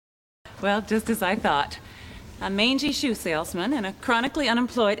Well, just as I thought. A mangy shoe salesman and a chronically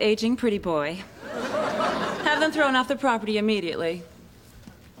unemployed aging pretty boy. Have them thrown off the property immediately.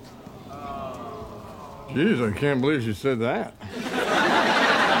 Jeez, I can't believe she said that.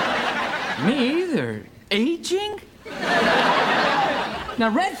 Me either. Aging? Now,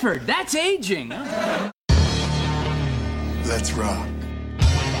 Redford, that's aging. Huh? Let's rock.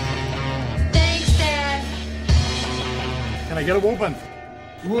 Thanks, Dad. Can I get a whooping?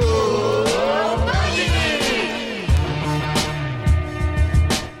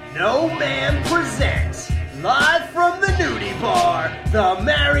 No Man presents, live from the nudie bar, the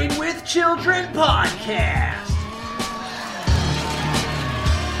Married with Children podcast.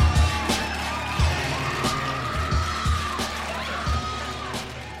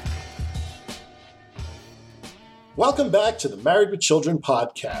 Welcome back to the Married with Children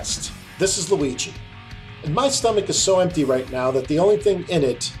podcast. This is Luigi. And my stomach is so empty right now that the only thing in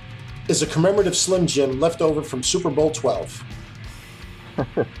it is a commemorative Slim Jim left over from Super Bowl 12.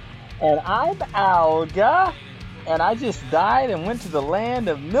 And I'm Alga, and I just died and went to the land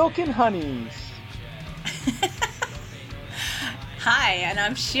of milk and honeys. Hi, and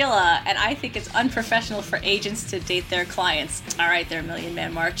I'm Sheila, and I think it's unprofessional for agents to date their clients. All right, there, Million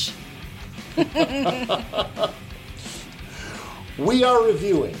Man March. We are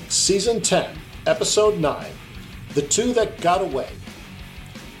reviewing Season 10, Episode 9, The Two That Got Away.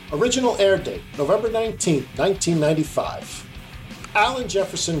 Original air date, November 19th, 1995. Al and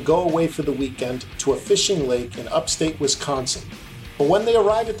Jefferson go away for the weekend to a fishing lake in upstate Wisconsin. But when they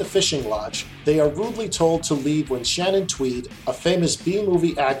arrive at the fishing lodge, they are rudely told to leave when Shannon Tweed, a famous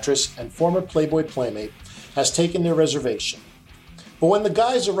B-movie actress and former Playboy playmate, has taken their reservation. But when the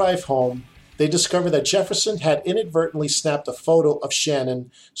guys arrive home, they discover that Jefferson had inadvertently snapped a photo of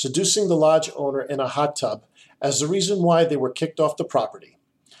Shannon seducing the lodge owner in a hot tub as the reason why they were kicked off the property.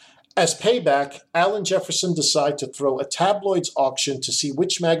 As payback, Al and Jefferson decide to throw a tabloids auction to see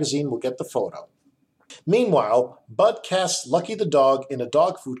which magazine will get the photo. Meanwhile, Bud casts Lucky the dog in a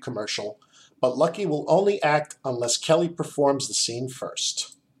dog food commercial, but Lucky will only act unless Kelly performs the scene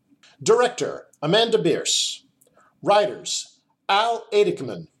first. Director, Amanda Bierce. Writers, Al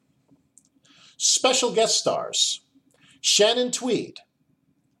Adikman. Special guest stars, Shannon Tweed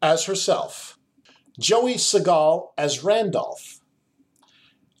as herself, Joey Segal as Randolph,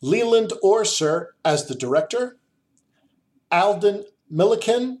 Leland Orser as the director, Alden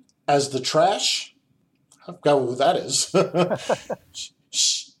Milliken as the trash. I forgot who that is.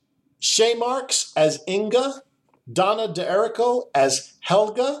 Shay Marks as Inga, Donna DeErico as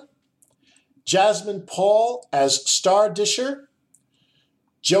Helga, Jasmine Paul as Star Disher,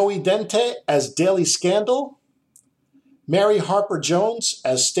 Joey Dente as Daily Scandal, Mary Harper Jones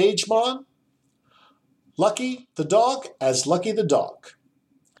as Stage Mom, Lucky the dog as Lucky the dog,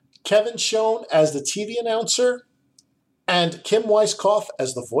 Kevin Schoen as the TV announcer, and Kim Weiskopf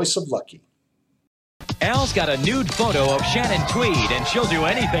as the voice of Lucky. Al's got a nude photo of Shannon Tweed, and she'll do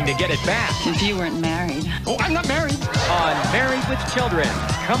anything to get it back. If you weren't married. Oh, I'm not married. On Married with Children,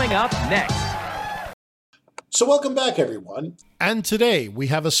 coming up next. So welcome back, everyone. And today we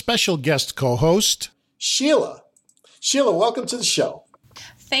have a special guest co-host, Sheila. Sheila, welcome to the show.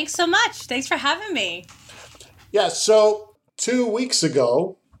 Thanks so much. Thanks for having me. Yeah, so 2 weeks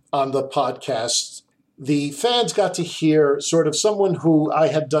ago on the podcast, the fans got to hear sort of someone who I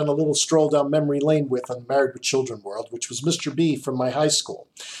had done a little stroll down memory lane with on Married with Children world, which was Mr. B from my high school.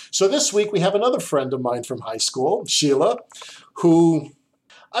 So this week we have another friend of mine from high school, Sheila, who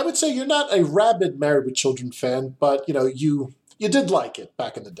I would say you're not a rabid Married with Children fan, but you did like it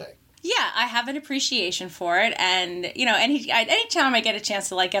back in the day. Yeah, I have an appreciation for it. And, anytime I get a chance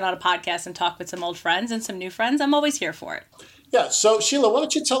to get on a podcast and talk with some old friends and some new friends, I'm always here for it. Yeah. So Sheila, why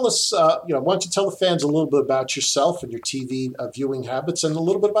don't you tell us, why don't you tell the fans a little bit about yourself and your TV viewing habits and a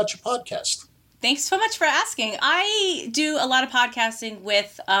little bit about your podcast? Thanks so much for asking. I do a lot of podcasting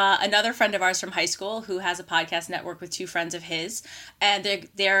with another friend of ours from high school who has a podcast network with two friends of his, and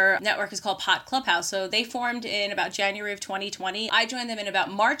their network is called Pot Clubhouse. So they formed in about January of 2020. I joined them in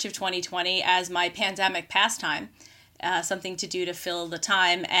about March of 2020 as my pandemic pastime. Something to do to fill the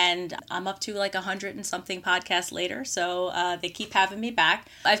time, and I'm up to 100 and something podcasts later, so they keep having me back.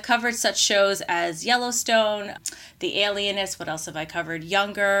 I've covered such shows as Yellowstone, The Alienist, what else have I covered?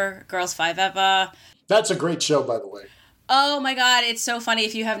 Younger, Girls 5 Eva. That's a great show, by the way. Oh my God, it's so funny.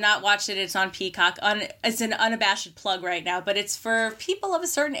 If you have not watched it, it's on Peacock. It's an unabashed plug right now, but it's for people of a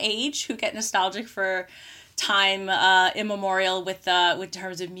certain age who get nostalgic for time immemorial with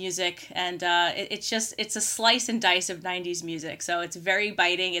terms of music, and it's a slice and dice of 90s music. So it's very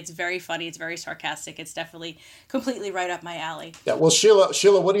biting, it's very funny, it's very sarcastic. It's definitely completely right up my alley. Yeah, well,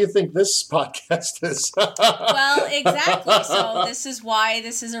 Sheila, what do you think this podcast is? Well, exactly. So this is why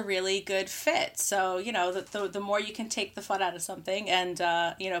this is a really good fit. So, the more you can take the fun out of something and,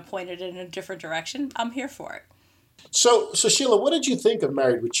 point it in a different direction, I'm here for it. So Sheila, what did you think of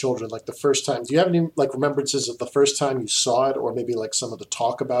Married with Children, like the first time? Do you have any remembrances of the first time you saw it, or maybe like some of the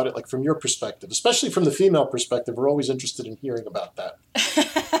talk about it, like from your perspective, especially from the female perspective? We're always interested in hearing about that.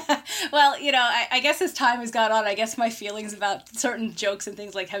 Well, I guess as time has gone on, I guess my feelings about certain jokes and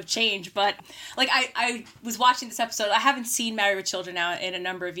things have changed. But I was watching this episode. I haven't seen Married with Children now in a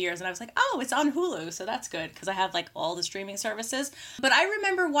number of years, and I was like, oh, it's on Hulu, so that's good because I have all the streaming services. But I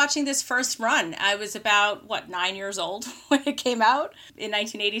remember watching this first run. I was about 9 years old when it came out in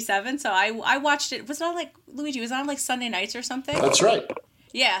 1987. So I watched it. Was it on Luigi? Was it on Sunday nights or something? That's right.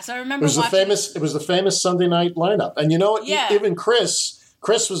 Yeah, so I remember it was the famous Sunday night lineup. And you know what? Yeah. Even Chris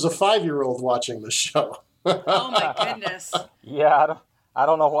was a 5-year-old watching the show. Oh my goodness. Yeah, I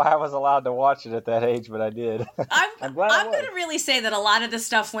don't know why I was allowed to watch it at that age, but I did. I'm going to really say that a lot of the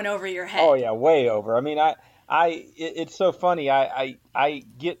stuff went over your head. Oh yeah, way over. I mean, it's so funny. I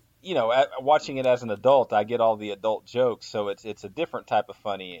get, watching it as an adult, I get all the adult jokes, so it's a different type of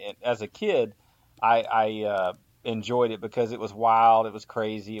funny. And as a kid, I enjoyed it because it was wild, it was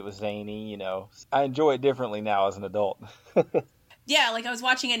crazy, it was zany. I enjoy it differently now as an adult. Yeah, I was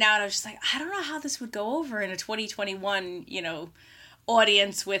watching it now and I was just I don't know how this would go over in a 2021,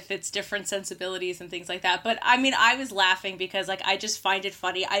 audience with its different sensibilities and things like that. But I mean, I was laughing because I just find it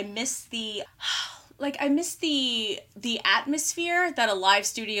funny. I miss the atmosphere that a live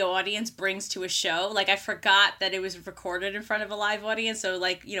studio audience brings to a show. I forgot that it was recorded in front of a live audience. So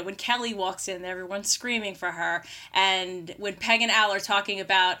when Kelly walks in, everyone's screaming for her. And when Peg and Al are talking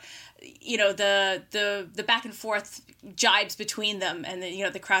about, the back and forth jibes between them, and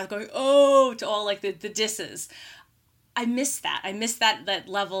the crowd going, oh, to all the disses. I miss that. I miss that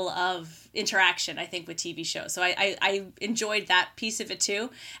level of interaction, I think, with TV shows. So I enjoyed that piece of it too.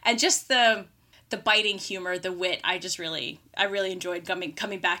 And just the biting humor, the wit, I really enjoyed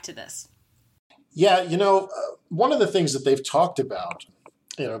coming back to this. Yeah, one of the things that they've talked about,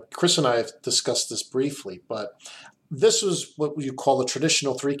 Chris and I have discussed this briefly, but this was what you call a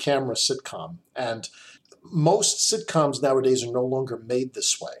traditional 3-camera sitcom. And most sitcoms nowadays are no longer made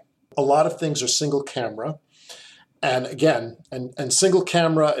this way. A lot of things are single camera. And again, and single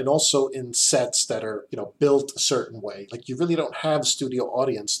camera, and also in sets that are, built a certain way. You really don't have studio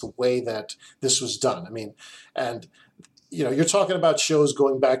audience the way that this was done. I mean, and, you're talking about shows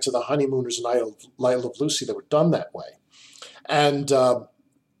going back to the Honeymooners and I Love Lucy that were done that way. And,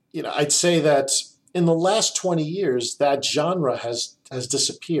 I'd say that in the last 20 years, that genre has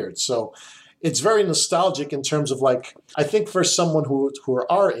disappeared. So it's very nostalgic in terms of I think for someone who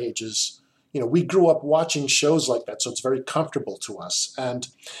are our ages, we grew up watching shows like that, so it's very comfortable to us. And,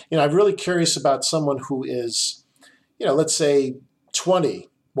 I'm really curious about someone who is, let's say 20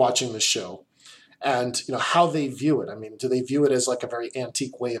 watching the show and, how they view it. I mean, do they view it as a very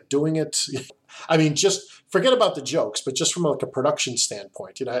antique way of doing it? I mean, just forget about the jokes, but just from a production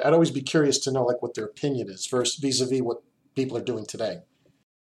standpoint, I'd always be curious to know what their opinion is vis-a-vis what people are doing today.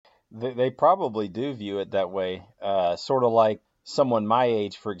 They probably do view it that way, sort of like someone my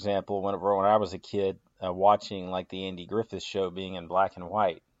age, for example, when I was a kid, watching the Andy Griffith Show being in black and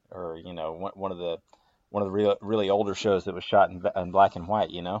white, or one of the really older shows that was shot in black and white.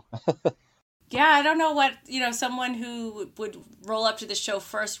 Yeah, I don't know what someone who would roll up to the show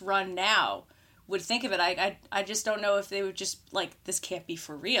first run now would think of it. I just don't know if they would just this can't be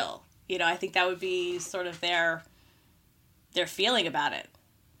for real. I think that would be sort of their feeling about it.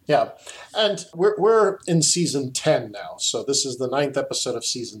 Yeah, and we're in season 10 now, so this is the 9th episode of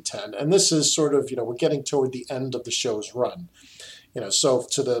season 10, and this is sort of, we're getting toward the end of the show's run. So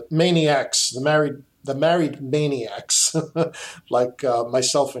to the maniacs, the married maniacs, like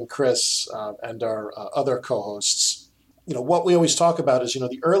myself and Chris and our other co-hosts, what we always talk about is,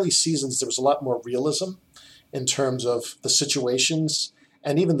 the early seasons, there was a lot more realism in terms of the situations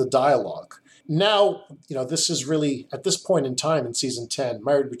and even the dialogue. Now, this is really, at this point in time in season 10,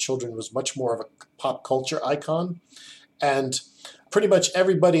 Married with Children was much more of a pop culture icon. And pretty much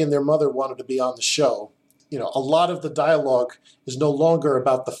everybody and their mother wanted to be on the show. A lot of the dialogue is no longer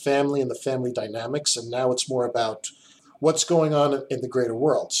about the family and the family dynamics, and now it's more about what's going on in the greater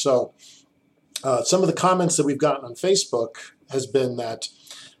world. So some of the comments that we've gotten on Facebook has been that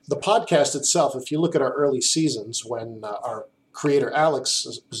the podcast itself, if you look at our early seasons when our creator Alex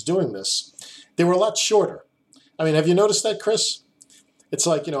was doing this, they were a lot shorter. I mean, have you noticed that, Chris? It's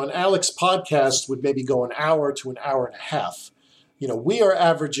like, an Alex podcast would maybe go an hour to an hour and a half. We are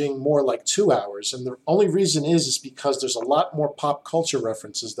averaging more like 2 hours. And the only reason is because there's a lot more pop culture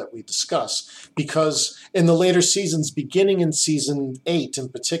references that we discuss. Because in the later seasons, beginning in season 8 in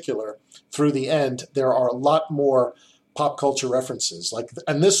particular, through the end, there are a lot more pop culture references.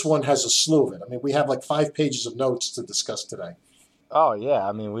 And this one has a slew of it. I mean, we have like 5 pages of notes to discuss today. Oh, yeah.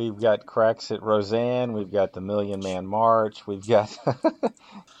 I mean, we've got cracks at Roseanne. We've got the Million Man March. We've got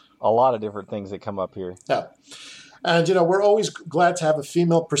a lot of different things that come up here. Yeah. And, we're always glad to have a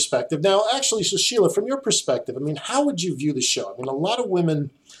female perspective. Now, actually, so Sheila, from your perspective, I mean, how would you view the show? I mean, a lot of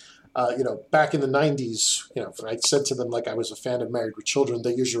women, back in the 90s, if I said to them, like, I was a fan of Married with Children,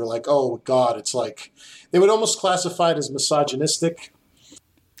 they usually were like, oh, God, it's like, they would almost classify it as misogynistic.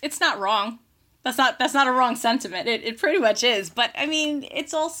 It's not wrong. That's not a wrong sentiment. It pretty much is. But, I mean,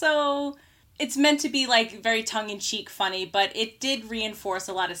 it's also... It's meant to be, like, very tongue-in-cheek funny, but it did reinforce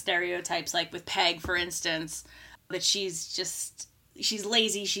a lot of stereotypes, like with Peg, for instance, that she's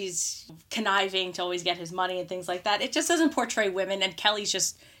lazy, she's conniving to always get his money and things like that. It just doesn't portray women, and Kelly's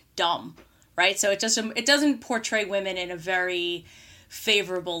just dumb, right? So it doesn't portray women in a very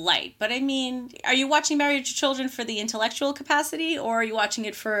favorable light. But I mean, are you watching Married with Children for the intellectual capacity, or are you watching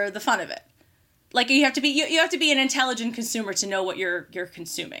it for the fun of it? Like, you have to be an intelligent consumer to know what you're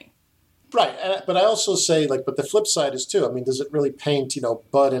consuming. Right, but I also say, like, but the flip side is too. I mean, does it really paint,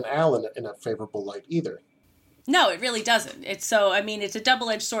 Bud and Al in a favorable light either? No, it really doesn't. It's a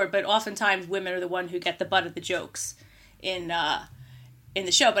double-edged sword, but oftentimes women are the one who get the butt of the jokes in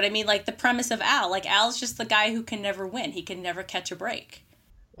the show. But I mean, like, the premise of Al, like, Al's just the guy who can never win. He can never catch a break.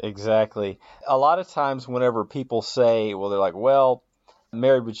 Exactly. A lot of times whenever people say, well, they're like, well,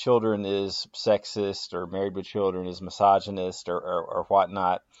 Married with Children is sexist, or Married with Children is misogynist, or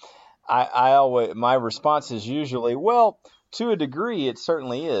whatnot, I always, my response is usually, well, to a degree it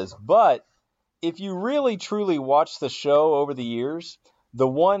certainly is, but if you really truly watch the show over the years, the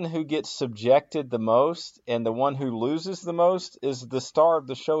one who gets subjected the most and the one who loses the most is the star of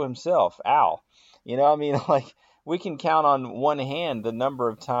the show himself, Al. I mean, like, we can count on one hand the number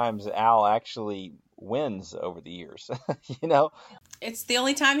of times Al actually wins over the years, It's the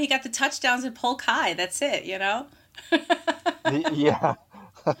only time he got the touchdowns in Polk High. That's it, Yeah.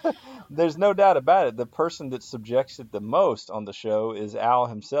 There's no doubt about it. The person that subjects it the most on the show is Al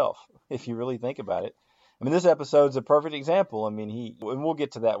himself, if you really think about it. I mean, this episode's a perfect example. I mean, and we'll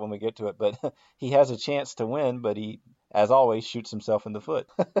get to that when we get to it, but he has a chance to win, but he, as always, shoots himself in the foot.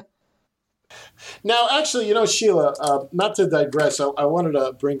 Now, actually, Sheila, not to digress, I wanted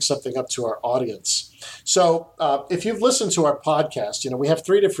to bring something up to our audience. So if you've listened to our podcast, we have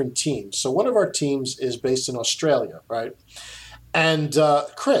 3 different teams. So one of our teams is based in Australia, right? And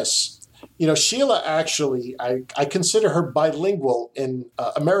Chris, Sheila actually, I consider her bilingual in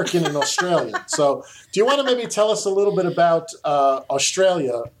American and Australian. So do you want to maybe tell us a little bit about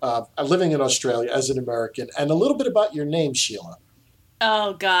Australia, living in Australia as an American, and a little bit about your name, Sheila?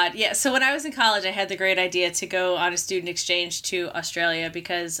 Oh, God. Yeah. So when I was in college, I had the great idea to go on a student exchange to Australia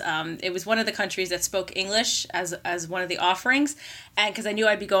because it was one of the countries that spoke English as one of the offerings. And because I knew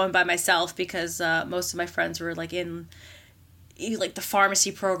I'd be going by myself because most of my friends were like in like the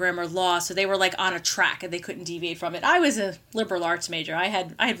pharmacy program or law. So they were like on a track and they couldn't deviate from it. I was a liberal arts major. I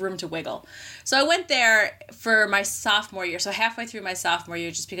had room to wiggle. So I went there for my sophomore year. So halfway through my sophomore year,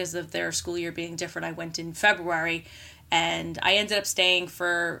 just because of their school year being different, I went in February. And I ended up staying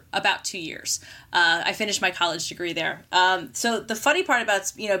for about 2 years. I finished my college degree there. So the funny part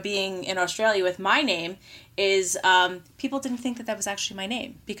about being in Australia with my name is people didn't think that was actually my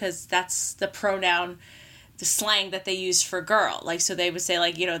name because that's the pronoun, the slang that they use for girl. Like, so they would say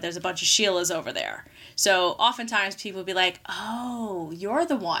like, there's a bunch of Sheilas over there. So oftentimes people would be like, oh, you're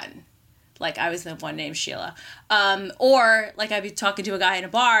the one. Like, I was the one named Sheila. Or, like, I'd be talking to a guy in a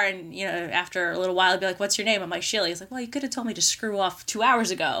bar, and, after a little while, I'd be like, what's your name? I'm like, Sheila. He's like, well, you could have told me to screw off 2 hours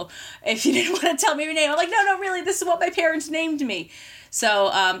ago if you didn't want to tell me your name. I'm like, no, really, this is what my parents named me.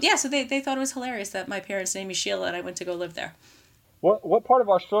 So, so they thought it was hilarious that my parents named me Sheila, and I went to go live there. What part of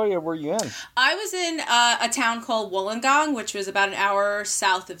Australia were you in? I was in a town called Wollongong, which was about an hour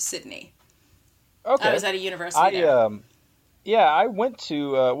south of Sydney. Okay. I was at a university there. Yeah, I went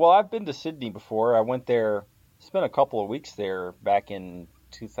to, I've been to Sydney before. I went there, spent a couple of weeks there back in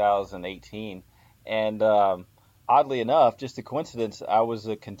 2018. And oddly enough, just a coincidence, I was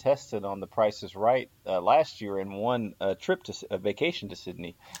a contestant on The Price is Right last year and won a vacation to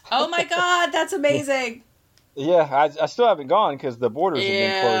Sydney. Oh my God, that's amazing. Yeah, I still haven't gone because the borders have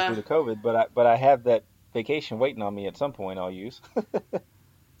been closed due to COVID, but I have that vacation waiting on me at some point I'll use.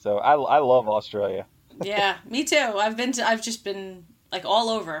 So I love Australia. Yeah, me too. I've just been like all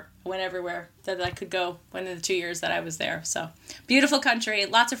over. Went everywhere that I could go in the 2 years that I was there. So beautiful country,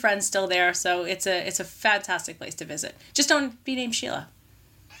 lots of friends still there. So it's a fantastic place to visit. Just don't be named Sheila.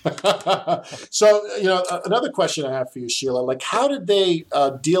 So, another question I have for you, Sheila, like how did they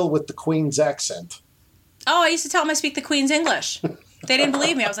deal with the Queen's accent? Oh, I used to tell them I speak the Queen's English. They didn't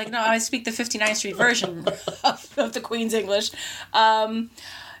believe me. I was like, no, I speak the 59th Street version of the Queen's English.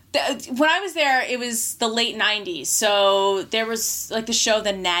 When I was there, it was the late 90s. So there was like the show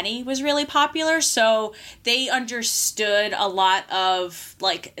The Nanny was really popular. So they understood a lot of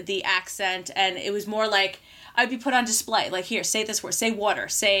like the accent, and it was more like I'd be put on display. Like, here, say this word, say water,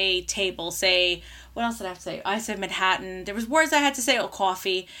 say table, say, what else did I have to say? I said Manhattan. There was words I had to say,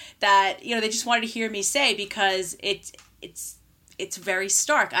 coffee, that, they just wanted to hear me say because it's very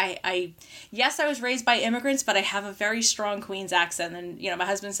stark. Yes, I was raised by immigrants, but I have a very strong Queens accent. And, my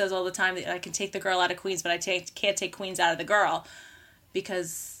husband says all the time that I can take the girl out of Queens, but I can't take Queens out of the girl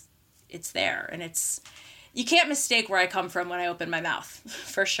because it's there. And you can't mistake where I come from when I open my mouth,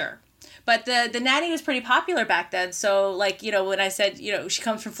 for sure. But the Nanny was pretty popular back then. So, like, when I said, she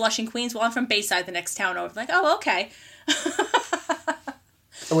comes from Flushing, Queens, well, I'm from Bayside, the next town over. Like, oh, okay.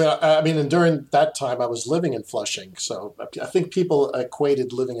 And during that time, I was living in Flushing. So I think people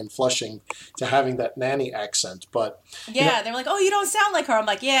equated living in Flushing to having that Nanny accent. But yeah, they were like, oh, you don't sound like her. I'm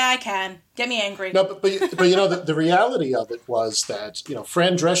like, yeah, I can. Get me angry. No, but the reality of it was that,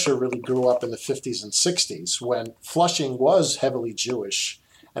 Fran Drescher really grew up in the 50s and 60s when Flushing was heavily Jewish.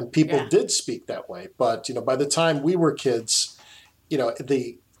 And people did speak that way. But, by the time we were kids,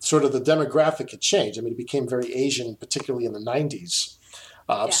 the demographic had changed. I mean, it became very Asian, particularly in the 90s.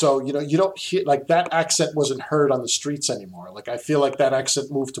 So, you don't hear, like, that accent wasn't heard on the streets anymore. Like, I feel like that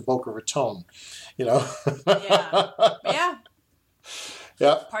accent moved to Boca Raton, Yeah.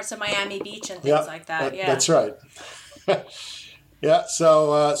 Yeah. Parts of Miami Beach and things like that. Yeah. That's right. Yeah,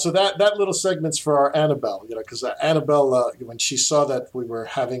 so that little segment's for our Annabelle, because Annabelle, when she saw that we were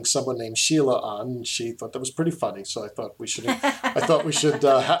having someone named Sheila on, she thought that was pretty funny. So I thought we should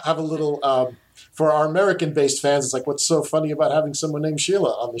have a little for our American-based fans. It's like, what's so funny about having someone named Sheila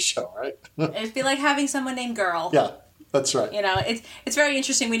on the show, right? It'd be like having someone named Girl. Yeah, that's right. It's very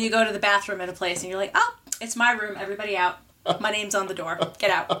interesting when you go to the bathroom at a place and you're like, oh, it's my room. Everybody out. My name's on the door. Get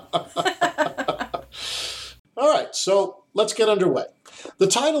out. All right, so let's get underway. The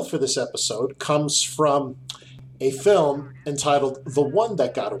title for this episode comes from a film entitled The One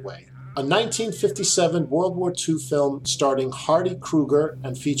That Got Away, a 1957 World War II film starring Hardy Kruger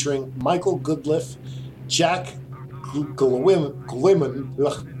and featuring Michael Goodliffe, Jack Glyman,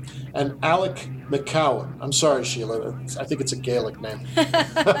 and Alec McCowan. I'm sorry, Sheila. I think it's a Gaelic name.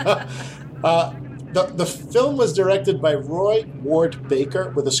 The film was directed by Roy Ward Baker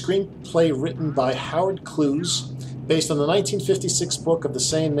with a screenplay written by Howard Clews based on the 1956 book of the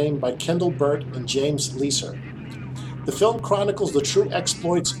same name by Kendall Burt and James Leeser. The film chronicles the true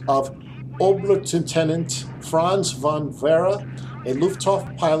exploits of Oberleutnant Franz von Vera, a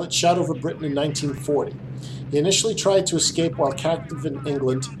Luftwaffe pilot shot over Britain in 1940. He initially tried to escape while captive in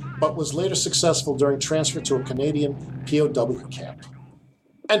England, but was later successful during transfer to a Canadian POW camp.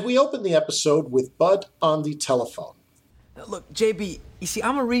 And we open the episode with Bud on the telephone. Look, JB, you see,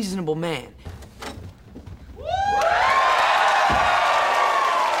 I'm a reasonable man.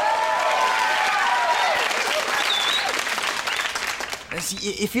 Now,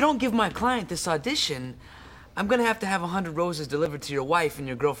 see, if you don't give my client this audition, I'm gonna have 100 roses delivered to your wife in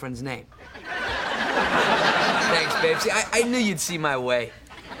your girlfriend's name. Thanks, babe. See, I knew you'd see my way.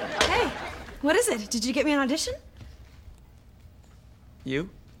 Hey, what is it? Did you get me an audition? You?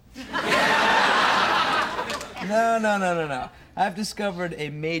 No. I've discovered a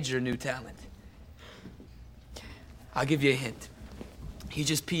major new talent. I'll give you a hint. He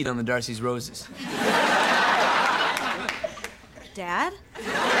just peed on the Darcy's roses. Dad?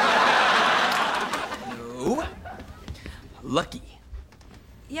 No. Lucky.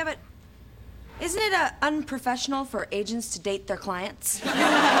 Yeah, but isn't it unprofessional for agents to date their clients?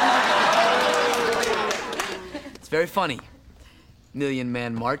 It's very funny. Million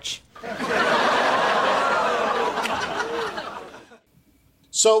Man March.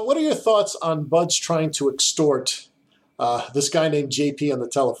 So what are your thoughts on Bud's trying to extort this guy named JP on the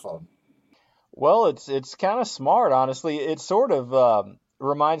telephone? Well, it's kind of smart, honestly. It sort of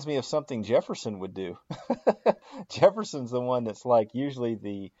reminds me of something Jefferson would do. Jefferson's the one that's like usually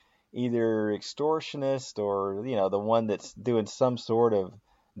the either extortionist or, the one that's doing some sort of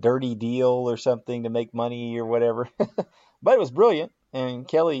dirty deal or something to make money or whatever. But it was brilliant. And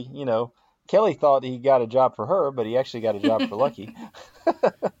Kelly, Kelly thought he got a job for her, but he actually got a job for Lucky.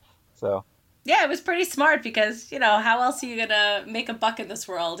 So Yeah, it was pretty smart because, how else are you going to make a buck in this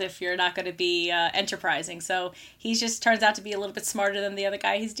world if you're not going to be enterprising? So he just turns out to be a little bit smarter than the other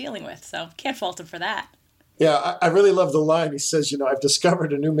guy he's dealing with. So can't fault him for that. Yeah, I really love the line. He says, I've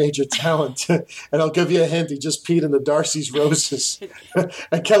discovered a new major talent. And I'll give you a hint. He just peed in the Darcy's roses.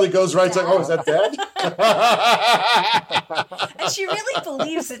 And Kelly goes right to, is that Dad? And she really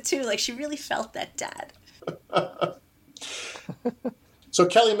believes it, too. Like, she really felt that Dad. So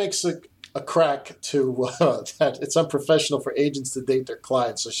Kelly makes a crack to that it's unprofessional for agents to date their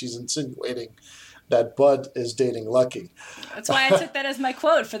clients. So she's insinuating that Bud is dating Lucky. That's why I took that as my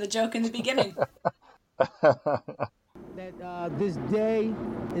quote for the joke in the beginning. That this day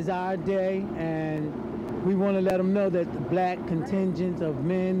is our day, and we want to let them know that the black contingent of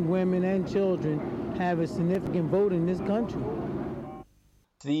men, women, and children have a significant vote in this country.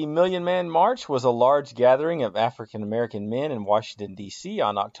 The Million Man March was a large gathering of African American men in Washington, D.C.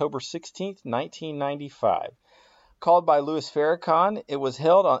 on October 16, 1995. Called by Louis Farrakhan, it was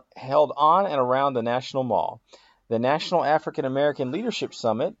held on and around the National Mall. The National African American Leadership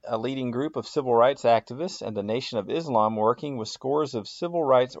Summit, a leading group of civil rights activists, and the Nation of Islam working with scores of civil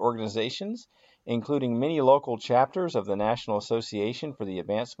rights organizations, including many local chapters of the National Association for the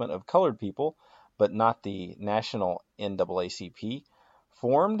Advancement of Colored People, but not the National NAACP,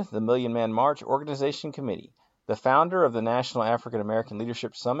 formed the Million Man March Organization Committee. The founder of the National African American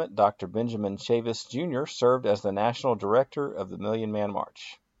Leadership Summit, Dr. Benjamin Chavis Jr., served as the national director of the Million Man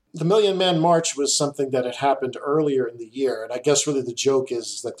March. The Million Man March was something that had happened earlier in the year, and I guess really the joke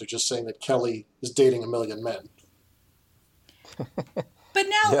is that they're just saying that Kelly is dating a million men. But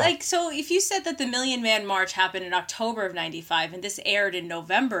now, so if you said that the Million Man March happened in October of 95 and this aired in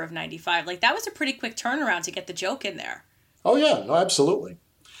November of 95, that was a pretty quick turnaround to get the joke in there. Oh, yeah, no, absolutely.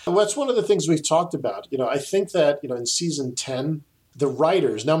 And that's one of the things we've talked about. I think that, in season 10, the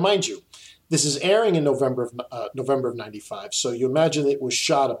writers, now mind you, this is airing in November of 95, so you imagine it was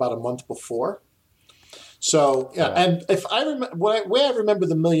shot about a month before. So, yeah, and if I remember, way I remember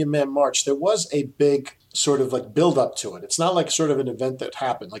the Million Man March, there was a big sort of build up to it. It's not like sort of an event that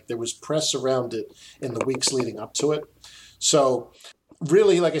happened. There was press around it in the weeks leading up to it. So,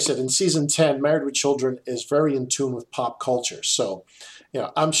 really, like I said, in season 10, Married with Children is very in tune with pop culture. So,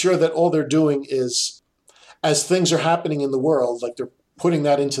 I'm sure that all they're doing is, as things are happening in the world, they're putting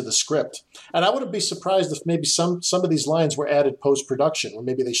that into the script. And I wouldn't be surprised if maybe some of these lines were added post-production, or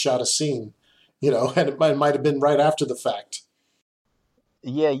maybe they shot a scene, and it might have been right after the fact.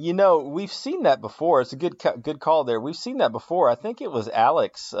 Yeah, we've seen that before. It's a good call there. We've seen that before. I think it was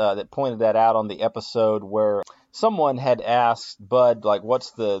Alex that pointed that out on the episode where someone had asked Bud,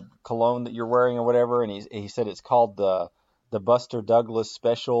 what's the cologne that you're wearing or whatever, and he said it's called the Buster Douglas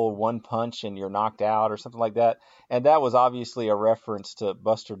special, one punch and you're knocked out or something like that. And that was obviously a reference to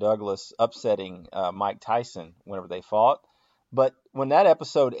Buster Douglas upsetting Mike Tyson whenever they fought. But when that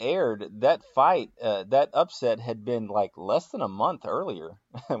episode aired, that fight, that upset had been less than a month earlier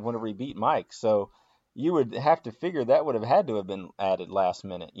whenever he beat Mike. So you would have to figure that would have had to have been added last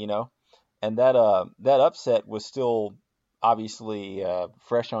minute, And that upset was still obviously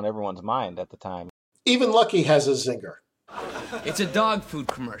fresh on everyone's mind at the time. Even Lucky has a zinger. It's a dog food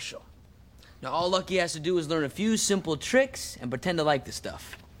commercial. Now, all Lucky has to do is learn a few simple tricks and pretend to like the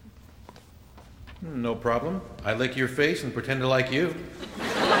stuff. No problem. I lick your face and pretend to like you.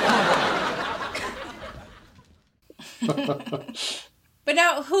 But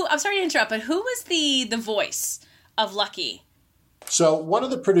now, I'm sorry to interrupt, but who was the voice of Lucky? So one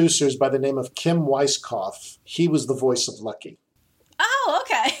of the producers by the name of Kim Weiskopf, he was the voice of Lucky. Oh,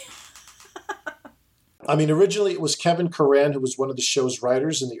 okay. Originally it was Kevin Coran, who was one of the show's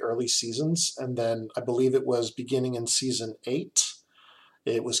writers in the early seasons. And then I believe it was beginning in season 8.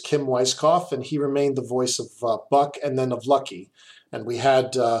 It was Kim Weiskopf, and he remained the voice of Buck and then of Lucky. And we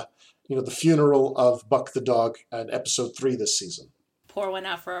had, the funeral of Buck the dog in episode 3 this season. Pour one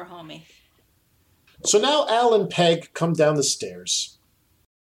out for our homie. So now Al and Peg come down the stairs.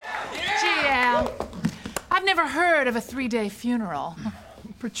 Gee, Al, I've never heard of a 3-day funeral.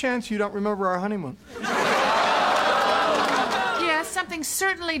 Perchance you don't remember our honeymoon. Yes, something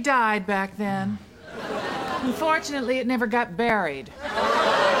certainly died back then. Unfortunately, it never got buried.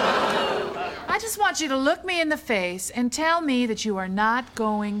 I just want you to look me in the face and tell me that you are not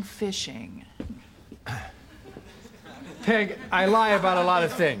going fishing. Peg, I lie about a lot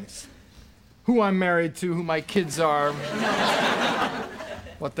of things. Who I'm married to, who my kids are,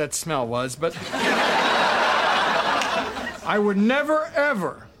 what that smell was, but I would never,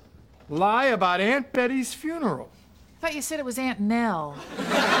 ever lie about Aunt Betty's funeral. I thought you said it was Aunt Nell.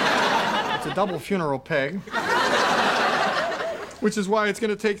 It's a double funeral, Peg. which is why it's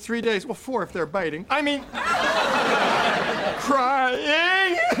going to take 3 days. Well, 4 if they're biting. I mean,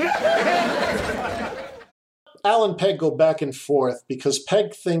 crying. Al and Peg go back and forth because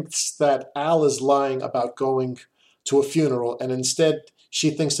Peg thinks that Al is lying about going to a funeral, and instead she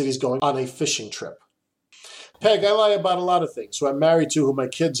thinks that he's going on a fishing trip. Peg, I lie about a lot of things. Who I'm married to, who my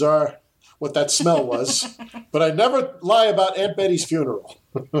kids are, what that smell was, but I never lie about Aunt Betty's funeral.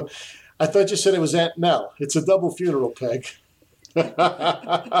 I thought you said it was Aunt Nell. It's a double funeral, Peg. That's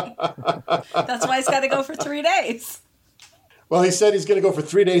why it's got to go for 3 days. Well, he said he's going to go for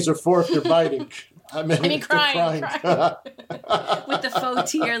 3 days or 4 if they're biting. I mean, And he crying. With the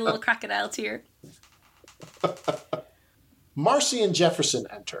faux tear, little crocodile tear. Marcy and Jefferson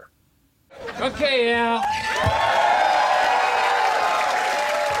enter. Okay, Al.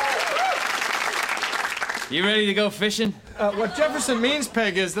 You ready to go fishing? What Jefferson means,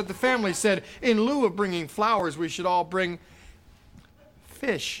 Peg, is that the family said in lieu of bringing flowers, we should all bring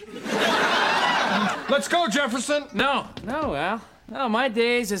fish. Let's go, Jefferson. No, Al. No, my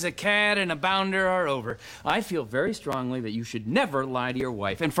days as a cat and a bounder are over. I feel very strongly that you should never lie to your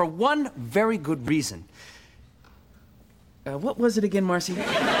wife, and for one very good reason. What was it again, Marcy?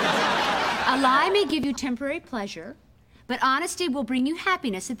 A lie may give you temporary pleasure, but honesty will bring you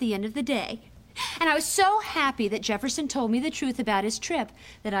happiness at the end of the day. And I was so happy that Jefferson told me the truth about his trip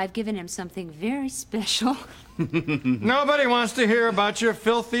that I've given him something very special. Nobody wants to hear about your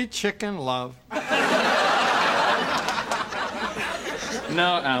filthy chicken love.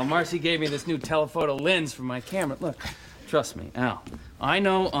 No, Al, Marcy gave me this new telephoto lens for my camera. Look, trust me, Al, I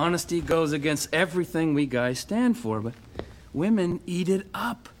know honesty goes against everything we guys stand for, but women eat it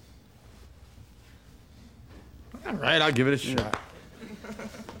up. All right, I'll give it a shot.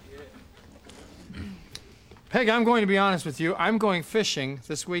 Peg, I'm going to be honest with you. I'm going fishing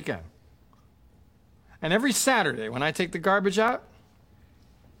this weekend. And every Saturday when I take the garbage out,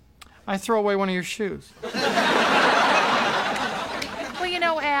 I throw away one of your shoes. Well, you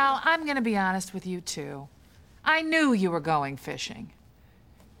know, Al, I'm going to be honest with you, too. I knew you were going fishing.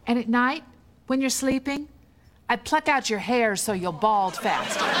 And at night, when you're sleeping, I'd pluck out your hair so you'll bald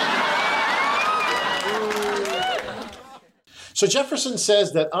faster. So Jefferson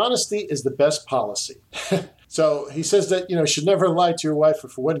says that honesty is the best policy. So he says that, you should never lie to your wife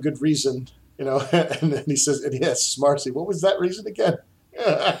for one good reason, and then he says, and yes, Marcy, what was that reason again?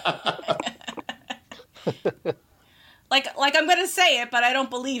 Like I'm going to say it, but I don't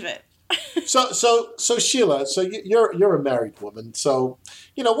believe it. So Sheila, so you're a married woman. So,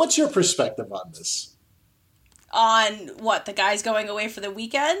 what's your perspective on this? On what, the guy's going away for the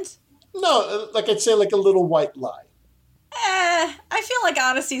weekend? No, like I'd say like a little white lie. I feel like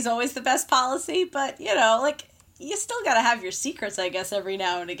honesty is always the best policy, but, you still got to have your secrets, I guess, every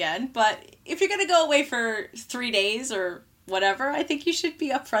now and again. But if you're going to go away for 3 days or whatever, I think you should be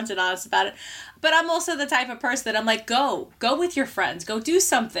upfront and honest about it. But I'm also the type of person that I'm like, go with your friends, go do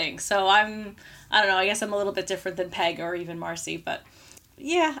something. So I don't know, I guess I'm a little bit different than Peg or even Marcy, but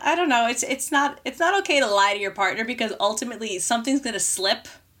yeah, I don't know. It's not okay to lie to your partner because ultimately something's going to slip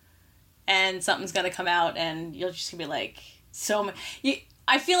and something's going to come out and you're just going to be like,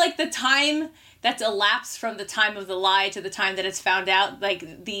 I feel like the time that's elapsed from the time of the lie to the time that it's found out,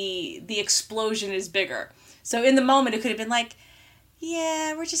 like the explosion is bigger. So in the moment, it could have been like,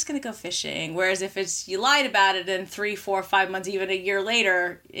 yeah, we're just going to go fishing. Whereas if you lied about it and 3, 4, 5 months, even a year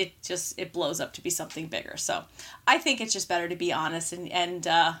later, it blows up to be something bigger. So I think it's just better to be honest and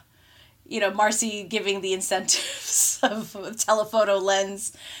Marcy giving the incentives of a telephoto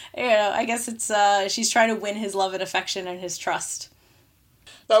lens. I guess it's she's trying to win his love and affection and his trust.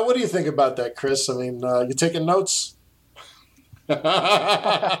 Now, what do you think about that, Chris? I mean, you taking notes? Yeah,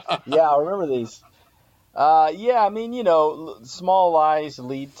 I remember these. Yeah, I mean, small lies can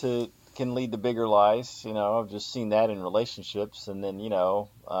lead to bigger lies. I've just seen that in relationships, and then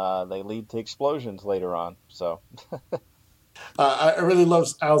they lead to explosions later on. So. I really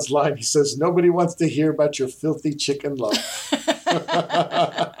love Al's line. He says, "Nobody wants to hear about your filthy chicken love."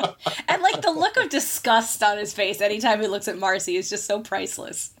 And like the look of disgust on his face anytime he looks at Marcy is just so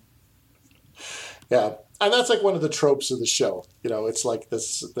priceless. Yeah. And that's like one of the tropes of the show. It's like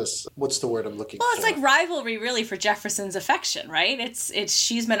this what's the word I'm looking for? Well, it's like rivalry really for Jefferson's affection, right? It's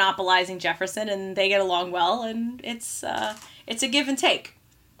she's monopolizing Jefferson and they get along well and it's a give and take.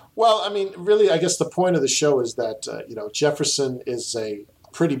 Well, I mean, really, I guess the point of the show is that, Jefferson is a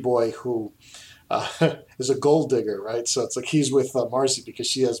pretty boy who is a gold digger, right? So it's like he's with Marcy because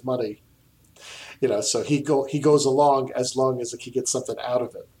she has money, so he goes along as long as he gets something out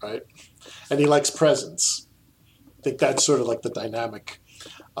of it, right? And he likes presents. I think that's sort of like the dynamic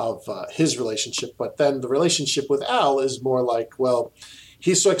of his relationship. But then the relationship with Al is more like, well,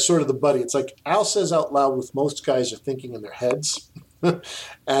 he's like sort of the buddy. It's like Al says out loud what most guys are thinking in their heads.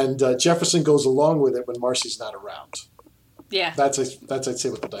 And Jefferson goes along with it when Marcy's not around. Yeah. That's I'd say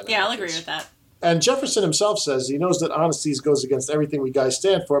what the dynamic Yeah, I'll agree is. with that. And Jefferson himself says he knows that honesty goes against everything we guys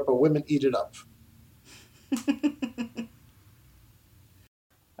stand for, but women eat it up.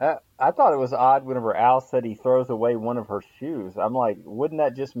 I thought it was odd whenever Al said he throws away one of her shoes. I'm like, wouldn't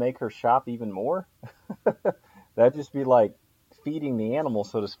that just make her shop even more? That'd just be like feeding the animal,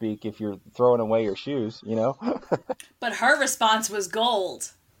 so to speak, if you're throwing away your shoes, you know? But her response was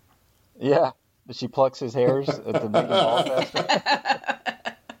gold. Yeah. She plucks his hairs to make him ball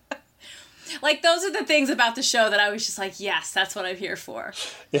faster. Like, those are the things about the show that I was just like, yes, that's what I'm here for.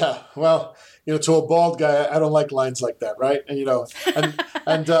 Yeah, well, to a bald guy, I don't like lines like that, right?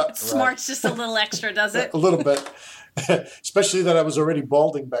 And Smart's just a little extra, does it? A little bit, especially that I was already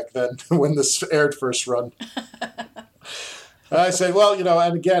balding back then when this aired first run. I say, well,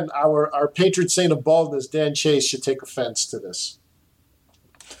 and again, our patron saint of baldness, Dan Chase, should take offense to this.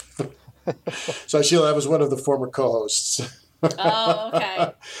 So Sheila, I was one of the former co-hosts. Oh,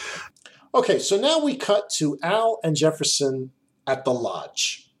 okay. Okay, so now we cut to Al and Jefferson at the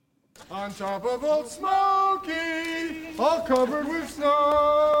lodge. On top of Old Smoky, all covered with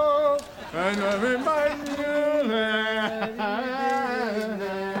snow, and I'm in my new land.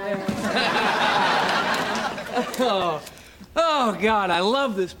 Oh, God, I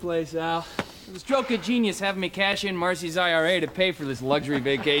love this place, Al. The stroke of genius having me cash in Marcy's IRA to pay for this luxury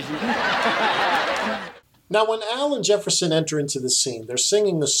vacation. Now, when Al and Jefferson enter into the scene, they're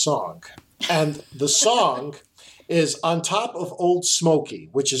singing the song. And the song is On Top of Old Smoky,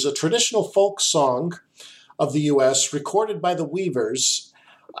 which is a traditional folk song of the U.S. recorded by the Weavers,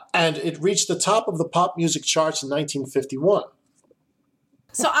 and it reached the top of the pop music charts in 1951.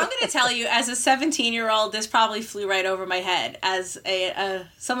 So I'm going to tell you, as a 17-year-old, this probably flew right over my head. As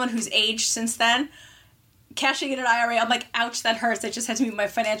someone who's aged since then, cashing in an IRA, I'm like, ouch, that hurts. I just had to meet with my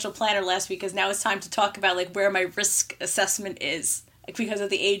financial planner last week because now it's time to talk about like where my risk assessment is, like, because of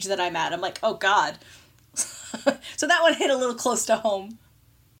the age that I'm at. I'm like, oh, God. So that one hit a little close to home.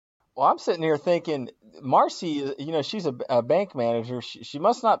 Well, I'm sitting here thinking, Marcy, she's a bank manager. She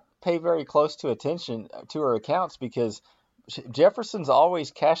must not pay very close to attention to her accounts because Jefferson's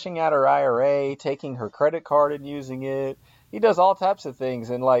always cashing out her IRA, taking her credit card and using it. He does all types of things.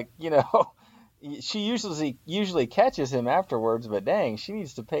 And she usually catches him afterwards, but dang, she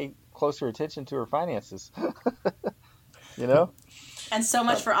needs to pay closer attention to her finances. And so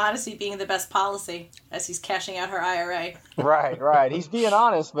much for honesty being the best policy as he's cashing out her IRA. Right. He's being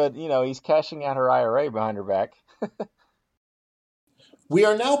honest, but, he's cashing out her IRA behind her back. We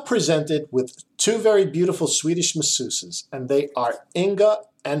are now presented with two very beautiful Swedish masseuses, and they are Inga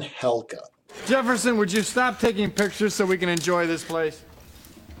and Helga. Jefferson, would you stop taking pictures so we can enjoy this place?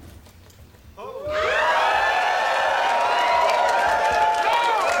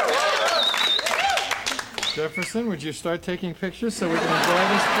 Jefferson, would you start taking pictures so we can enjoy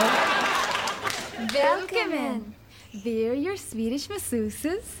this place? Welcome. We're your Swedish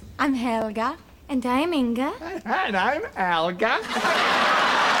masseuses. I'm Helga. And I'm Inga. And I'm Alga.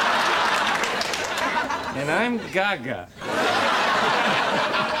 And I'm Gaga.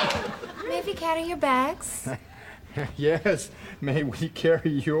 May we carry your bags? Yes. May we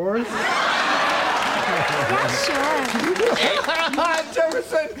carry yours? Yeah, sure.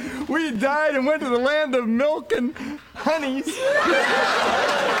 Jefferson, we died and went to the land of milk and honeys.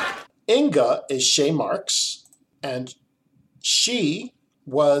 Inga is Shay Marks, and she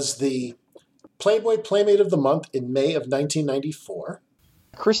was the Playboy Playmate of the Month in May of 1994.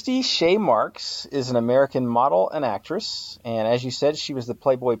 Christy Shay Marks is an American model and actress, and as you said, she was the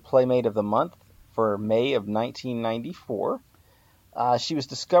Playboy Playmate of the Month for May of 1994. She was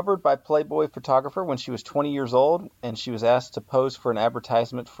discovered by Playboy photographer when she was 20 years old, and she was asked to pose for an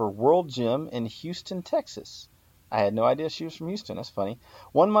advertisement for World Gym in Houston, Texas. I had no idea she was from Houston. That's funny.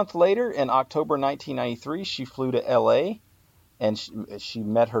 1 month later, in October 1993, she flew to L.A., and she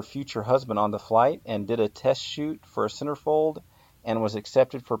met her future husband on the flight and did a test shoot for a centerfold and was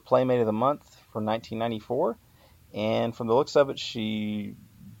accepted for Playmate of the Month for 1994. And from the looks of it, she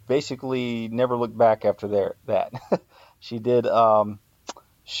basically never looked back after that. She did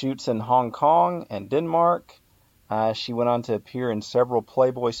shoots in Hong Kong and Denmark. She went on to appear in several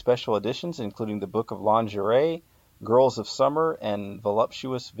Playboy special editions, including the Book of Lingerie, Girls of Summer, and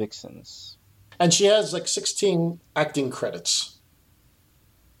Voluptuous Vixens. And she has like 16 acting credits.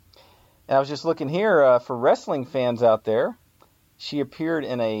 And I was just looking here for wrestling fans out there. She appeared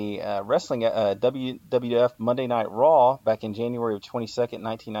in a wrestling WWF Monday Night Raw back in January of 22nd,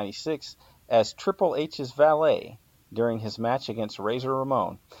 1996, as Triple H's valet during his match against Razor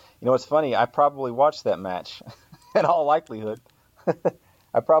Ramon. You know, it's funny. I probably watched that match, in all likelihood.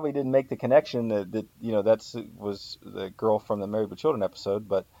 I probably didn't make the connection that was the girl from the Married with Children episode,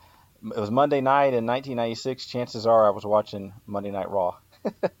 but it was Monday night in 1996. Chances are I was watching Monday Night Raw.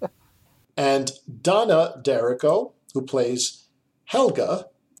 And Donna D'Errico, who plays Helga,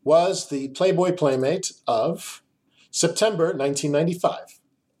 was the Playboy Playmate of September 1995.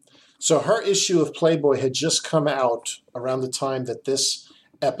 So her issue of Playboy had just come out around the time that this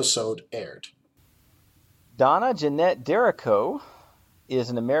episode aired. Donna Jeanette D'Errico is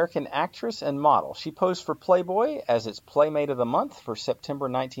an American actress and model. She posed for Playboy as its Playmate of the Month for September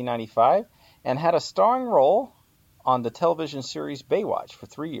 1995 and had a starring role on the television series Baywatch for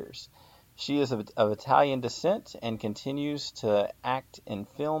 3 years. She is of Italian descent and continues to act in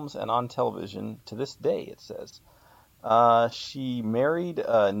films and on television to this day, it says. She married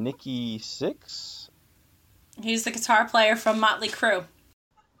Nikki Sixx. He's the guitar player from Motley Crue.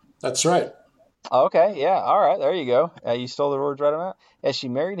 That's right. Okay, yeah, all right, there you go. You stole the words right about. Yeah, she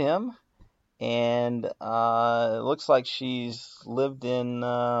married him, and it looks like she's lived in.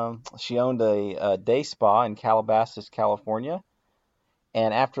 She owned a day spa in Calabasas, California.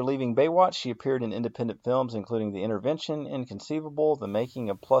 And after leaving Baywatch, she appeared in independent films, including The Intervention, Inconceivable, The Making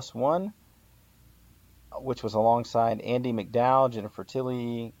of Plus One, which was alongside Andie MacDowell, Jennifer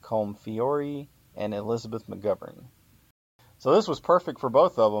Tilly, Colm Feore, and Elizabeth McGovern. So this was perfect for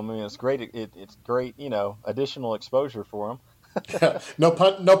both of them. I mean, it's great. It's great, additional exposure for them. No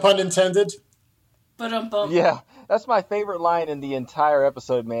pun intended. Yeah, that's my favorite line in the entire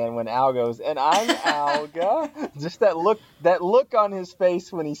episode, man. When Al goes, "And I'm Alga," just that look on his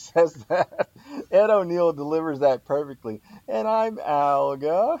face when he says that. Ed O'Neill delivers that perfectly. "And I'm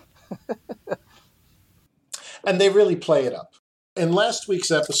Alga." And they really play it up. In last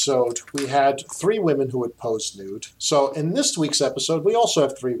week's episode, we had 3 women who had posed nude. So in this week's episode, we also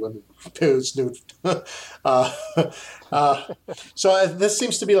have 3 women who posed nude. So this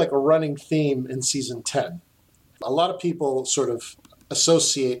seems to be like a running theme in season 10. A lot of people sort of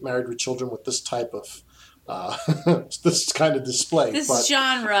associate Married with Children with this type of, this kind of display. This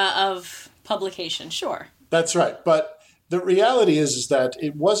genre of publication, sure. That's right. But the reality is that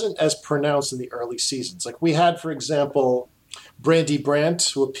it wasn't as pronounced in the early seasons. Like we had, for example, Brandy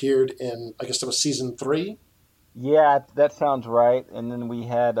Brandt, who appeared in, I guess it was season 3. Yeah, that sounds right. And then we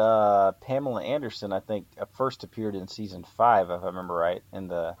had Pamela Anderson, I think, first appeared in season 5, if I remember right, in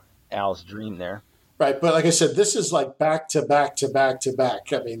the Al's Dream there. Right, but like I said, this is like back to back to back to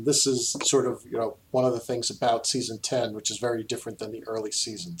back. I mean, this is sort of, one of the things about season 10, which is very different than the early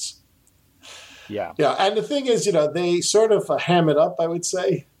seasons. Yeah. Yeah, and the thing is, they sort of ham it up, I would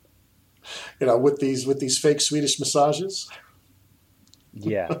say, with these fake Swedish massages.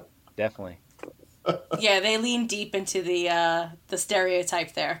 Yeah, definitely. Yeah, they lean deep into the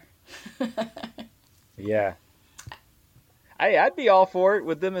stereotype there. Yeah. I'd be all for it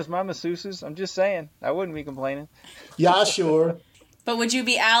with them as my masseuses. I'm just saying. I wouldn't be complaining. Yeah, sure. But would you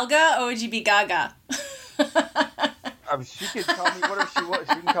be Alga or would you be Gaga? She can call me whatever she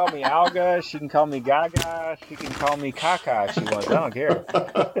wants. She can call me Alga. She can call me Gaga. She can call me Kaka if she wants. I don't care.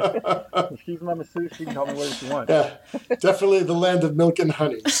 If she's my masseuse, she can call me whatever she wants. Yeah, definitely the land of milk and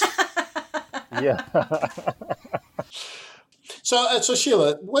honeys. Yeah. So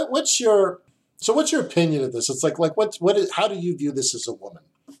Sheila, what's your opinion of this? It's like how do you view this as a woman?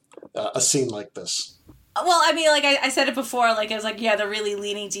 A scene like this. Well, I mean, like I said it before, like it was like, yeah, they're really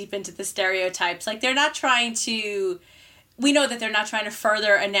leaning deep into the stereotypes. Like they're not trying to. We know that they're not trying to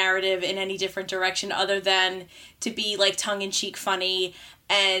further a narrative in any different direction other than to be like tongue-in-cheek funny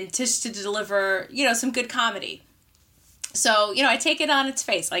and just to deliver, some good comedy. So, I take it on its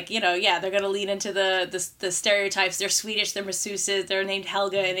face. Like, yeah, they're going to lean into the stereotypes. They're Swedish, they're masseuses, they're named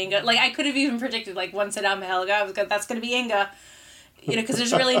Helga and Inga. Like, I could have even predicted, like, one said I'm Helga, that's going to be Inga. Because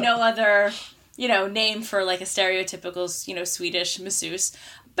there's really no other, name for, like, a stereotypical, Swedish masseuse.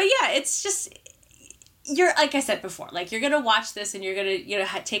 But, yeah, it's just... You're, like I said before, like, you're going to watch this and you're going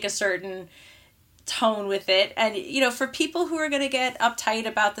to, take a certain tone with it. And, for people who are going to get uptight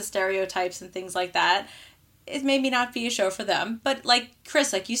about the stereotypes and things like that, it may not be a show for them. But, like,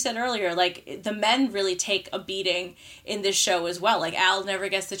 Chris, like you said earlier, like, the men really take a beating in this show as well. Like, Al never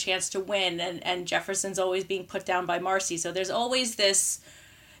gets the chance to win, and Jefferson's always being put down by Marcy. So there's always this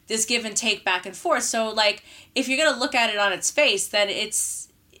give and take back and forth. So, like, if you're going to look at it on its face, then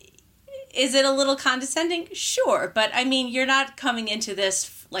is it a little condescending? Sure. But, I mean, you're not coming into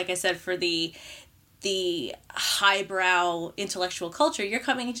this, like I said, for the the highbrow intellectual culture. You're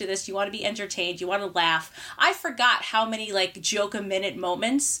coming into this, you want to be entertained, you want to laugh. I forgot how many like joke a minute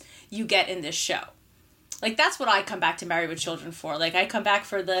moments you get in this show. Like, that's what I come back to Married with Children for. Like, I come back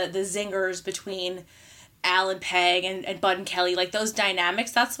for the zingers between Al and Peg and Bud and Kelly, like those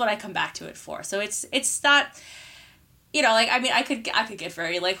dynamics. That's what I come back to it for. So it's not, you know, like, I mean, I could get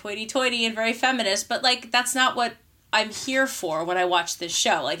very like hoity-toity and very feminist, but like that's not what I'm here for when I watch this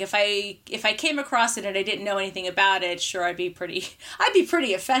show. Like, if I came across it and I didn't know anything about it, sure, I'd be pretty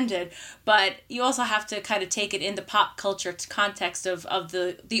offended. But you also have to kind of take it in the pop culture context of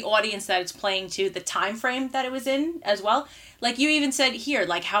the audience that it's playing to, the time frame that it was in as well. Like, you even said here,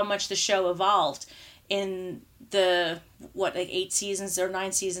 like how much the show evolved in the 8 seasons or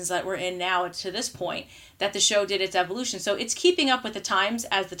 9 seasons that we're in now to this point, that the show did its evolution. So it's keeping up with the times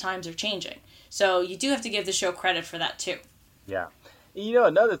as the times are changing. So you do have to give the show credit for that too. Yeah. You know,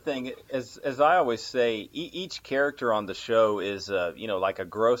 another thing, as I always say, each character on the show is, like a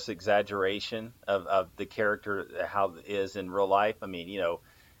gross exaggeration of the character, how it is in real life. I mean,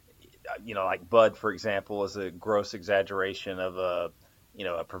 like Bud, for example, is a gross exaggeration of a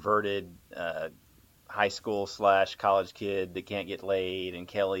perverted high school / college kid that can't get laid, and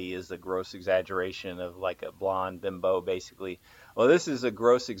Kelly is a gross exaggeration of like a blonde bimbo, basically. Well, this is a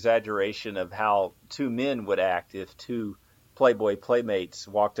gross exaggeration of how two men would act if two Playboy playmates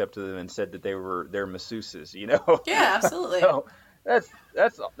walked up to them and said that they were their masseuses, you know? Yeah, absolutely. So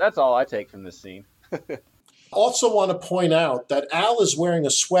that's all I take from this scene. Also want to point out that Al is wearing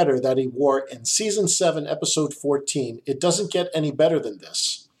a sweater that he wore in Season 7, Episode 14. It doesn't get any better than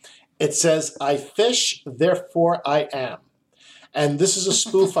this. It says, "I fish, therefore I am." And this is a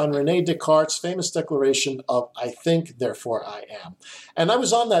spoof on Rene Descartes' famous declaration of "I think, therefore I am." And I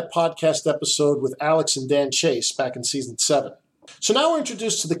was on that podcast episode with Alex and Dan Chase back in Season 7. So now we're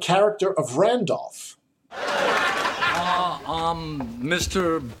introduced to the character of Randolph.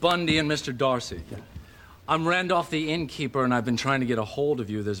 Mr. Bundy and Mr. Darcy. I'm Randolph the innkeeper, and I've been trying to get a hold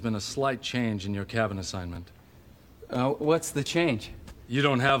of you. There's been a slight change in your cabin assignment. What's the change? You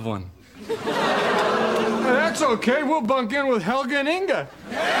don't have one. That's okay. We'll bunk in with Helga and Inga.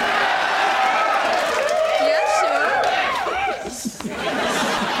 Yes, sure.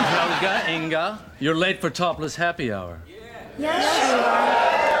 Helga, Inga, you're late for topless happy hour. Yes, sure.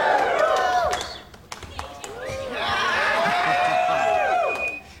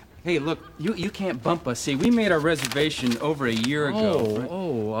 Hey, look, you can't bump us. See, we made our reservation over a year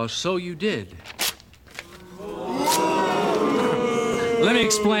ago. So you did. Let me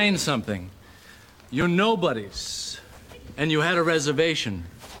explain something. You're nobodies, and you had a reservation.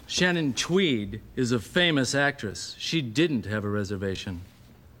 Shannon Tweed is a famous actress. She didn't have a reservation.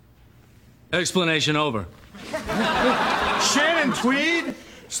 Explanation over. Shannon Tweed,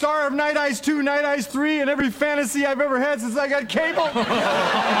 star of Night Eyes 2, Night Eyes 3, and every fantasy I've ever had since I got cable.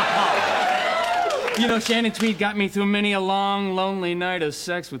 You know, Shannon Tweed got me through many a long, lonely night of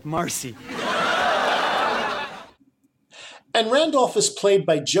sex with Marcy. And Randolph is played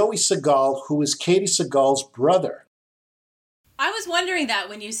by Joey Segal, who is Katie Segal's brother. I was wondering that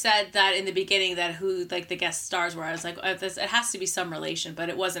when you said that in the beginning, that who like the guest stars were. I was like, it has to be some relation, but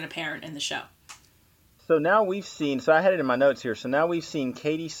it wasn't apparent in the show. So now we've seen, so I had it in my notes here. So now we've seen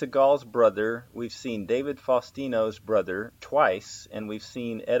Katie Segal's brother, we've seen David Faustino's brother twice, and we've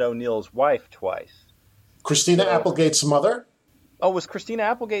seen Ed O'Neill's wife twice. Christina Applegate's mother. Oh, was Christina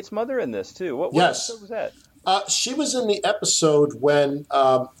Applegate's mother in this too? What Yes. was that? She was in the episode when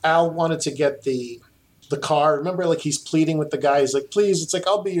Al wanted to get the car. Remember, like, he's pleading with the guy. He's like, please, it's like,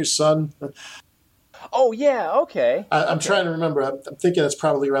 I'll be your son. Oh, yeah, okay. I'm trying to remember. I'm thinking it's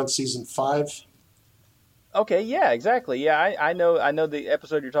probably around Season 5. Okay, yeah, exactly. Yeah, I know the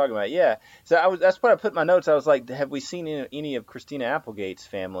episode you're talking about. Yeah, so that's what I put in my notes. I was like, have we seen any of Christina Applegate's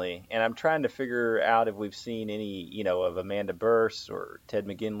family? And I'm trying to figure out if we've seen any, of Amanda Burse or Ted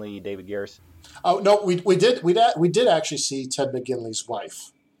McGinley, David Garrison. Oh no, we did actually see Ted McGinley's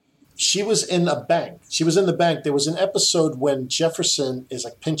wife. She was in a bank. She was in the bank. There was an episode when Jefferson is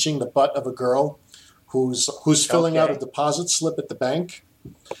like pinching the butt of a girl who's filling out a deposit slip at the bank.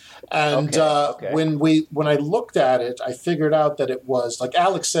 And when I looked at it, I figured out that it was, like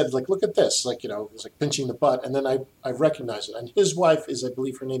Alex said, like, look at this, like, it was like pinching the butt. And then I recognized it. And his wife is, I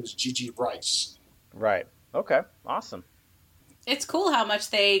believe her name is Gigi Rice. Right. Okay. Awesome. It's cool how much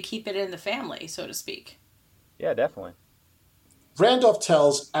they keep it in the family, so to speak. Yeah, definitely. Randolph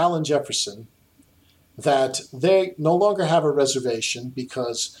tells Alan Jefferson that they no longer have a reservation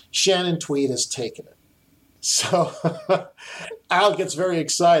because Shannon Tweed has taken it. So Al gets very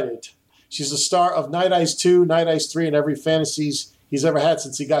excited. She's a star of Night Eyes 2, Night Eyes 3, and every fantasy he's ever had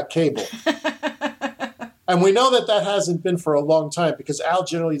since he got cable. And we know that that hasn't been for a long time because Al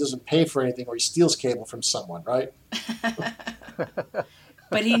generally doesn't pay for anything or he steals cable from someone, right?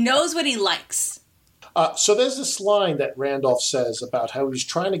 But he knows what he likes. So there's this line that Randolph says about how he's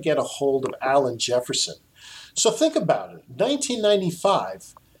trying to get a hold of Alan Jefferson. So think about it.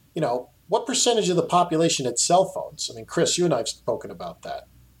 1995, what percentage of the population had cell phones? I mean, Chris, you and I have spoken about that.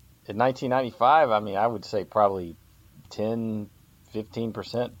 In 1995, I would say probably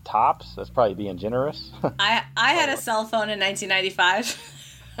 10-15% tops. That's probably being generous. I had a cell phone in 1995.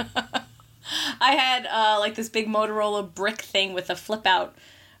 I had like this big Motorola brick thing with a flip top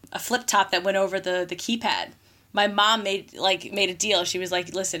that went over the keypad. My mom made a deal. She was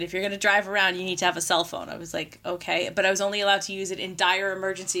like, listen, if you're going to drive around, you need to have a cell phone. I was like, okay. But I was only allowed to use it in dire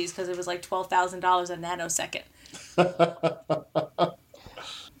emergencies because it was like $12,000 a nanosecond.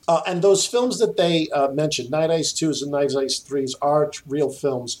 And those films that they mentioned, Night Eyes 2s and Night Eyes 3s, are real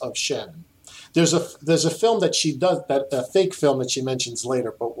films of Shannon. There's a film that she does, a fake film that she mentions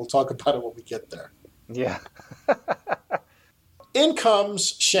later, but we'll talk about it when we get there. Yeah. In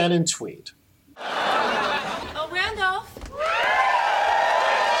comes Shannon Tweed. Oh, Randolph.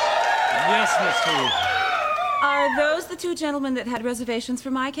 Yes, Miss Tweed. Are those the two gentlemen that had reservations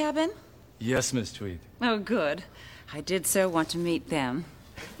for my cabin? Yes, Miss Tweed. Oh, good. I did so want to meet them.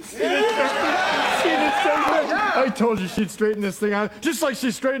 I told you she'd straighten this thing out, just like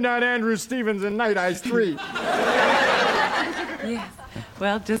she straightened out Andrew Stevens in Night Eyes 3. Yes.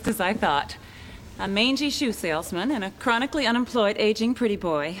 Well, just as I thought. A mangy shoe salesman and a chronically unemployed aging pretty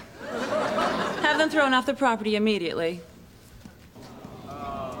boy. Have them thrown off the property immediately.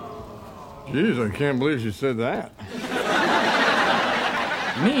 Jeez, I can't believe she said that.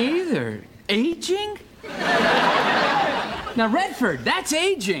 Me either. Aging? Now, Redford, that's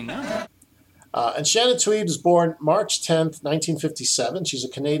aging. Huh? And Shannon Tweed was born March 10th, 1957. She's a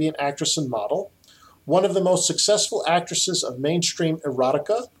Canadian actress and model, one of the most successful actresses of mainstream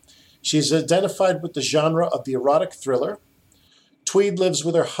erotica. She's identified with the genre of the erotic thriller. Tweed lives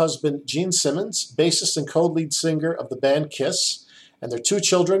with her husband, Gene Simmons, bassist and co-lead singer of the band Kiss, and their two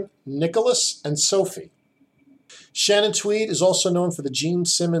children, Nicholas and Sophie. Shannon Tweed is also known for the Gene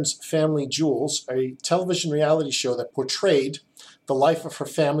Simmons Family Jewels, a television reality show that portrayed the life of her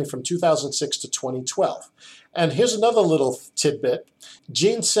family from 2006 to 2012. And here's another little tidbit.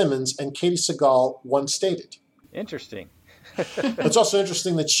 Gene Simmons and Katie Seagal once dated. Interesting. It's also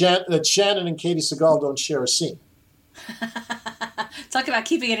interesting that Shannon and Katie Seagal don't share a scene. Talk about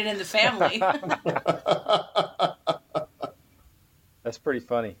keeping it in the family. That's pretty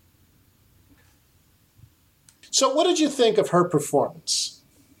funny. So what did you think of her performance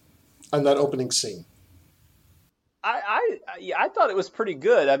on that opening scene? I thought it was pretty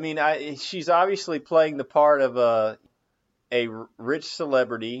good. I mean, she's obviously playing the part of a rich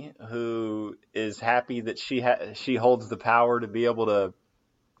celebrity who is happy that she holds the power to be able to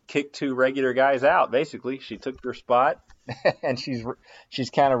kick two regular guys out. Basically, she took their spot, and she's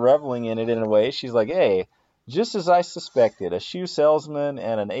kind of reveling in it in a way. She's like, "Hey, just as I suspected, a shoe salesman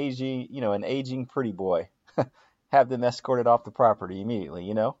and an aging pretty boy." Have them escorted off the property immediately,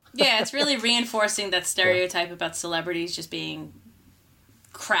 Yeah, it's really reinforcing that stereotype about celebrities just being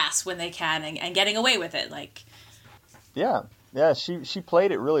crass when they can and getting away with it. Yeah, she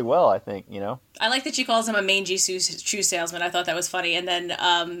played it really well, I think, I like that she calls him a mangy shoe salesman. I thought that was funny. And then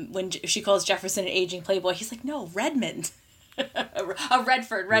when she calls Jefferson an aging playboy, he's like, no, Redmond.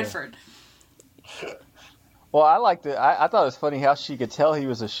 Redford. Yeah. Well, I liked it. I thought it was funny how she could tell he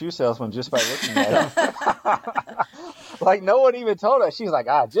was a shoe salesman just by looking at him. Like, no one even told her. She's like,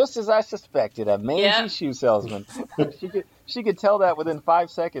 just as I suspected, a mangy shoe salesman. She could tell that within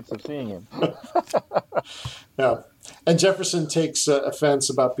 5 seconds of seeing him. Yeah. And Jefferson takes offense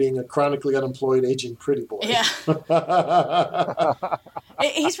about being a chronically unemployed aging pretty boy. Yeah.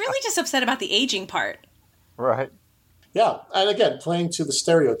 He's really just upset about the aging part. Right. Yeah. And again, playing to the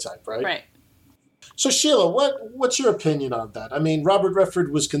stereotype, right? Right. So Sheila, what's your opinion on that? I mean, Robert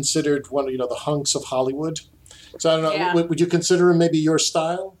Redford was considered one of the hunks of Hollywood. So I don't know. Yeah. Would you consider him maybe your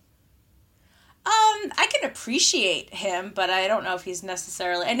style? I can appreciate him, but I don't know if he's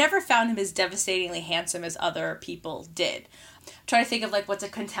necessarily. I never found him as devastatingly handsome as other people did. I'm trying to think of what's a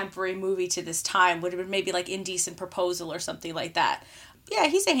contemporary movie to this time. Would have been maybe Indecent Proposal or something like that. Yeah,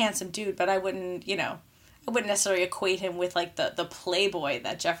 he's a handsome dude, but I wouldn't necessarily equate him with the playboy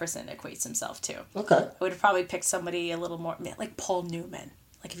that Jefferson equates himself to. Okay. I would have probably picked somebody a little more like Paul Newman.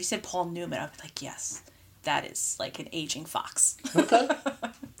 If you said Paul Newman, I'd be like, yes, that is an aging fox. Okay.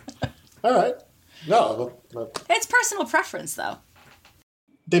 All right. No. It's personal preference, though.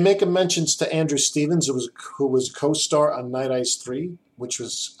 They make mentions to Andrew Stevens, who was a co-star on Night Eyes 3, which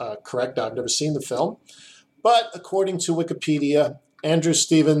was correct. I've never seen the film. But according to Wikipedia, Andrew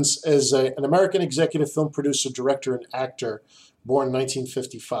Stevens is an American executive film producer, director, and actor, born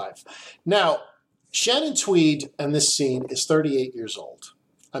 1955. Now, Shannon Tweed in this scene is 38 years old.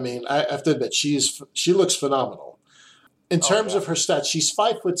 I mean, I have to admit, she looks phenomenal. In terms of her stats, she's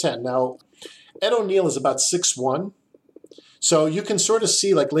 5'10". Now, Ed O'Neill is about 6'1". So you can sort of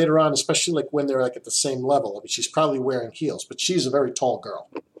see, like, later on, especially like when they're like at the same level. I mean, she's probably wearing heels, but she's a very tall girl.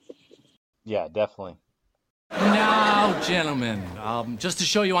 Yeah, definitely. Now, gentlemen, just to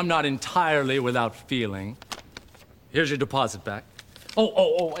show you I'm not entirely without feeling, here's your deposit back.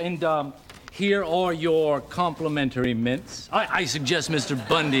 And here are your complimentary mints. I suggest Mr.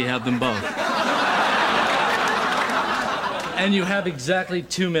 Bundy have them both. And you have exactly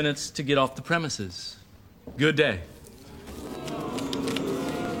 2 minutes to get off the premises. Good day.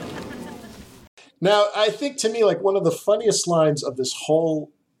 Now, I think to me, like, one of the funniest lines of this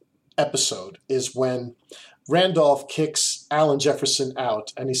whole episode is when Randolph kicks Alan Jefferson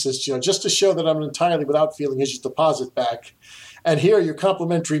out, and he says, you know, just to show that I'm entirely without feeling, here's your deposit back, and here are your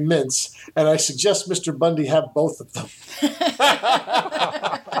complimentary mints, and I suggest Mr. Bundy have both of them.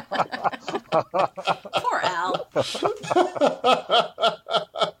 Poor Al.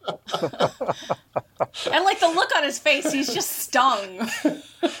 And like the look on his face, he's just stung.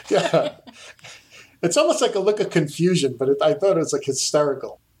 Yeah. It's almost like a look of confusion, but I thought it was like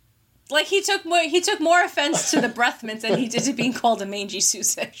hysterical. Like he took more offense to the breath mints than he did to being called a mangy shoe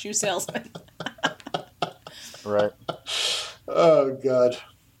salesman. Right. Oh, God.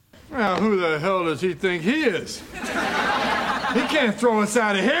 Well, who the hell does he think he is? He can't throw us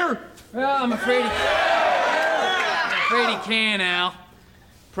out of here. Well, I'm afraid he can, Al.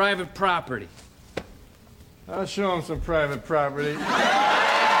 Private property. I'll show him some private property.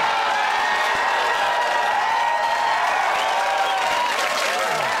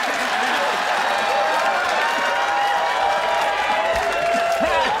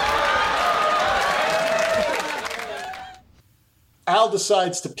 Al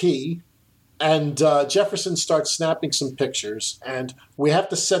decides to pee, and Jefferson starts snapping some pictures, and we have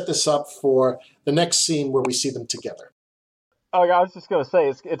to set this up for the next scene where we see them together. Oh, I was just going to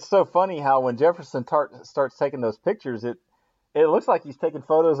say, it's so funny how when Jefferson starts taking those pictures, it looks like he's taking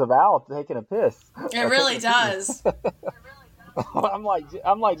photos of Al taking a piss. It really does. I'm like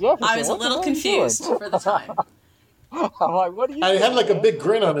Jefferson. I was a little confused for the time. I'm like, what are you And he doing, had like man? a big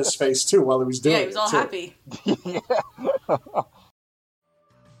grin on his face, too, while he was doing it. Yeah, he was all too. happy.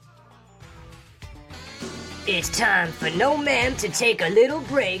 It's time for No Man to take a little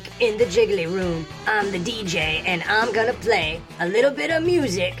break in the Jiggly Room. I'm the DJ, and I'm gonna play a little bit of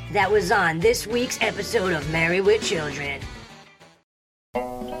music that was on this week's episode of Married with Children.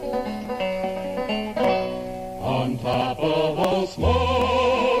 On top of all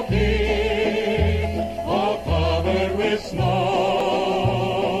smoking, all covered with snow,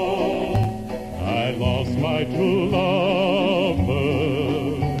 I lost my true lover,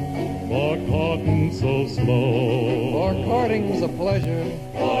 for courting so slow. For courting's a pleasure.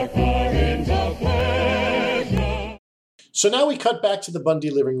 For courting's a pleasure. So now we cut back to the Bundy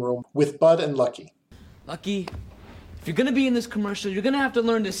living room with Bud and Lucky. Lucky, if you're gonna be in this commercial, you're gonna have to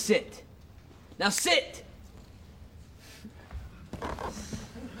learn to sit. Now sit!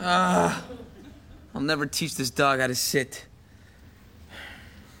 I'll never teach this dog how to sit.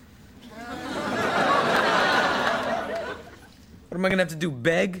 What am I gonna have to do,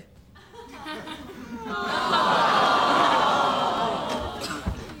 beg?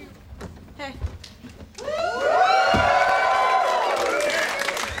 Hey.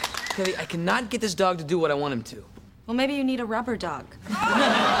 Kelly, I cannot get this dog to do what I want him to. Well, maybe you need a rubber dog.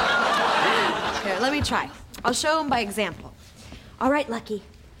 Here, let me try. I'll show him by example. All right, Lucky,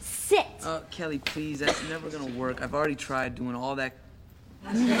 sit. Kelly, please, that's never gonna work. I've already tried doing all that.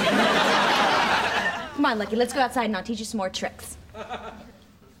 Come on, Lucky, let's go outside and I'll teach you some more tricks.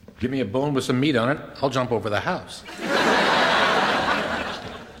 Give me a bone with some meat on it, I'll jump over the house.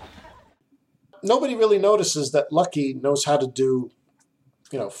 Nobody really notices that Lucky knows how to do,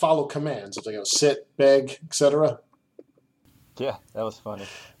 follow commands. If they go sit, beg, etc. Yeah, that was funny.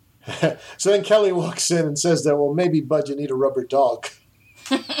 So then Kelly walks in and says that, well, maybe, Bud, you need a rubber dog.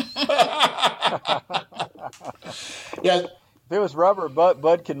 Yeah. If it was rubber,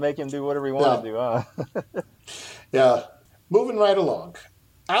 Bud could make him do whatever he wanted to do, huh? Yeah. Moving right along.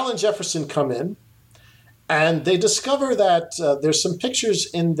 Al and Jefferson come in, and they discover that there's some pictures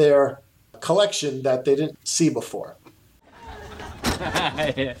in their collection that they didn't see before.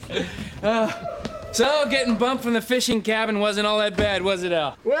 So getting bumped from the fishing cabin wasn't all that bad, was it,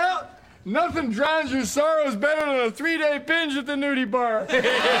 Al? Well, nothing drowns your sorrows better than a 3-day binge at the nudie bar.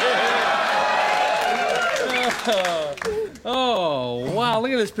 Oh, wow,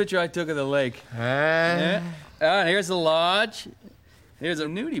 look at this picture I took of the lake. Yeah. Here's the lodge. Here's a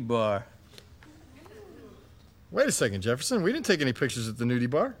nudie bar. Wait a second, Jefferson. We didn't take any pictures at the nudie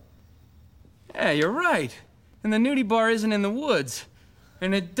bar. Yeah, you're right. And the nudie bar isn't in the woods.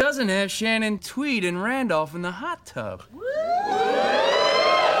 And it doesn't have Shannon Tweed and Randolph in the hot tub.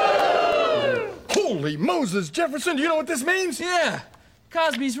 Holy Moses, Jefferson, do you know what this means? Yeah.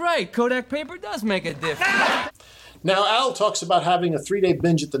 Cosby's right. Kodak paper does make a difference. Now, Al talks about having a 3-day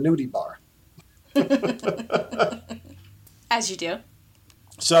binge at the nudie bar. As you do.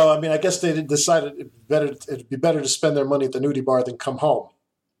 So, I mean, I guess they decided it'd be better to spend their money at the nudie bar than come home.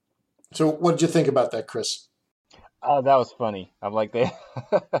 So what did you think about that, Chris? Oh, that was funny. I'm like, they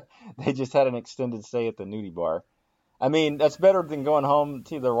just had an extended stay at the nudie bar. I mean, that's better than going home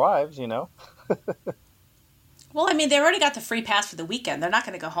to their wives, you know? Well, I mean, they already got the free pass for the weekend. They're not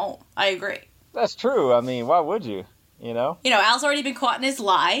going to go home. I agree. That's true. I mean, why would you? You know? Al's already been caught in his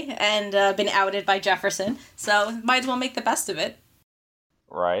lie and been outed by Jefferson, so might as well make the best of it.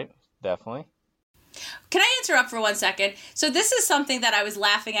 Right. Definitely. Can I interrupt for 1 second? So this is something that I was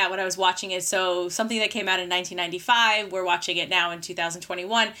laughing at when I was watching it. So something that came out in 1995, we're watching it now in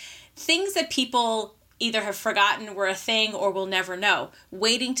 2021. Things that people either have forgotten were a thing or will never know.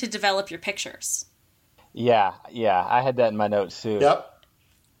 Waiting to develop your pictures. Yeah. I had that in my notes too. Yep.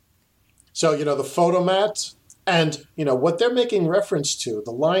 So, the photomat and, what they're making reference to,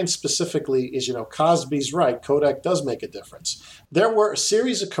 the line specifically is, Cosby's right. Kodak does make a difference. There were a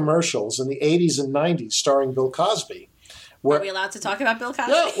series of commercials in the 80s and 90s starring Bill Cosby. Are we allowed to talk about Bill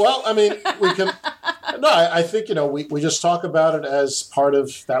Cosby? Yeah, well, I mean, we can. No, I think, we just talk about it as part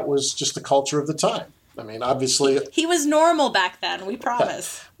of, that was just the culture of the time. I mean, obviously. He was normal back then, we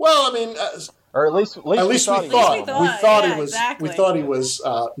promise. Well, I mean. Or at least we thought he was. Exactly. We thought he was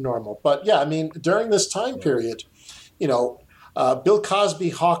normal. But yeah, I mean, during this time period, Bill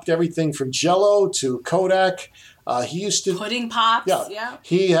Cosby hawked everything from Jell-O to Kodak. He used to pudding pops. Yeah.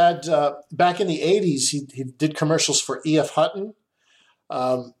 He had back in the 80s. He did commercials for E.F. Hutton.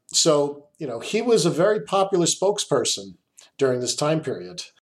 So he was a very popular spokesperson during this time period.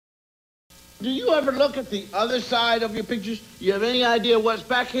 Do you ever look at the other side of your pictures? You have any idea what's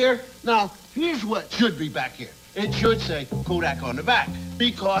back here? Now, here's what should be back here. It should say Kodak on the back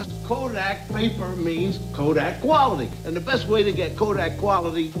because Kodak paper means Kodak quality. And the best way to get Kodak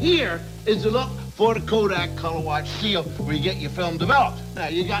quality here is to look for the Kodak Color Watch seal where you get your film developed. Now,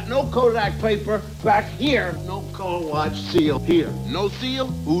 you got no Kodak paper back here, no Color Watch seal here. No seal?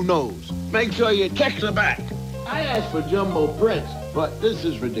 Who knows? Make sure you check the back. I asked for jumbo prints, but this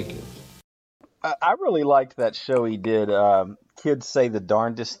is ridiculous. I really liked that show he did, Kids Say the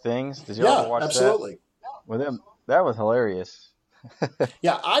Darndest Things. Did you ever watch absolutely. that? With him, that was hilarious.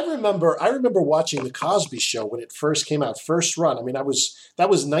 Yeah, I remember watching The Cosby Show when it first came out, first run. I mean, that was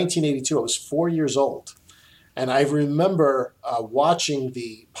 1982. I was 4 years old. And I remember watching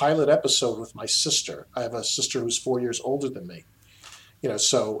the pilot episode with my sister. I have a sister who's 4 years older than me.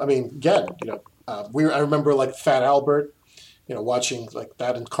 So, I mean, again, I remember like Fat Albert, watching like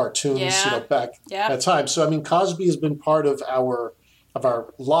that in cartoons, back at that time. So, I mean, Cosby has been part of our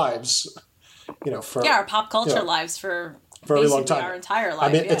lives, for our pop culture lives for a very long time, our entire life.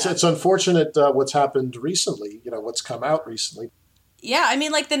 I mean, it's unfortunate what's happened recently. What's come out recently. Yeah, I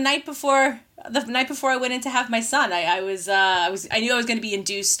mean, like the night before I went in to have my son, I knew I was going to be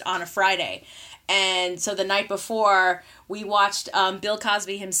induced on a Friday, and so the night before we watched Bill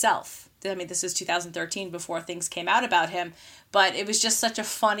Cosby himself. I mean, this is 2013 before things came out about him, but it was just such a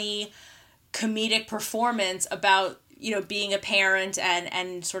funny, comedic performance about, being a parent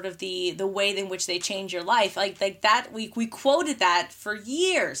and sort of the way in which they change your life. Like that, we quoted that for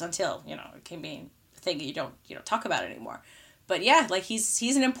years until, it came being a thing that you don't talk about anymore. But yeah, like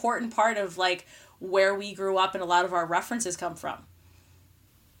he's an important part of like where we grew up and a lot of our references come from.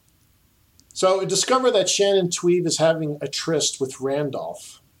 So discover that Shannon Tweed is having a tryst with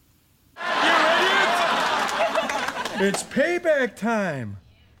Randolph. It's payback time.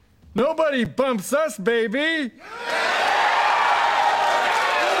 Nobody bumps us, baby.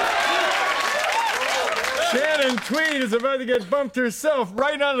 Shannon Tweed is about to get bumped herself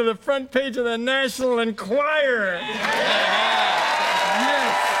right onto the front page of the National Enquirer.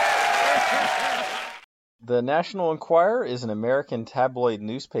 The National Enquirer is an American tabloid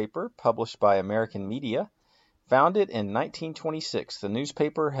newspaper published by American Media. Founded in 1926, the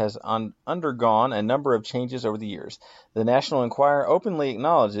newspaper has undergone a number of changes over the years. The National Enquirer openly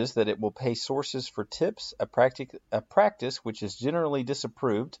acknowledges that it will pay sources for tips, a practice which is generally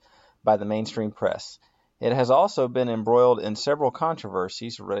disapproved by the mainstream press. It has also been embroiled in several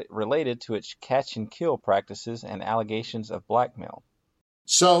controversies related to its catch-and-kill practices and allegations of blackmail.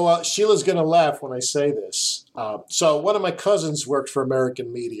 So Sheila's going to laugh when I say this. So one of my cousins worked for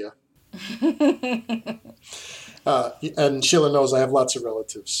American media. And Sheila knows I have lots of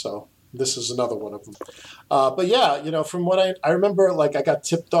relatives, so this is another one of them. But yeah, from what I remember, like I got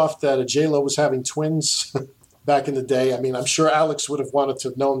tipped off that J-Lo was having twins back in the day. I mean, I'm sure Alex would have wanted to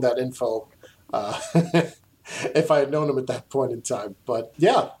have known that info if I had known him at that point in time. But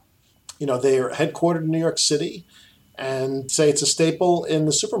yeah, they are headquartered in New York City and say it's a staple in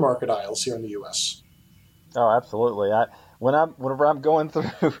the supermarket aisles here in the U.S. Oh, absolutely. Whenever I'm going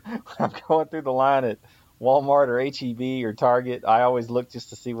through the line at Walmart or H-E-B or Target, I always look just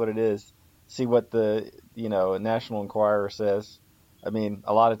to see what it is, see what the National Enquirer says. I mean,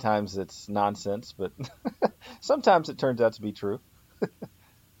 a lot of times it's nonsense, but sometimes it turns out to be true.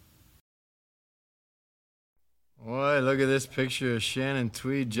 Boy, look at this picture of Shannon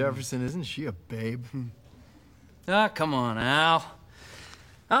Tweed Jefferson. Isn't she a babe? Ah, come on, Al.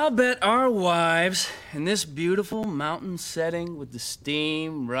 I'll bet our wives in this beautiful mountain setting with the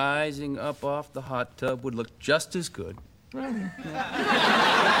steam rising up off the hot tub would look just as good. No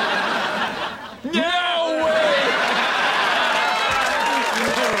way!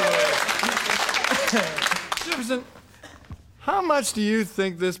 Jefferson, how much do you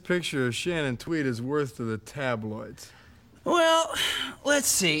think this picture of Shannon Tweed is worth to the tabloids? Well, let's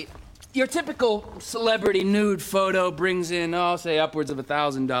see. Your typical celebrity nude photo brings in, say upwards of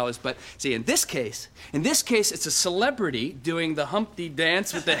 $1,000. But see, in this case, it's a celebrity doing the Humpty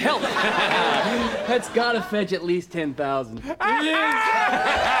dance with the help. That's gotta fetch at least $10,000.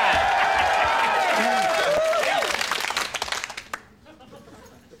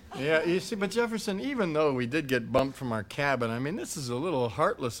 Yeah, you see, but Jefferson, even though we did get bumped from our cabin, I mean, this is a little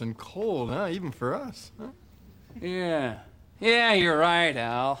heartless and cold, huh? Even for us, huh? Yeah, you're right,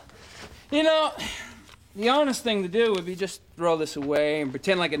 Al. The honest thing to do would be just throw this away and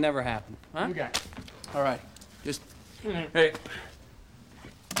pretend like it never happened, huh? Okay. All right, just, hey.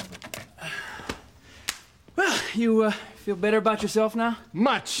 Well, you feel better about yourself now?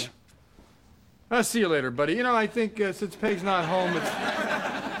 Much. Yeah. I'll see you later, buddy. I think since Peg's not home,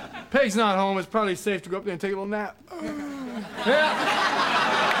 it's probably safe to go up there and take a little nap. Yeah.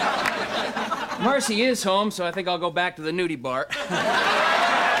 Marcy is home, so I think I'll go back to the nudie bar.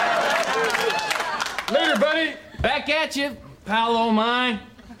 Later, buddy. Back at you, pal o' mine.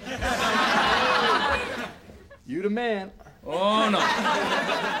 You the man. Oh, no.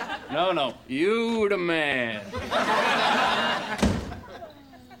 No, you the man.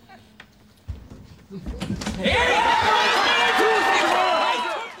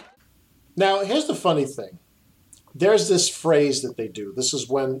 Now, here's the funny thing. There's this phrase that they do. This is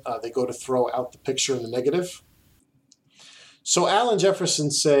when they go to throw out the picture in the negative. So Al and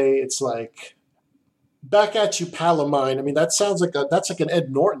Jefferson say it's like, back at you, pal of mine. I mean, that sounds like that's like an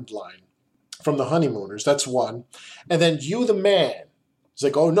Ed Norton line from The Honeymooners. That's one. And then you the man. It's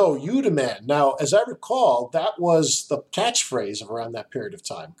like, oh no, you the man. Now, as I recall, that was the catchphrase of around that period of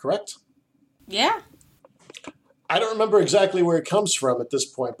time, correct? Yeah. I don't remember exactly where it comes from at this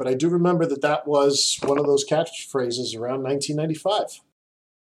point, but I do remember that was one of those catchphrases around 1995.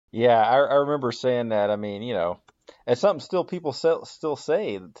 Yeah, I remember saying that. I mean, it's something still people still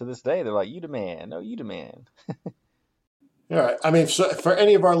say to this day. They're like, you the man. No, you the man. All right. I mean, so for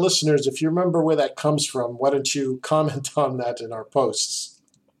any of our listeners, if you remember where that comes from, why don't you comment on that in our posts?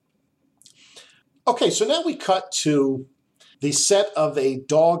 Okay, so now we cut to the set of a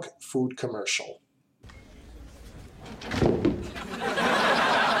dog food commercial.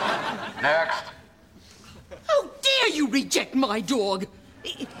 Next. How dare you reject my dog?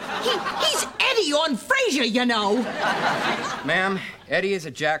 He's Eddie on Frasier, Ma'am, Eddie is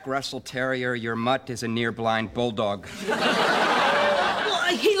a Jack Russell Terrier. Your mutt is a near-blind bulldog.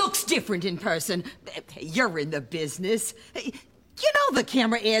 Well, he looks different in person. You're in the business. The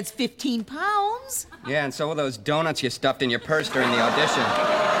camera adds 15 pounds. Yeah, and so will those donuts you stuffed in your purse during the audition.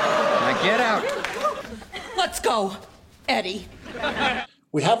 Now get out. Let's go, Eddie.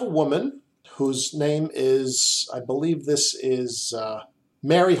 We have a woman whose name is, I believe this is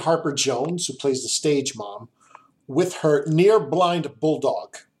Mary Harper Jones, who plays the stage mom, with her near-blind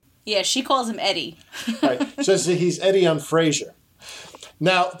bulldog. Yeah, she calls him Eddie. Right. Says that he's Eddie on Frasier.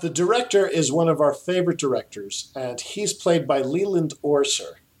 Now, the director is one of our favorite directors, and he's played by Leland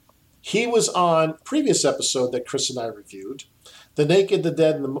Orser. He was on a previous episode that Chris and I reviewed, The Naked, the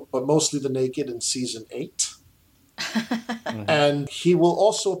Dead, but mostly The Naked in Season 8. And he will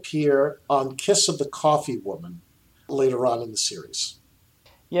also appear on Kiss of the Coffee Woman later on in the series.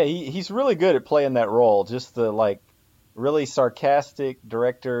 Yeah, he's really good at playing that role. Just the like really sarcastic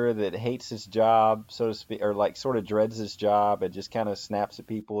director that hates his job, so to speak, or like sort of dreads his job and just kind of snaps at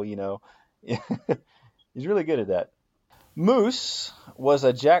people, you know. He's really good at that. Moose was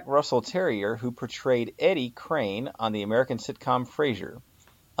a Jack Russell Terrier who portrayed Eddie Crane on the American sitcom Frasier.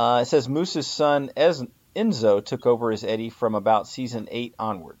 It says Moose's son Enzo took over as Eddie from about season 8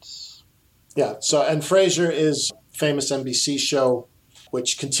 onwards. Yeah, so, and Frasier is a famous NBC show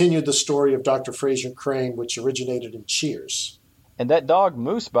which continued the story of Dr. Frasier Crane, which originated in Cheers. And that dog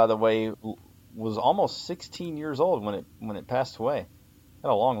Moose, by the way, was almost 16 years old when it passed away. Had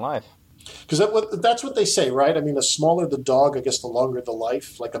a long life. Because that's what they say, right? I mean, the smaller the dog, I guess the longer the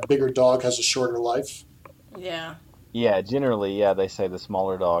life. Like a bigger dog has a shorter life. Yeah. Yeah, generally, yeah, they say the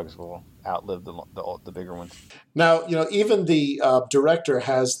smaller dogs will outlive the bigger ones. Now, you know, even the director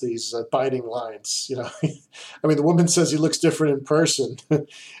has these biting lines. You know, I mean, the woman says he looks different in person. It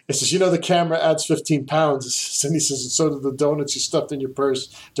says, you know, the camera adds 15 pounds. And he says, and so do the donuts you stuffed in your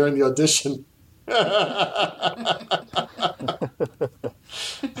purse during the audition.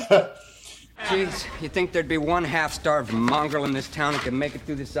 Jeez, you think there'd be one half-starved mongrel in this town that could make it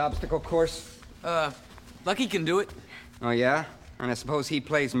through this obstacle course? Lucky can do it. Oh, yeah? And I suppose he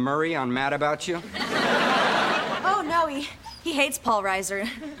plays Murray on Mad About You? Oh, no, he hates Paul Reiser. In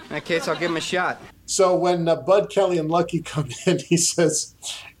that case, I'll give him a shot. So when Bud Kelly and Lucky come in, he says,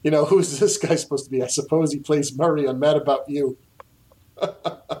 you know, who's this guy supposed to be? I suppose he plays Murray on Mad About You. I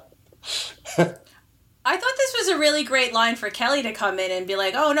thought this was a really great line for Kelly to come in and be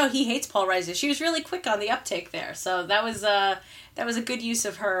like, "Oh no, he hates Paul Reiser." She was really quick on the uptake there, so that was a good use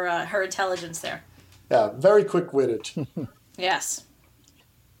of her intelligence there. Yeah, very quick-witted. Yes.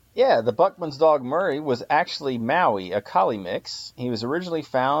 Yeah, the Buckman's dog Murray was actually Maui, a collie mix. He was originally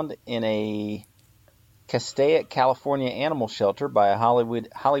found in a Castaic, California animal shelter by a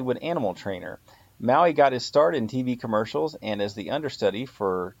Hollywood animal trainer. Maui got his start in TV commercials and as the understudy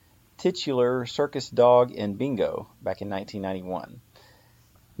for titular circus dog in Bingo back in 1991.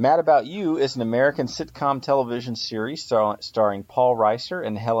 Mad About You is an American sitcom television series starring Paul Reiser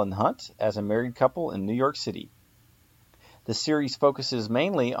and Helen Hunt as a married couple in New York City. The series focuses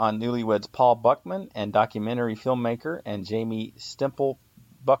mainly on newlyweds Paul Buckman and documentary filmmaker and Jamie Stemple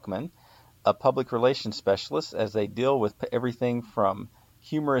Buckman, a public relations specialist, as they deal with everything from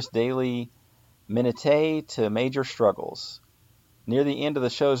humorous daily minutiae to major struggles. Near the end of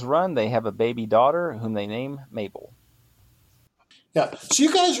the show's run, they have a baby daughter whom they name Mabel. Yeah. So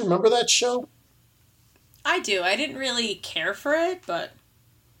you guys remember that show? I do. I didn't really care for it, but...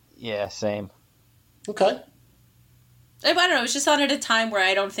 Yeah, same. Okay. I don't know. It was just on at a time where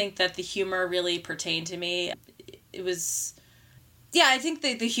I don't think that the humor really pertained to me. It was... Yeah, I think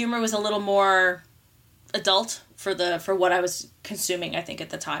the humor was a little more adult for what I was consuming, I think, at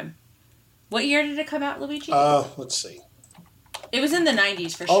the time. What year did it come out, Luigi? Let's see. It was in the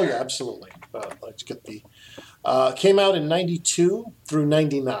 90s for sure. Oh, yeah, absolutely. Let's get the... came out in 92 through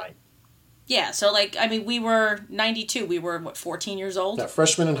 99. Yeah, so, we were 92. We were, 14 years old? Yeah,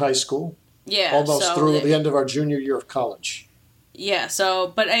 freshmen in high school. Yeah. Almost through the end of our junior year of college. Yeah,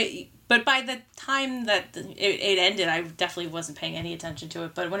 so, but by the time that it ended, I definitely wasn't paying any attention to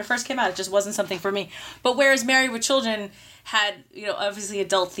it. But when it first came out, it just wasn't something for me. But whereas Married with Children had, obviously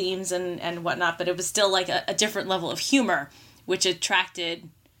adult themes and whatnot, but it was still like a different level of humor, which attracted,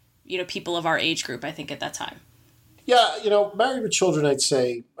 people of our age group, I think, at that time. Yeah, Married with Children, I'd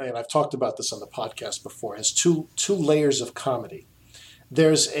say, and I've talked about this on the podcast before, has two layers of comedy.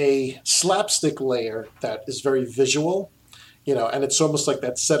 There's a slapstick layer that is very visual, and it's almost like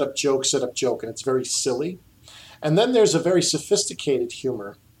that setup joke, and it's very silly. And then there's a very sophisticated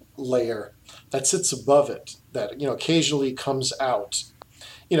humor layer that sits above it that, occasionally comes out.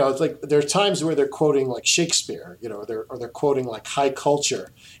 It's like there are times where they're quoting like Shakespeare, or they're quoting like high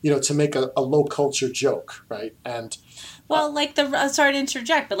culture, to make a low culture joke, right? And well, sorry to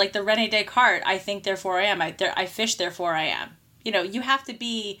interject, but like the Rene Descartes, I think, therefore I am. I fish, therefore I am. You have to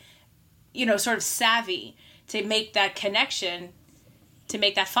be, sort of savvy to make that connection, to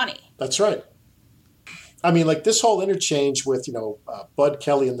make that funny. That's right. I mean, like this whole interchange with, Bud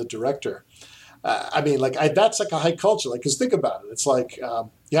Kelly and the director. That's like a high culture. Like, because think about it. It's like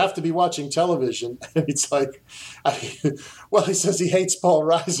you have to be watching television, and it's like, he says he hates Paul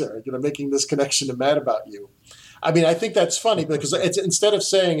Reiser. Making this connection to Mad About You. I mean, I think that's funny because it's instead of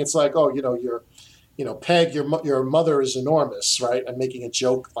saying it's like, oh, you're, Peg, your mother is enormous, right? And making a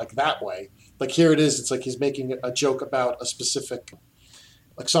joke like that way. Like here it is. It's like he's making a joke about a specific,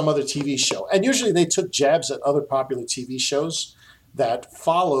 like some other TV show. And usually they took jabs at other popular TV shows that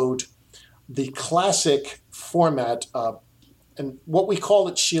followed the classic format And what we call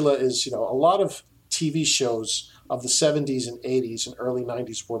it, Sheila, is, a lot of TV shows of the 70s and 80s and early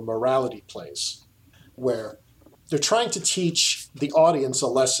 90s were morality plays, where they're trying to teach the audience a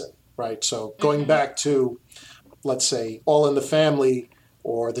lesson, right? So going back to, let's say, All in the Family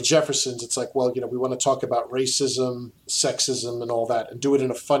or The Jeffersons, it's like, well, we want to talk about racism, sexism, and all that, and do it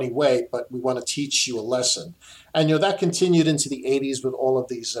in a funny way, but we want to teach you a lesson. And, that continued into the 80s with all of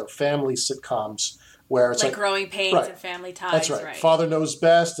these family sitcoms where it's like Growing Pains right. and Family Ties. That's right. Father knows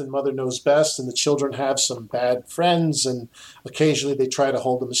best and mother knows best, and the children have some bad friends, and occasionally they try to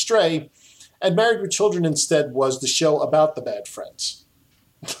hold them astray. And Married with Children instead was the show about the bad friends.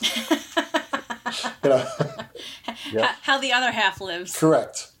 How the other half lives.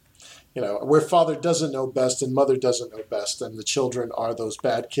 Correct. Where father doesn't know best and mother doesn't know best, and the children are those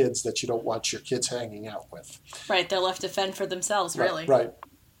bad kids that you don't want your kids hanging out with. Right, they're left to fend for themselves, really. Right.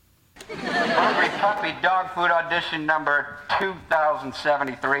 Hungry Puppy Dog Food Audition number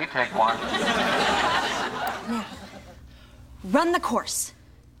 2073, take one. Now, run the course.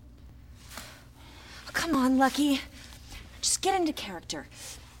 Oh, come on, Lucky. Just get into character.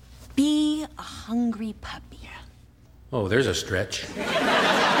 Be a hungry puppy. Oh, there's a stretch. Come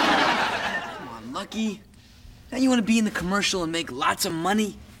on, Lucky. Now you want to be in the commercial and make lots of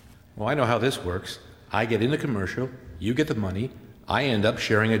money? Well, I know how this works. I get in the commercial, you get the money, I end up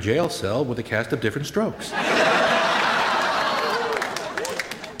sharing a jail cell with a cast of different strokes.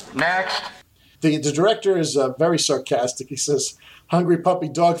 Next. The director is very sarcastic. He says, Hungry Puppy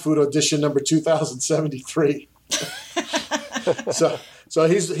Dog Food Audition number 2073. So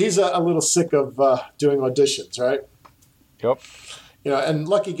he's a little sick of doing auditions, right? Yep. And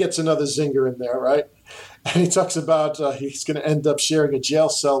Lucky gets another zinger in there, right? And he talks about he's going to end up sharing a jail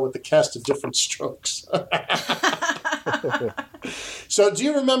cell with a cast of different strokes. So do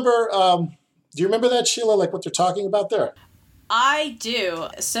you remember that, Sheila, like what they're talking about there? I do.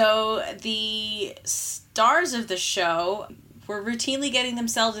 So the stars of the show were routinely getting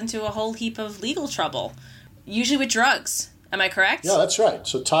themselves into a whole heap of legal trouble, usually with drugs. Am I correct? Yeah, that's right.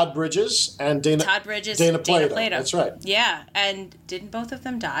 So Todd Bridges and Dana Plato. That's right. Yeah, and didn't both of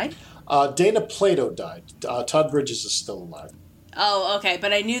them die? Dana Plato died. Todd Bridges is still alive. Oh, okay.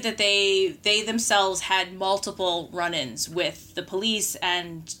 But I knew that they themselves had multiple run-ins with the police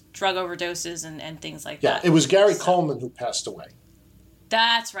and drug overdoses and things like that. Yeah, it was Gary Coleman who passed away.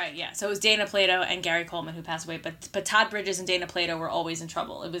 That's right, yeah. So it was Dana Plato and Gary Coleman who passed away, but Todd Bridges and Dana Plato were always in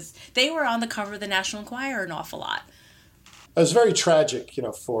trouble. They were on the cover of the National Enquirer an awful lot. It was very tragic,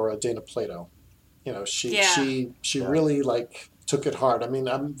 for Dana Plato. She really took it hard. I mean,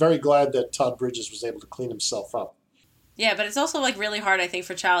 I'm very glad that Todd Bridges was able to clean himself up. Yeah, but it's also really hard, I think,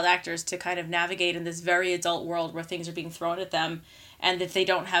 for child actors to kind of navigate in this very adult world where things are being thrown at them, and if they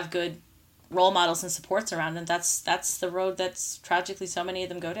don't have good role models and supports around them, that's the road that's tragically so many of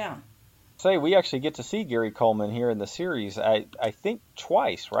them go down. Say, we actually get to see Gary Coleman here in the series, I think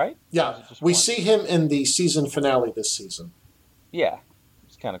twice, right? Yeah, we see him in the season finale this season. Yeah,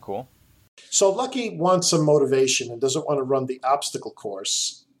 it's kind of cool. So Lucky wants some motivation and doesn't want to run the obstacle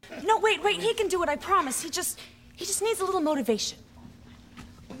course. No, wait, he can do it, I promise. He just needs a little motivation.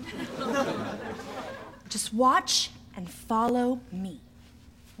 Just watch and follow me.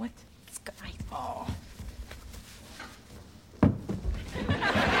 What? Let's go right. Oh.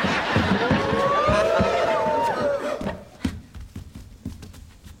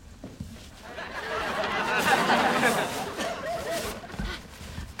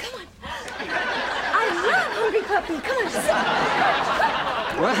 Puppy, come on, sit.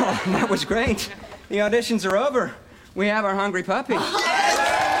 Well, that was great. The auditions are over. We have our hungry puppy.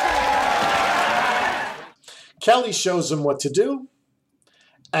 Kelly shows him what to do,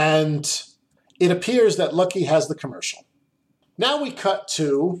 and it appears that Lucky has the commercial. Now we cut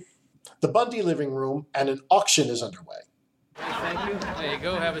to the Bundy living room, and an auction is underway. Thank you. There you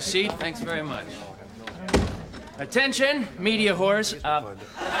go. Have a seat. Thanks very much. Attention, media whores.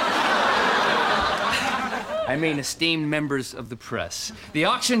 I mean esteemed members of the press. The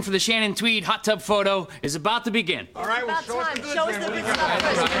auction for the Shannon Tweed hot tub photo is about to begin. All right, well, show us the goods. All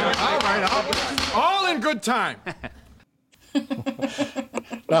right, all in good time.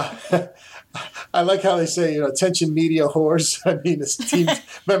 I like how they say, attention media whores. I mean esteemed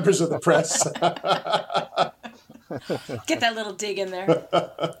members of the press. Get that little dig in there.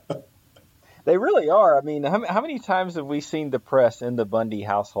 They really are. I mean, how many times have we seen the press in the Bundy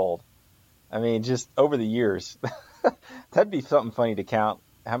household? I mean, just over the years. That'd be something funny to count.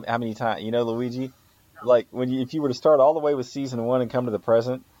 How many times, Luigi? Like, if you were to start all the way with season 1 and come to the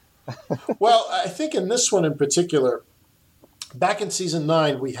present? Well, I think in this one in particular, back in season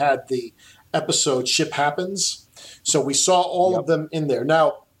 9, we had the episode Ship Happens, So we saw all of them in there.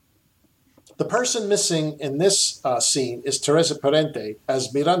 Now, the person missing in this scene is Teresa Parente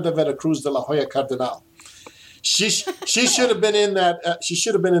as Miranda Veracruz de la Hoya Cardenal. She should have been in that. She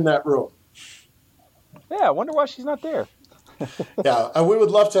should have been in that room. Yeah, I wonder why she's not there. Yeah, and we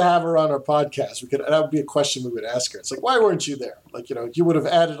would love to have her on our podcast. That would be a question we would ask her. It's like, why weren't you there? Like, you would have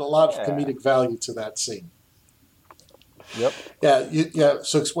added a lot of comedic value to that scene. Yep. Yeah.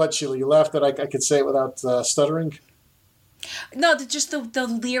 So what, Sheila? You laughed that I could say it without stuttering? No, just the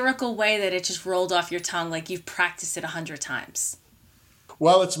lyrical way that it just rolled off your tongue, like you've practiced it 100 times.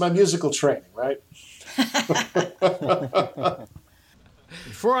 Well, it's my musical training, right?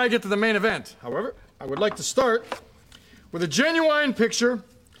 Before I get to the main event, however, I would like to start with a genuine picture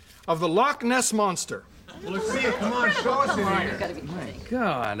of the Loch Ness Monster. Well, let's see it. Come on, show us in here. My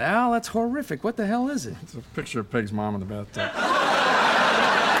God, Al, that's horrific. What the hell is it? It's a picture of Peg's mom in the bathtub.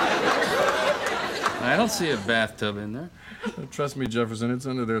 I don't see a bathtub in there. Trust me, Jefferson, it's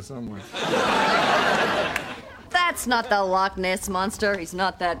under there somewhere. That's not the Loch Ness Monster. He's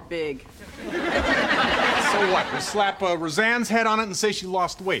not that big. So what? We slap Roseanne's head on it and say she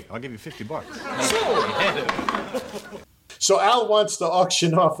lost weight. I'll give you $50. So Al wants to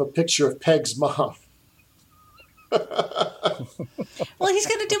auction off a picture of Peg's mom. Well, he's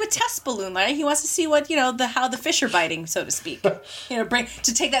going to do a test balloon, right? He wants to see what, how the fish are biting, so to speak. To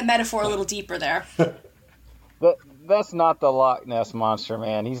take that metaphor a little deeper there. That's not the Loch Ness Monster,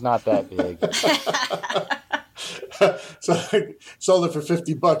 man. He's not that big. So I sold it for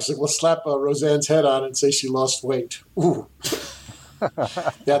 $50. Like, we'll slap Roseanne's head on it and say she lost weight. Ooh.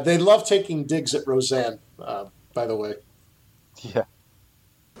 Yeah, they love taking digs at Roseanne, by the way. Yeah.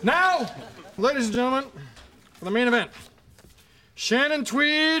 Now, ladies and gentlemen, for the main event. Shannon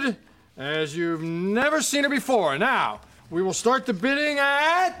Tweed, as you've never seen her before. Now, we will start the bidding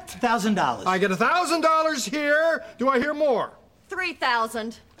at... $1,000. I get $1,000 here. Do I hear more?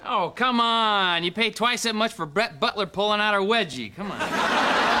 3,000. Oh, come on. You pay twice that much for Brett Butler pulling out her wedgie. Come on.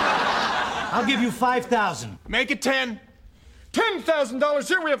 I'll give you 5,000. Make it 10. $10,000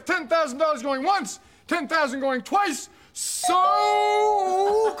 here. We have $10,000 going once, $10,000 going twice.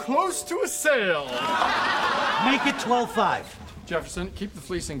 So close to a sale. Make it 12.5. Jefferson, keep the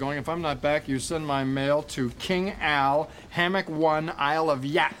fleecing going. If I'm not back, you send my mail to King Al, Hammock 1, Isle of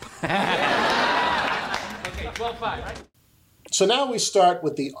Yap. Okay, 12.5. So now we start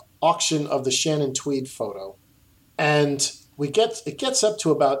with the auction of the Shannon Tweed photo. And it gets up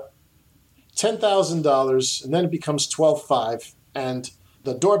to about $10,000, and then it becomes $12.5, and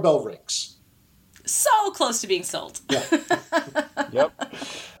the doorbell rings. So close to being sold. Yeah. Yep.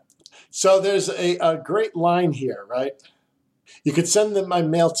 So there's a great line here, right? You could send them my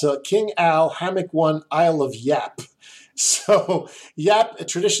mail to King Al, Hammock 1, Isle of Yap. So Yap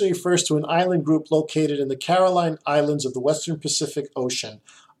traditionally refers to an island group located in the Caroline Islands of the Western Pacific Ocean,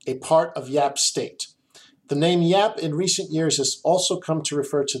 a part of Yap State. The name Yap in recent years has also come to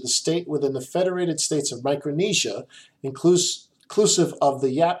refer to the state within the Federated States of Micronesia, inclusive of the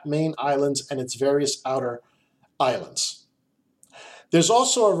Yap main islands and its various outer islands. There's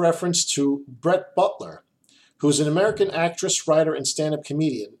also a reference to Brett Butler, who's an American actress, writer, and stand-up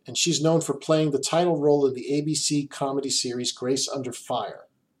comedian, and she's known for playing the title role in the ABC comedy series Grace Under Fire.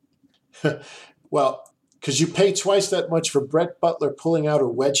 Well, because you pay twice that much for Brett Butler pulling out a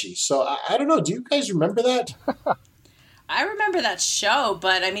wedgie. So I don't know, do you guys remember that? I remember that show,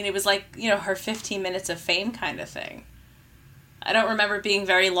 but I mean, it was like, her 15 minutes of fame kind of thing. I don't remember it being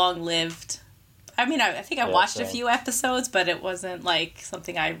very long-lived. I mean, I think I watched a few episodes, but it wasn't like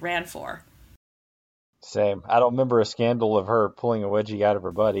something I ran for. Same. I don't remember a scandal of her pulling a wedgie out of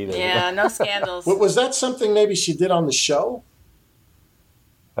her butt either. Yeah, no scandals. Was that something maybe she did on the show?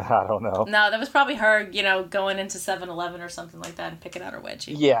 I don't know. No, that was probably her, going into 7-Eleven or something like that and picking out her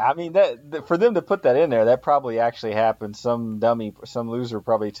wedgie. Yeah, I mean, that for them to put that in there, that probably actually happened. Some dummy, some loser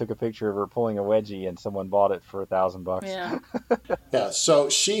probably took a picture of her pulling a wedgie and someone bought it for $1,000. Yeah. Yeah, so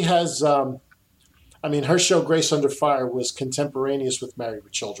she has... her show Grace Under Fire was contemporaneous with Married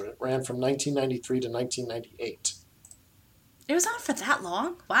with Children. It ran from 1993 to 1998. It was on for that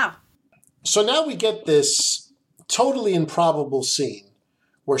long? Wow. So now we get this totally improbable scene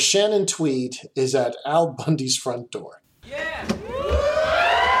where Shannon Tweed is at Al Bundy's front door. Yeah!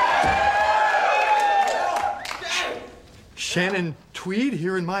 Shannon Tweed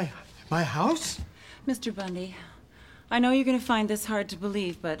here in my house? Mr. Bundy, I know you're going to find this hard to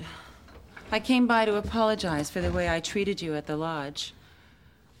believe, but... I came by to apologize for the way I treated you at the lodge.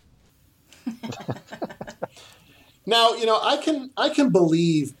 Now, I can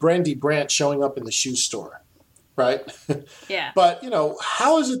believe Brandy Brandt showing up in the shoe store. right? Yeah. But,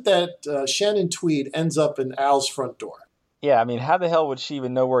 how is it that Shannon Tweed ends up in Al's front door? Yeah, I mean, how the hell would she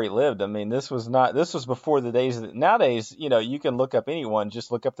even know where he lived? I mean, this was before the days nowadays, you can look up anyone,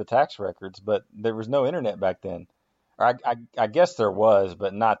 just look up the tax records, but there was no internet back then. Or I guess there was,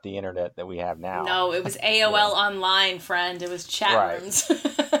 but not the internet that we have now. No, it was AOL Online, friend. It was chat rooms.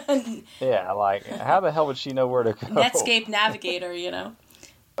 Yeah, like, how the hell would she know where to go? Netscape Navigator,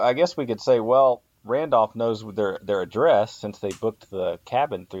 I guess we could say, well, Randolph knows their address since they booked the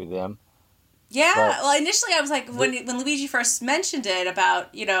cabin through them. Yeah, But- well, initially I was like, when Luigi first mentioned it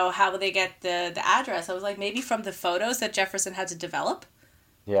about, how would they get the address, I was like, maybe from the photos that Jefferson had to develop?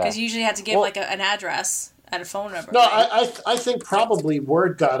 Yeah. Because you usually had to give, an address and a phone number. No, right? I think probably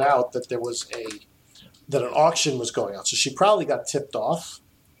word got out that there was that an auction was going on. So she probably got tipped off.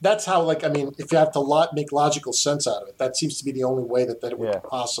 That's how, if you have to make logical sense out of it, that seems to be the only way that it would be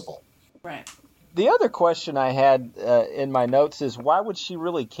possible. Right. The other question I had in my notes is, why would she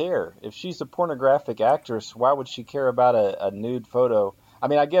really care? If she's a pornographic actress, why would she care about a nude photo? I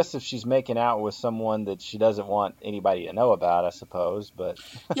mean, I guess if she's making out with someone that she doesn't want anybody to know about, I suppose. But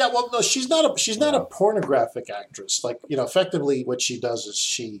Yeah, well, no, she's not a pornographic actress. Effectively what she does is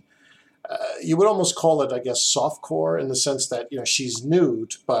she, you would almost call it, I guess, softcore in the sense that, she's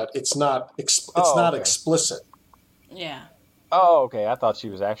nude, but it's not explicit. Yeah. Oh, okay. I thought she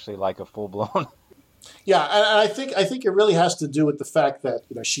was actually like a full-blown... Yeah, and I think it really has to do with the fact that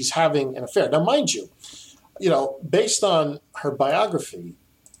she's having an affair. Now, mind you, based on her biography,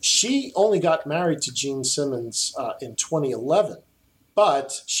 she only got married to Gene Simmons in 2011,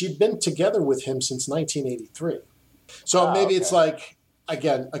 but she'd been together with him since 1983. So maybe it's like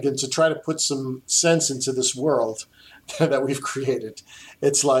again to try to put some sense into this world that we've created.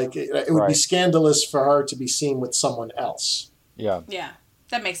 It's like it would be scandalous for her to be seen with someone else. Yeah. Yeah,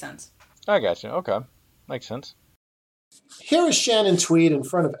 that makes sense. I got you. Okay. Makes sense. Here is Shannon Tweed in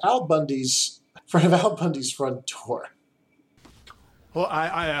front of Al Bundy's front door. Well,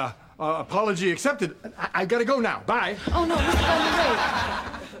 I apology accepted. I gotta go now. Bye. Oh, no, Mr.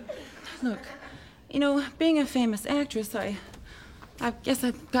 Bundy, wait. Look, being a famous actress, I guess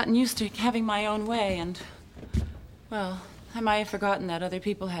I've gotten used to having my own way, and, well, I might have forgotten that other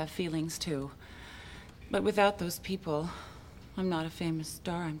people have feelings, too. But without those people, I'm not a famous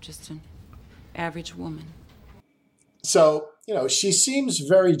star. I'm just an average woman. So, she seems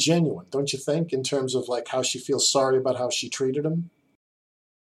very genuine, don't you think, in terms of how she feels sorry about how she treated him?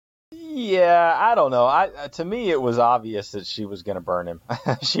 Yeah, I don't know. To me, it was obvious that she was going to burn him.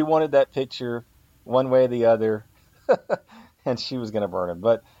 She wanted that picture one way or the other, and she was going to burn him.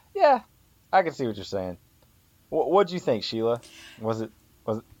 But, yeah, I can see what you're saying. What'd you think, Sheila? Was it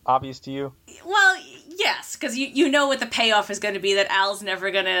obvious to you? Well, yes, because you know what the payoff is going to be, that Al's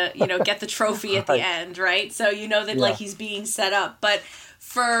never going to, get the trophy at the end, right? So you know that, he's being set up. But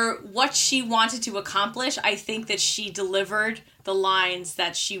for what she wanted to accomplish, I think that she delivered the lines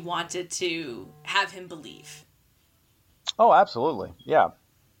that she wanted to have him believe. Oh, absolutely. Yeah,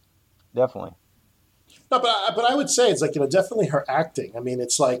 definitely. No, but I would say it's definitely her acting. I mean,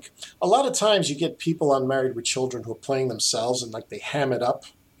 it's like a lot of times you get people on Married with Children who are playing themselves and they ham it up.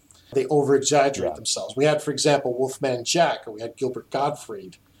 They over-exaggerate themselves. We had, for example, Wolfman Jack, or we had Gilbert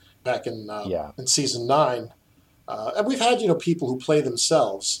Gottfried back in season 9. And we've had, people who play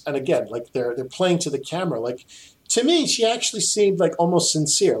themselves. And again, they're playing to the camera. To me, she actually seemed almost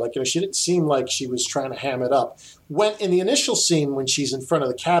sincere. She didn't seem like she was trying to ham it up. When in the initial scene when she's in front of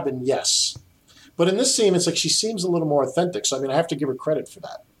the cabin, yes. But in this scene, it's she seems a little more authentic. So, I have to give her credit for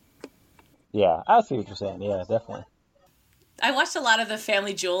that. Yeah, I see what you're saying. Yeah, definitely. I watched a lot of the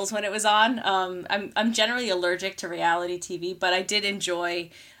Family Jewels when it was on. I'm generally allergic to reality TV, but I did enjoy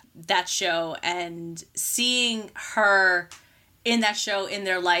that show, and seeing her in that show, in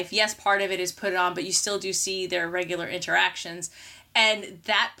their life. Yes, part of it is put on, but you still do see their regular interactions. And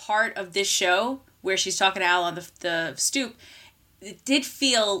that part of this show, where she's talking to Al on the stoop, it did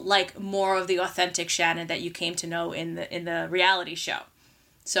feel like more of the authentic Shannon that you came to know in the reality show.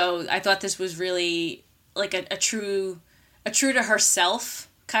 So I thought this was really a true to herself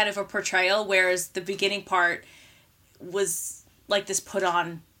kind of a portrayal, whereas the beginning part was this put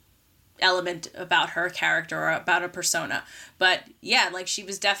on element about her character or about a persona. But yeah, she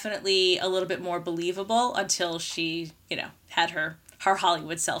was definitely a little bit more believable until she, had her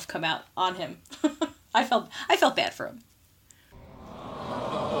Hollywood self come out on him. I felt bad for him.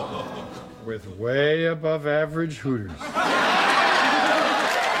 With way above average Hooters.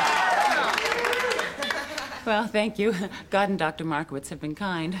 Well, thank you. God and Dr. Markowitz have been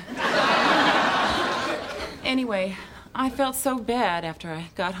kind. Anyway, I felt so bad after I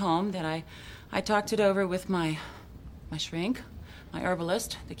got home that I I talked it over with my shrink, my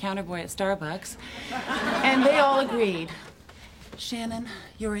herbalist, the counter boy at Starbucks, and they all agreed. Shannon,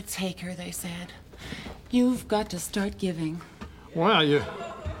 you're a taker, they said. You've got to start giving. Wow,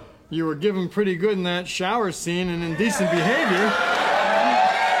 you were giving pretty good in that shower scene and indecent behavior.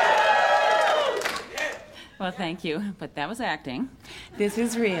 Well, thank you, but that was acting. This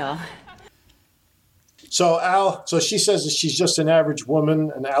is real. So Al, so she says that she's just an average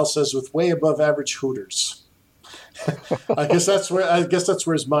woman, and Al says with way above average hooters. I guess that's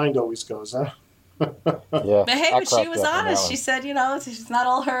where his mind always goes, huh? Yeah. But hey, but she was honest. She said, you know, it's not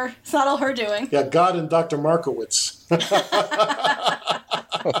all her doing. Yeah, God and Dr. Markowitz.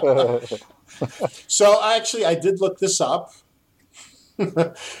 So I did look this up.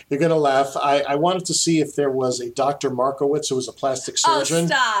 You're going to laugh. I wanted to see if there was a Dr. Markowitz who was a plastic surgeon. Oh,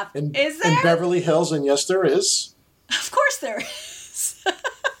 stop. Is there? In Beverly Hills, and yes, there is. Of course there is.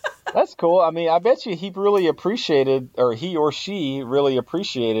 That's cool. I mean, I bet you he really appreciated, or he or she really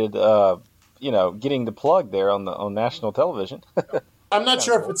appreciated, getting the plug there on national television. I'm not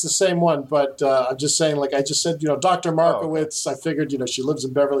sure if it's the same one, but I'm just saying, like I just said, Dr. Markowitz, I figured, she lives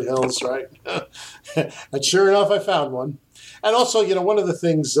in Beverly Hills, right? And sure enough, I found one. And also, one of the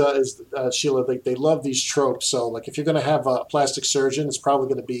things is, Sheila, they love these tropes. So, like, if you're going to have a plastic surgeon, it's probably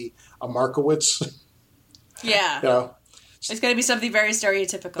going to be a Markowitz. Yeah. It's going to be something very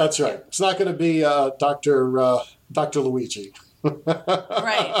stereotypical. That's right. It's not going to be Dr. Luigi.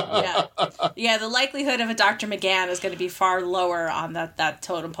 Right, yeah. Yeah, the likelihood of a Dr. McGann is going to be far lower on that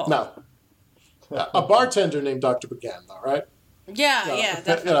totem pole. No. A bartender named Dr. McGann, though, right? Yeah,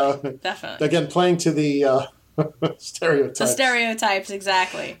 definitely. Definitely. Again, playing to the stereotypes. The stereotypes,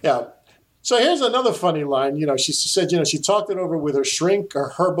 exactly. Yeah. So here's another funny line. She said, she talked it over with her shrink,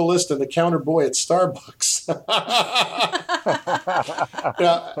 her herbalist, and the counter boy at Starbucks. And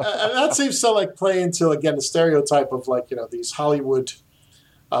that seems to like play into, again, the stereotype of like, these Hollywood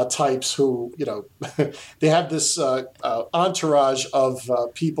types who, they have this entourage of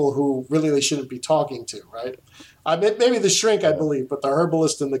people who really they shouldn't be talking to, right? Maybe the shrink, I believe, but the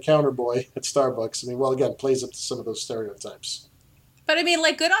herbalist and the counter boy at Starbucks, again, plays up to some of those stereotypes. But I mean,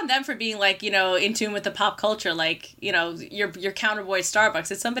 like, good on them for being like, in tune with the pop culture. Like, your counter boy at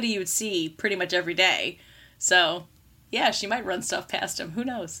Starbucks. It's somebody you would see pretty much every day. So, yeah, she might run stuff past him. Who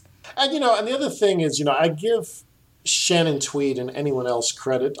knows? And, and the other thing is, I give Shannon Tweed and anyone else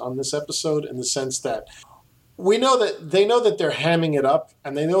credit on this episode in the sense that they know that they're hamming it up,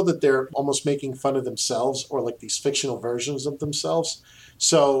 and they know that they're almost making fun of themselves or like these fictional versions of themselves.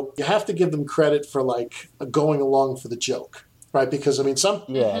 So you have to give them credit for like going along for the joke. Right, because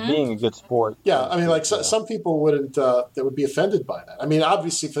being a good sport. Yeah, some people wouldn't. They would be offended by that.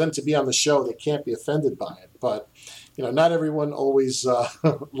 Obviously, for them to be on the show, they can't be offended by it. But not everyone always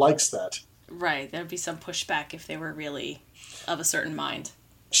likes that. Right, there'd be some pushback if they were really of a certain mind.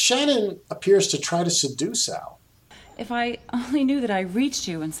 Shannon appears to try to seduce Al. If I only knew that I reached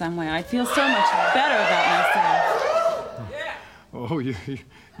you in some way, I'd feel so much better about myself. Oh,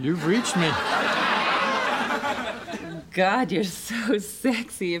 you've reached me. God, you're so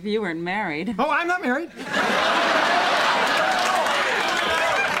sexy if you weren't married. Oh, I'm not married.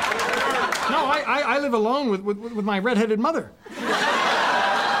 No, I live alone with my redheaded mother.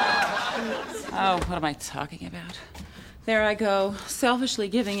 Oh, what am I talking about? There I go, selfishly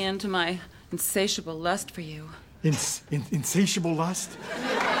giving in to my insatiable lust for you. Insatiable lust?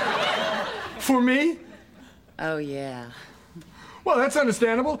 For me? Oh, yeah. Well, that's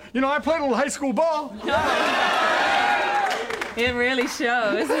understandable. I played a little high school ball. It really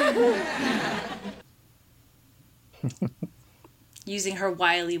shows. Using her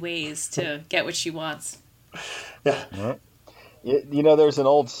wily ways to get what she wants. Yeah. There's an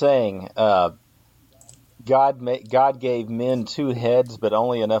old saying, God gave men two heads, but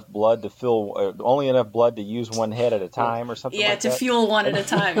only enough blood to use one head at a time, or something like that. Yeah, to fuel one at a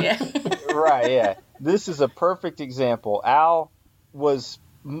time, yeah. Right, yeah. This is a perfect example. Al was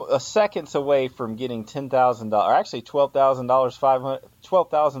seconds away from getting $10,000, or actually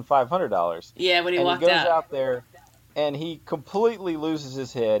 $12,500. Yeah, when he walked out. He goes out. out there, and he completely loses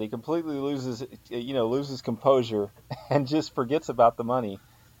his head. He completely loses composure, and just forgets about the money.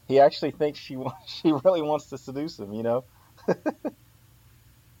 He actually thinks she really wants to seduce him, Yeah,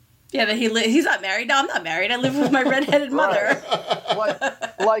 that he's not married. No, I'm not married. I live with my redheaded mother.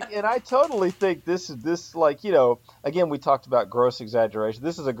 And I totally think this again, we talked about gross exaggeration.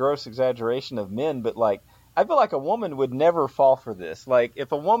 This is a gross exaggeration of men, but I feel like a woman would never fall for this.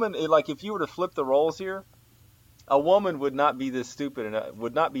 If you were to flip the roles here, a woman would not be this stupid and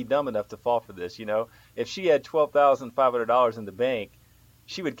would not be dumb enough to fall for this. If she had $12,500 in the bank,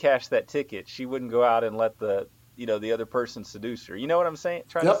 she would cash that ticket. She wouldn't go out and let the other person seduce her. You know what I'm saying?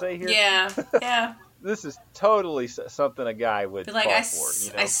 Trying to say here? Yeah, yeah. This is totally something a guy would Be like, fall I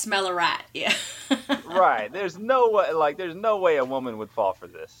for. I smell a rat. Yeah. Right. There's no way a woman would fall for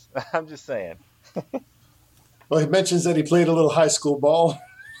this. I'm just saying. Well, he mentions that he played a little high school ball.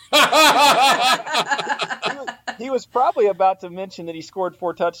 He was probably about to mention that he scored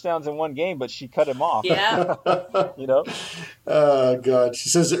 4 touchdowns in one game, but she cut him off. Yeah. Oh, God. She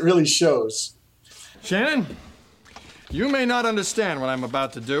says it really shows. Shannon, you may not understand what I'm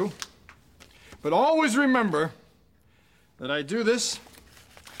about to do, but always remember that I do this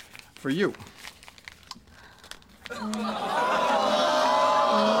for you.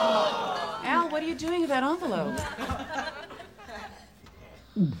 Al, what are you doing with that envelope?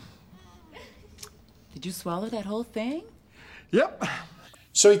 Did you swallow that whole thing? Yep.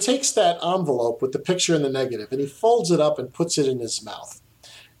 So he takes that envelope with the picture in the negative and he folds it up and puts it in his mouth.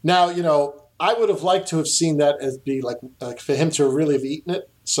 Now, I would have liked to have seen that as be like for him to really have eaten it,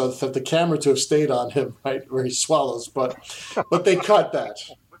 so for the camera to have stayed on him, right, where he swallows, but they cut that.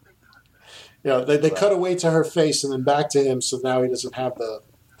 They cut away to her face and then back to him, so now he doesn't have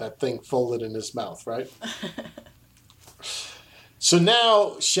that thing folded in his mouth, right? So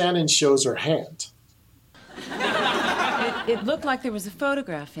now Shannon shows her hand. It looked like there was a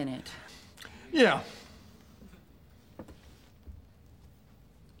photograph in it. Yeah.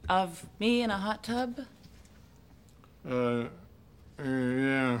 Of me in a hot tub?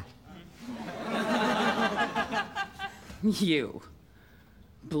 Yeah. You.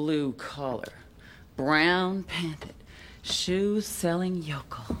 Blue collar, brown panted, shoe-selling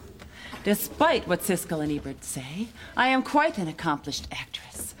yokel. Despite what Siskel and Ebert say, I am quite an accomplished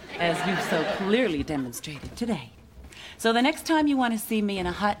actress, as you've so clearly demonstrated today. So the next time you want to see me in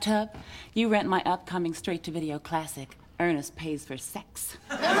a hot tub, you rent my upcoming straight-to-video classic, Ernest Pays for Sex.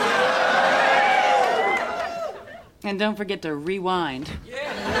 And don't forget to rewind.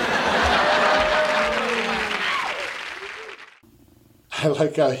 I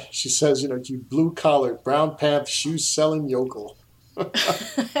like how she says, you blue-collared, brown pants, shoe-selling yokel.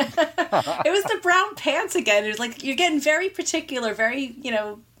 It was the brown pants again. It was like, you're getting very particular, very,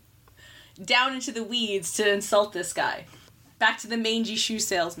 down into the weeds to insult this guy. Back to the mangy shoe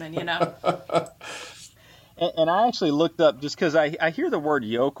salesman, And I actually looked up, just because I hear the word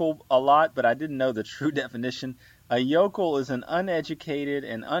yokel a lot, but I didn't know the true definition. A yokel is an uneducated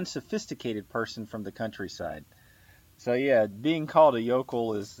and unsophisticated person from the countryside. So yeah, being called a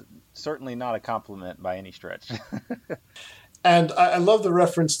yokel is certainly not a compliment by any stretch. And I love the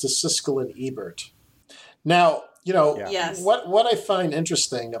reference to Siskel and Ebert. Now, Yes. what I find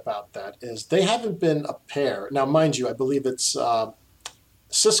interesting about that is they haven't been a pair. Now, mind you, I believe it's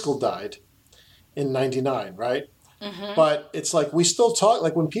Siskel died in 99, right? Mm-hmm. But it's like we still talk,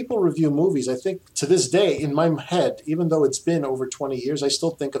 like when people review movies, I think to this day in my head, even though it's been over 20 years, I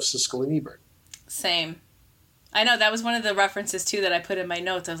still think of Siskel and Ebert. Same. I know, that was one of the references, too, that I put in my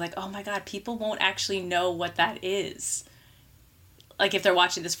notes. I was like, oh, my God, people won't actually know what that is. Like, if they're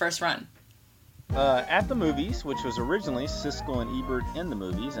watching this first run. At the Movies, which was originally Siskel and Ebert in the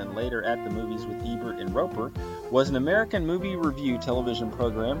Movies, and later At the Movies with Ebert and Roper, was an American movie review television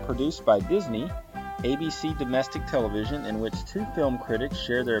program produced by Disney, ABC Domestic Television, in which 2 film critics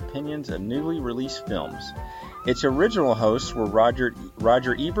share their opinions of newly released films. Its original hosts were Roger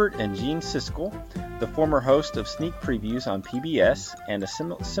Ebert and Gene Siskel, the former host of Sneak Previews on PBS and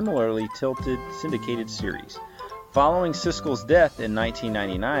a similarly tilted syndicated series. Following Siskel's death in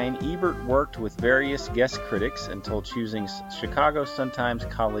 1999, Ebert worked with various guest critics until choosing Chicago Sun-Times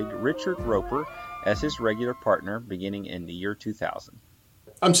colleague Richard Roper as his regular partner beginning in the year 2000.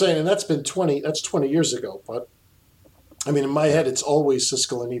 I'm saying, and that's 20 years ago, but I mean, in my head, it's always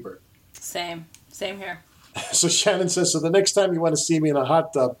Siskel and Ebert. Same here. So Shannon says, so the next time you want to see me in a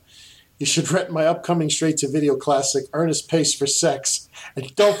hot tub, you should rent my upcoming straight-to-video classic, Ernest Pays for Sex,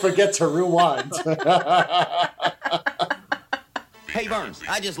 and don't forget to rewind. Hey, Burns,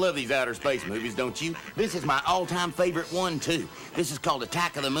 I just love these outer space movies, don't you? This is my all-time favorite one, too. This is called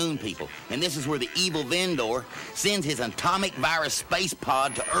Attack of the Moon People, and this is where the evil Vendor sends his atomic virus space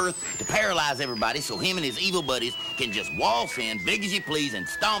pod to Earth to paralyze everybody so him and his evil buddies can just waltz in big as you please and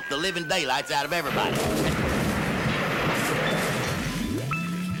stomp the living daylights out of everybody.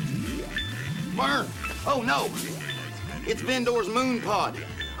 Burn! Oh, no! It's Vendor's moon pod.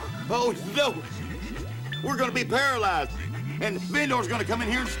 Oh, no! We're gonna be paralyzed. And Vendor's gonna come in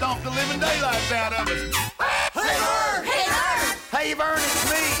here and stomp the living daylights out of us. Hey, Vern! Hey, Vern! Hey, Vern, it's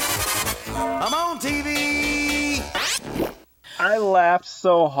me! I'm on TV! I laughed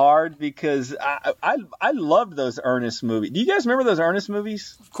so hard because I loved those Ernest movies. Do you guys remember those Ernest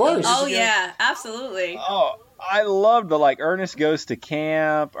movies? Of course. Oh yeah, absolutely. Oh, I loved the Ernest Goes to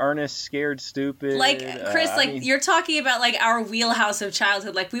Camp, Ernest Scared Stupid. Like Chris, you're talking about like our wheelhouse of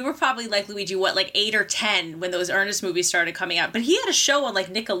childhood. Like we were probably like Luigi, what, like 8 or 10 when those Ernest movies started coming out. But he had a show on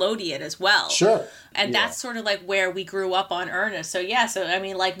like Nickelodeon as well. Sure. And that's sort of like where we grew up on Ernest. So yeah, so I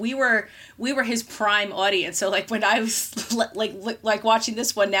mean, like we were his prime audience. So like when I was like watching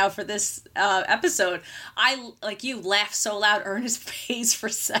this one now for this episode, I like you laughed so loud. Ernest pays for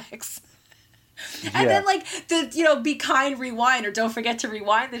sex. And then like the be kind, rewind, or don't forget to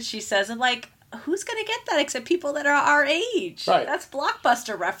rewind that she says, and like who's gonna get that except people that are our age? Right. That's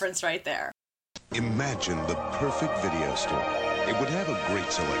Blockbuster reference right there. Imagine the perfect video store. It would have a great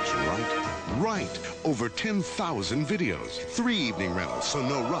selection, right? Right. Over 10,000 videos. 3 evening rentals, so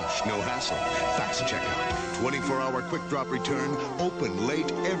no rush, no hassle. Fast checkout. 24-hour quick drop return. Open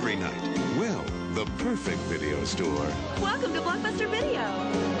late every night. Well, the perfect video store Welcome to Blockbuster Video.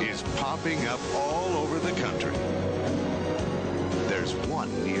 is popping up all over the country. There's one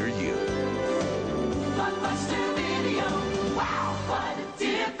near you. Blockbuster Video. Wow, what a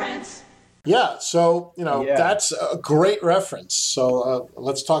difference. Yeah, so, that's a great reference. So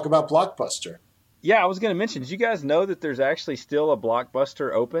let's talk about Blockbuster. Yeah, I was going to mention, did you guys know that there's actually still a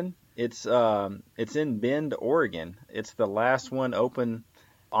Blockbuster open? It's in Bend, Oregon. It's the last one open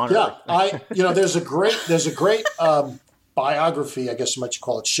on Earth. There's a great biography, I guess you might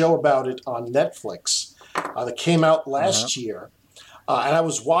call it, show about it on Netflix that came out last year. And I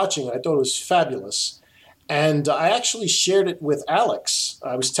was watching it. I thought it was fabulous. And I actually shared it with Alex.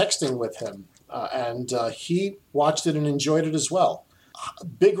 I was texting with him, and he watched it and enjoyed it as well.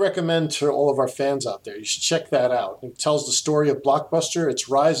 Big recommend to all of our fans out there. You should check that out. It tells the story of Blockbuster, its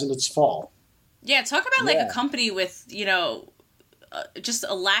rise and its fall. Yeah, talk about like a company with, just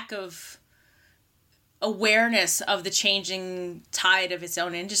a lack of awareness of the changing tide of its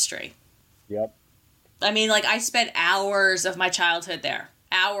own industry. Yep. I mean, like, I spent hours of my childhood there.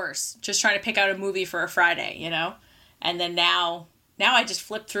 Hours just trying to pick out a movie for a Friday, and then now I just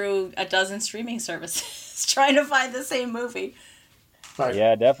flip through a dozen streaming services trying to find the same movie. Right.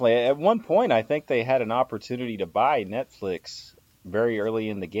 Yeah, definitely. At one point, I think they had an opportunity to buy Netflix very early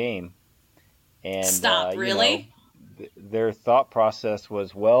in the game, and stop. Really? Their thought process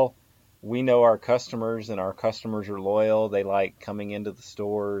was, well, we know our customers, and our customers are loyal. They like coming into the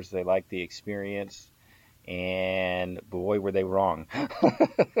stores. They like the experience. And boy, were they wrong.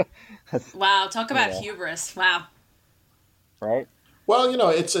 Wow, talk about hubris. Wow. Right? Well,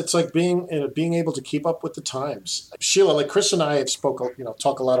 it's like being able to keep up with the times. Sheila, like Chris and I had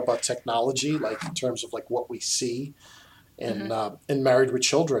talk a lot about technology, like in terms of like what we see in Married with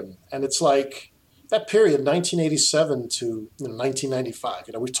Children. And it's like that period, 1987 to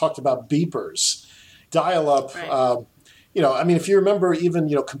 1995. We've talked about beepers, dial-up. Right. If you remember even,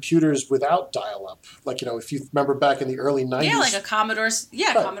 computers without dial-up, like, if you remember back in the early 90s. Yeah, like a Commodore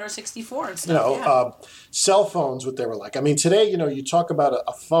 64 and stuff. Cell phones, what they were like. I mean, today, you talk about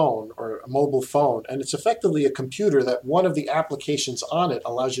a phone or a mobile phone, and it's effectively a computer that one of the applications on it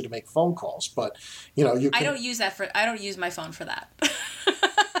allows you to make phone calls. But, you can... I don't use my phone for that.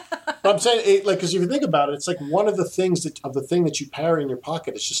 I'm saying, because if you think about it, it's like one of the things the thing that you carry in your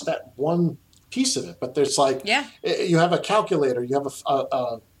pocket. It's just that one piece of it, but there's you have a calculator, you have a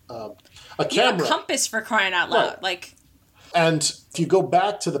camera, you have a compass, for crying out loud. Right. Like, and if you go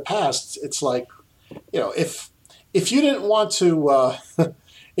back to the past, it's like, if you didn't want to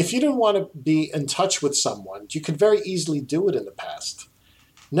if you didn't want to be in touch with someone, you could very easily do it in the past.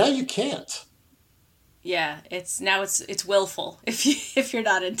 Now you can't. Yeah, it's willful if you're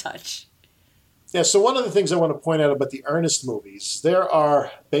not in touch. Yeah, so one of the things I want to point out about the Ernest movies,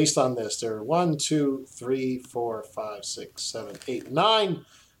 based on this, there are 1, 2, 3, 4, 5, 6, 7, 8, 9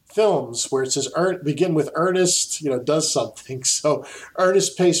 films where it says begin with Ernest, does something. So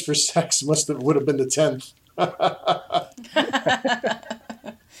Ernest Pays for Sex would have been the 10th.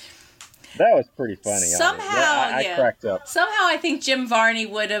 That was pretty funny. Somehow, I cracked up. Somehow, I think Jim Varney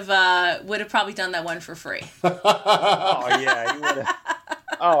would have probably done that one for free. Oh yeah, he would have.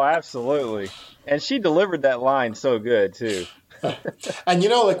 Oh, absolutely. And she delivered that line so good too. And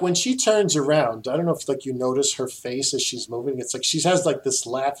like when she turns around, I don't know if you notice her face as she's moving. It's like she has like this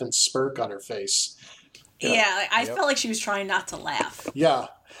laugh and smirk on her face. Yeah, I felt like she was trying not to laugh. Yeah.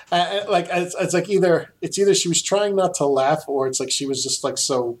 It's like either she was trying not to laugh, or it's like she was just like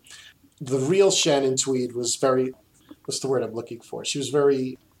so. The real Shannon Tweed was very, what's the word I'm looking for? She was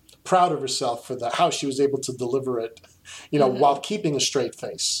very proud of herself for how she was able to deliver it, while keeping a straight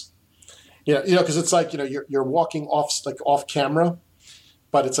face. Because it's like, you're walking off camera,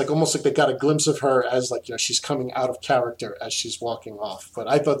 but it's like almost like they got a glimpse of her as like, she's coming out of character as she's walking off. But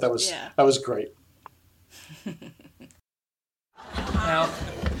I thought that was great. Al,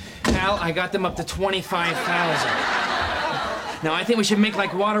 I got them up to 25,000. Now I think we should make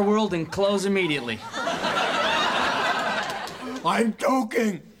like Waterworld and close immediately. I'm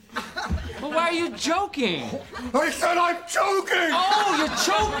joking. Well, why are you joking? I said I'm joking. Oh, you're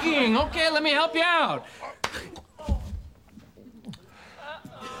choking. Okay, let me help you out.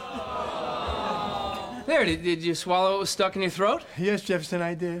 There, did you swallow what was stuck in your throat? Yes, Jefferson,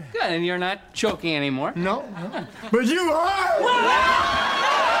 I did. Good, and you're not choking anymore. No. But you are!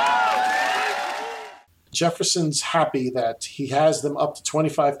 Jefferson's happy that he has them up to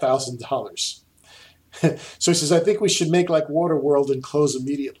 $25,000. So he says, I think we should make like Waterworld and close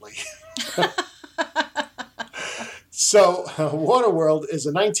immediately. So Waterworld is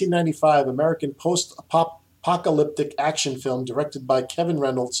a 1995 American post-apocalyptic action film directed by Kevin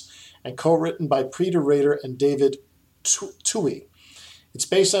Reynolds and co-written by Peter Rader and David Twohy. It's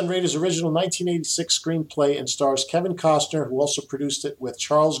based on Rader's original 1986 screenplay and stars Kevin Costner, who also produced it with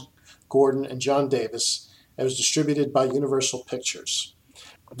Charles Gordon and John Davis. It was distributed by Universal Pictures.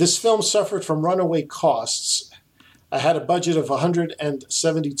 This film suffered from runaway costs. I had a budget of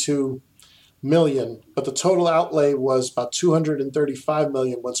 $172 million, but the total outlay was about $235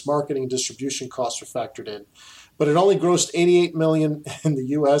 million once marketing and distribution costs were factored in. But it only grossed $88 million in the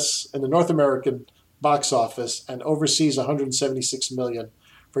U.S. and the North American box office, and overseas $176 million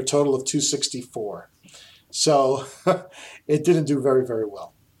for a total of $264. So it didn't do very, very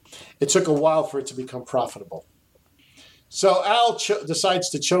well. It took a while for it to become profitable. So Al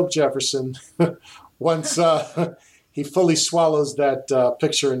decides to choke Jefferson once he fully swallows that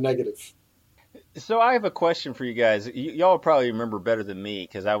picture in negative. So I have a question for you guys. Y'all probably remember better than me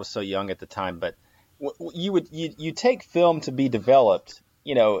because I was so young at the time. But you take film to be developed,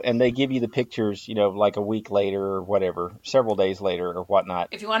 and they give you the pictures, like a week later or whatever, several days later or whatnot.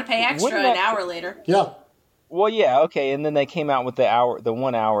 If you want to pay extra, an hour later. Yeah. Well, yeah, okay, and then they came out with the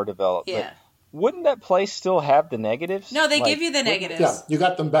 1 hour developed. Yeah. But wouldn't that place still have the negatives? No, they give you the negatives. Yeah, you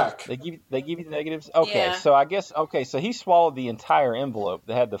got them back. They give you the negatives? Okay, Yeah. so I guess, so he swallowed the entire envelope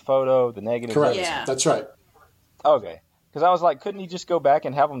that had the photo, the negatives. Correct. Yeah. That's right. Okay. Because I was like, couldn't he just go back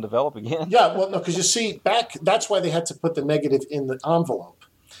and have them develop again? Yeah, well, no, because you see, that's why they had to put the negative in the envelope.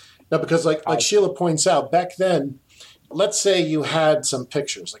 Now, because like Sheila points out, back then, let's say you had some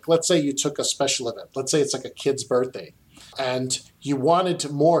pictures. Like, let's say you took a special event. Let's say it's like a kid's birthday, and you wanted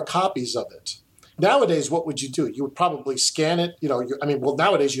more copies of it. Nowadays, what would you do? You would probably scan it.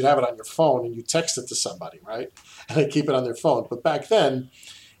 Nowadays you'd have it on your phone and you text it to somebody, right? And they keep it on their phone. But back then,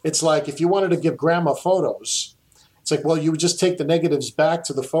 it's like if you wanted to give grandma photos, it's like, well, you would just take the negatives back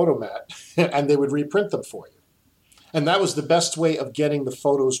to the photomat and they would reprint them for you. And that was the best way of getting the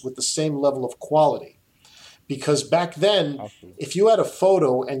photos with the same level of quality. Because back then, if you had a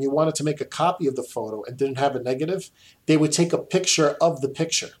photo and you wanted to make a copy of the photo and didn't have a negative, they would take a picture of the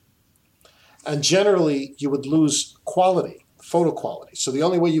picture. And generally, you would lose quality, photo quality. So the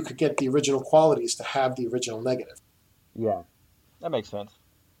only way you could get the original quality is to have the original negative. Yeah, that makes sense.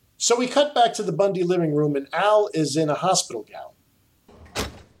 So we cut back to the Bundy living room, and Al is in a hospital gown.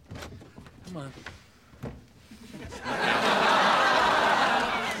 Come on.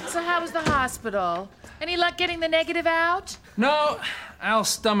 So how was the hospital? Any luck getting the negative out? No, Al's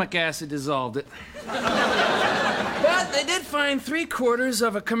stomach acid dissolved it. But they did find 3/4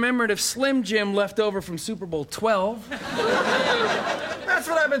 of a commemorative Slim Jim left over from Super Bowl 12. That's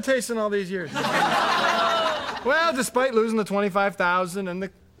what I've been tasting all these years. Well, despite losing the $25,000 and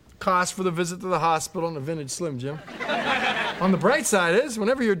the cost for the visit to the hospital and the vintage Slim Jim, on the bright side is,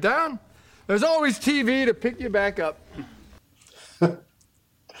 whenever you're down, there's always TV to pick you back up.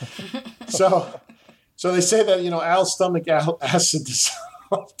 So they say that, Al's stomach acid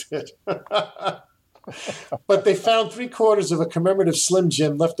dissolved it. But they found 3/4 of a commemorative Slim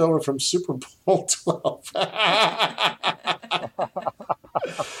Jim left over from Super Bowl 12.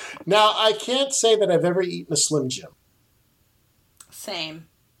 Now, I can't say that I've ever eaten a Slim Jim. Same.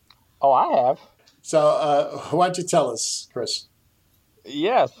 Oh, I have. So why don't you tell us, Chris?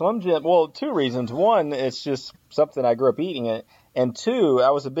 Yeah, Slim Jim. Well, 2 reasons. One, it's just something I grew up eating it. And 2, I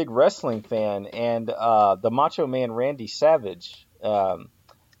was a big wrestling fan, and the Macho Man Randy Savage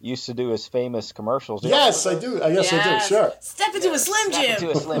used to do his famous commercials. Yes, I do. Yes, I do. Sure. Step into a Slim Jim. Step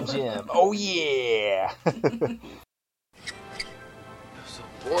into a Slim Jim. Oh, yeah. So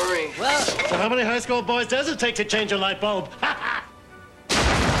boring. Well, so how many high school boys does it take to change a light bulb?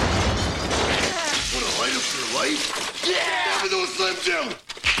 Want to light up your life? Yeah! Have those Slim Jim!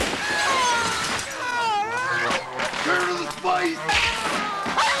 Turn to the spice.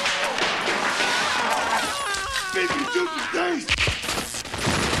 Baby, do the taste.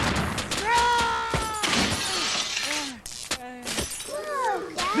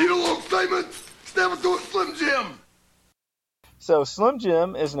 Need a little excitement? Step into a Slim Jim. So Slim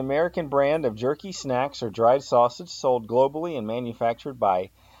Jim is an American brand of jerky snacks or dried sausage sold globally and manufactured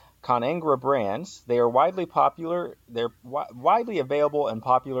by Conagra Brands. They are widely popular. They're widely available and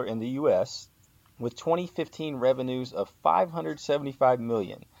popular in the U.S. with 2015 revenues of $575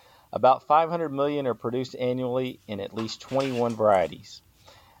 million. About $500 million are produced annually in at least 21 varieties.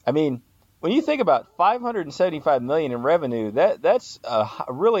 I mean, when you think about $575 million in revenue, that's a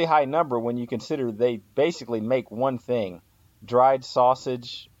really high number when you consider they basically make one thing, dried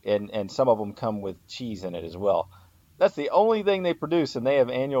sausage, and some of them come with cheese in it as well. That's the only thing they produce, and they have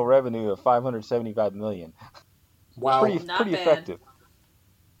annual revenue of $575 million. Wow. Pretty effective.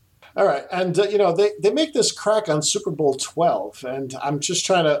 All right, and they make this crack on Super Bowl 12, and I'm just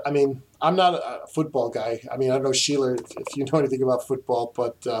trying to. I mean, I'm not a football guy. I mean, I don't know, Sheila, if you know anything about football,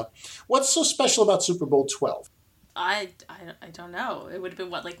 but what's so special about Super Bowl 12? I don't know. It would have been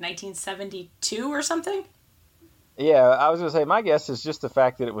what, like 1972 or something? Yeah, I was gonna say my guess is just the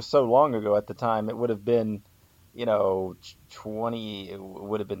fact that it was so long ago at the time. It would have been, 20. It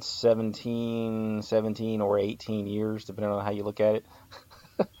would have been 17 or 18 years, depending on how you look at it.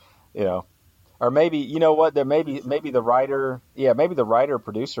 Or maybe, you know what, there maybe the writer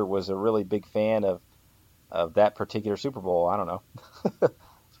producer was a really big fan of that particular Super Bowl. I don't know.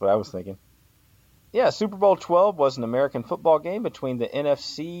 That's what I was thinking. Yeah, Super Bowl 12 was an American football game between the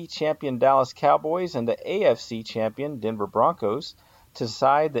NFC champion Dallas Cowboys and the AFC champion Denver Broncos to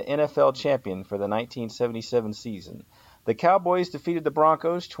decide the NFL champion for the 1977 season. The Cowboys defeated the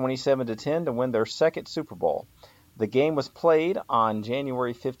Broncos 27-10 to win their second Super Bowl. The game was played on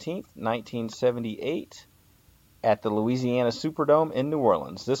January 15th, 1978 at the Louisiana Superdome in New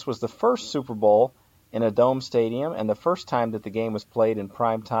Orleans. This was the first Super Bowl in a dome stadium and the first time that the game was played in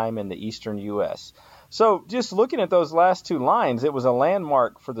prime time in the eastern U.S. So just looking at those last two lines, it was a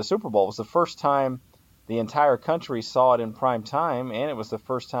landmark for the Super Bowl. It was the first time the entire country saw it in prime time, and it was the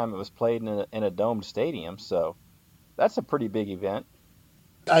first time it was played in a domed stadium. So that's a pretty big event.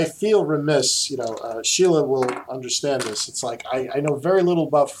 I feel remiss, Sheila will understand this. It's like I know very little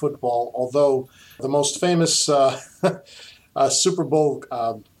about football, although the most famous Super Bowl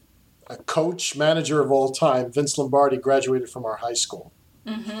coach, manager of all time, Vince Lombardi, graduated from our high school.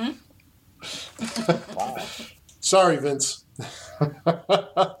 Mm-hmm. Wow. Sorry, Vince.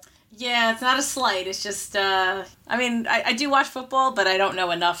 Yeah, it's not a slight. It's just, I do watch football, but I don't know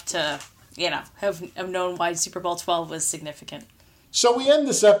enough to, have known why Super Bowl 12 was significant. So we end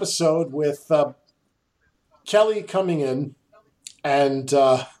this episode with Kelly coming in, and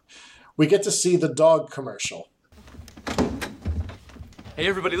we get to see the dog commercial. Hey,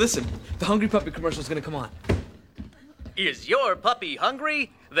 everybody, listen. The Hungry Puppy commercial is going to come on. Is your puppy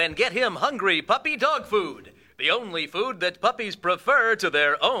hungry? Then get him Hungry Puppy Dog Food, the only food that puppies prefer to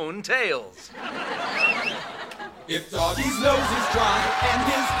their own tails. If Doggy's nose is dry and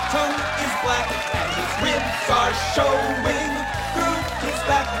his tongue is black and his ribs are showing through his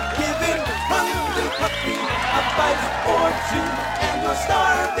back, give him Hungry Puppy a bite or two, and your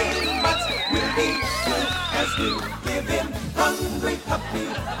starving mutts will be good as new. Give him Hungry Puppy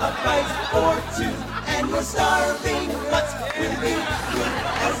a bite or two, and your starving mutts will be good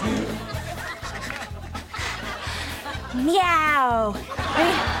as new. Meow!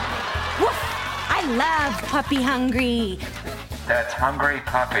 Woof! I love Puppy Hungry. That's Hungry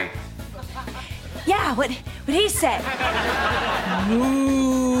Puppy. Yeah, what he said.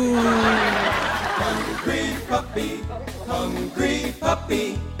 Moo! Hungry Puppy, Hungry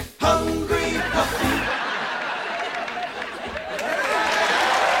Puppy, Hungry Puppy.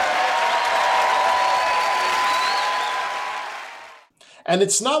 And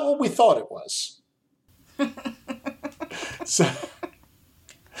it's not what we thought it was. So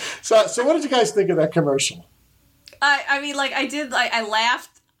what did you guys think of that commercial? I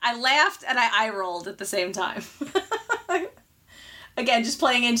laughed and I eye rolled at the same time. Again, just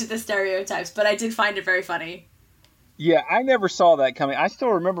playing into the stereotypes, but I did find it very funny. Yeah, I never saw that coming. I still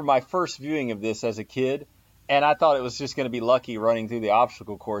remember my first viewing of this as a kid, and I thought it was just going to be Lucky running through the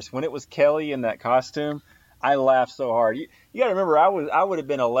obstacle course. When it was Kelly in that costume, I laughed so hard. You got to remember, I would have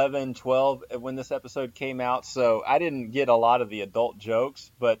been 11, 12 when this episode came out, so I didn't get a lot of the adult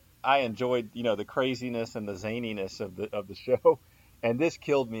jokes, but I enjoyed, the craziness and the zaniness of the show, and this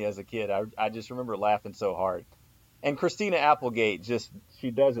killed me as a kid. I just remember laughing so hard. And Christina Applegate,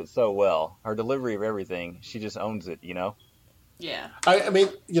 she does it so well. Her delivery of everything, she just owns it, Yeah. I mean,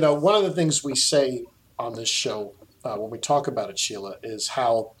 one of the things we say on this show when we talk about it, Sheila, is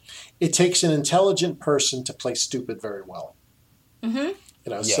how it takes an intelligent person to play stupid very well. Mm-hmm.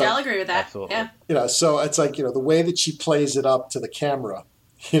 So, I'll agree with that. Absolutely. Yeah. So it's like, the way that she plays it up to the camera,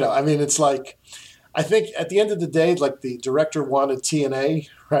 I mean, it's like, I think at the end of the day, like the director wanted TNA,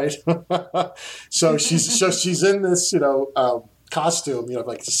 right? so she's in this, costume,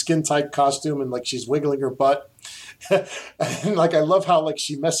 like the skin tight costume, and like she's wiggling her butt. And like I love how like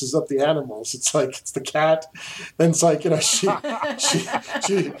she messes up the animals. It's like it's the cat, then it's like then she like it's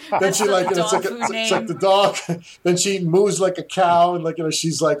like the dog. Then she moves like a cow, and like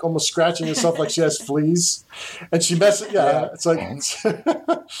she's like almost scratching herself like she has fleas, and she messes. Yeah, it's like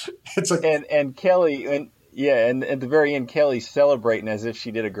it's like and Kelly and at the very end, Kelly's celebrating as if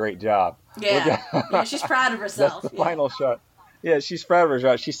she did a great job. Yeah, she's proud of herself. That's the final shot. Yeah, she's proud of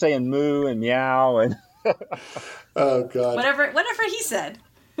herself. She's saying moo and meow and. Oh God! Whatever he said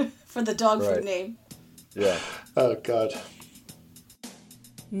for the dog food name. Yeah. Oh God.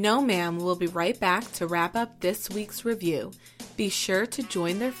 No Ma'am will be right back to wrap up this week's review. Be sure to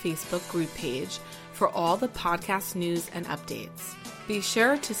join their Facebook group page for all the podcast news and updates. Be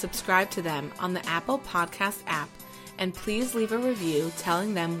sure to subscribe to them on the Apple Podcast app, and please leave a review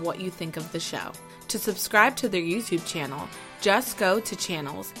telling them what you think of the show. To subscribe to their YouTube channel, just go to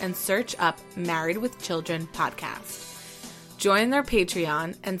channels and search up Married with Children podcast. Join their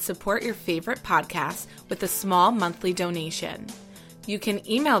Patreon and support your favorite podcast with a small monthly donation. You can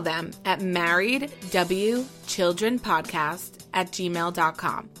email them at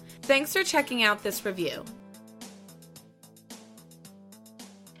marriedwchildrenpodcast@gmail.com. Thanks for checking out this review.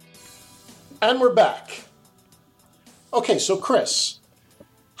 And we're back. Okay, so Chris,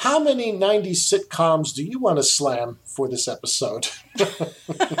 how many 90s sitcoms do you want to slam for this episode?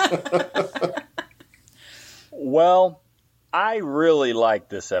 Well, I really like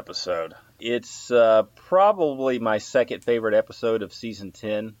this episode. It's probably my second favorite episode of season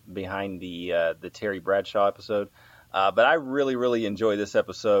 10, behind the Terry Bradshaw episode. But I really, really enjoy this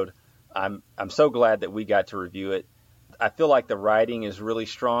episode. I'm so glad that we got to review it. I feel like the writing is really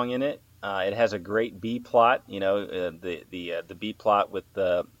strong in it. It has a great B plot. The B plot with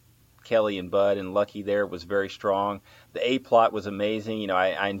Kelly and Bud and Lucky there was very strong. The A plot was amazing.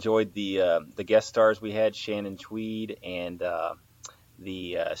 I enjoyed the guest stars we had, Shannon Tweed and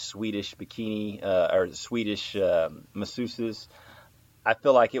the Swedish bikini or Swedish masseuses. I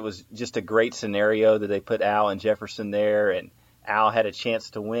feel like it was just a great scenario that they put Al and Jefferson there, and Al had a chance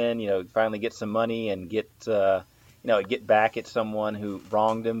to win. Finally get some money and get back at someone who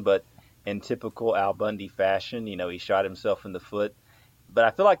wronged him, but in typical Al Bundy fashion, he shot himself in the foot. But I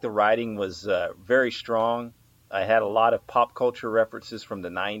feel like the writing was very strong. I had a lot of pop culture references from the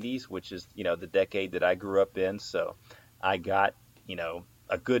 90s, which is, the decade that I grew up in. So I got, a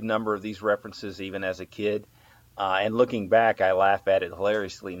good number of these references even as a kid. And looking back, I laugh at it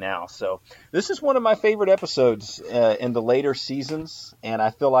hilariously now. So this is one of my favorite episodes in the later seasons. And I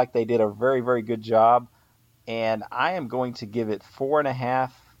feel like they did a very, very good job. And I am going to give it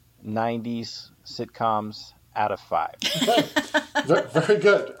 4.5 90s sitcoms out of 5. Okay. Very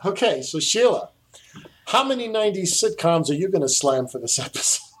good. Okay, so Sheila, how many 90s sitcoms are you going to slam for this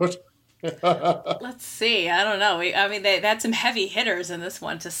episode? Let's see. I don't know. They had some heavy hitters in this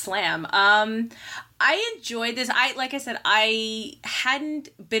one to slam. I enjoyed this. Like I said, I hadn't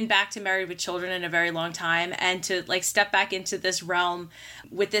been back to Married with Children in a very long time, and to step back into this realm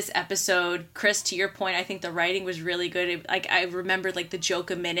with this episode, Chris, to your point, I think the writing was really good. I remembered the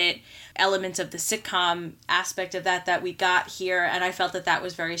joke a minute elements of the sitcom aspect of that we got here, and I felt that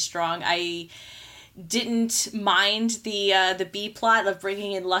was very strong. I didn't mind the B plot of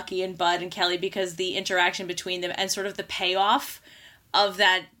bringing in Lucky and Bud and Kelly, because the interaction between them and sort of the payoff of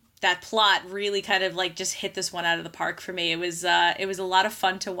that plot really kind of just hit this one out of the park for me. It was a lot of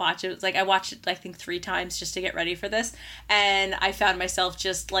fun to watch. It was I watched it I think 3 times just to get ready for this, and I found myself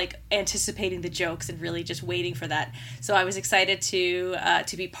just anticipating the jokes and really just waiting for that. So I was excited to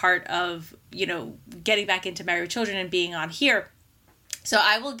be part of getting back into Married with Children and being on here. So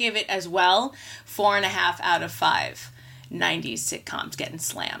I will give it as well 4.5 out of 5 90s sitcoms getting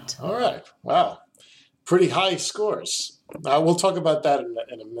slammed. All right. Wow. Pretty high scores. We'll talk about that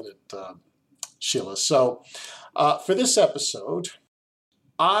in a minute, Sheila. So for this episode,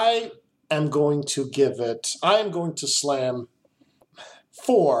 I am going to slam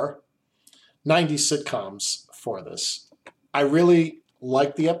 4 90s sitcoms for this. I really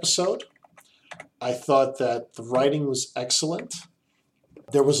liked the episode. I thought that the writing was excellent.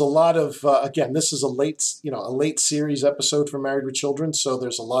 There was a lot of, again, this is a late series episode for Married with Children, so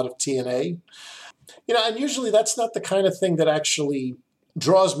there's a lot of TNA. And usually that's not the kind of thing that actually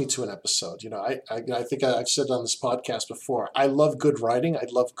draws me to an episode. I think I've said on this podcast before, I love good writing. I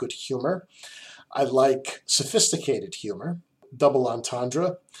love good humor. I like sophisticated humor, double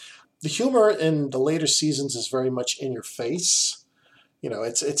entendre. The humor in the later seasons is very much in your face.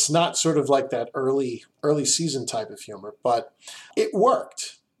 It's not sort of like that early season type of humor, but it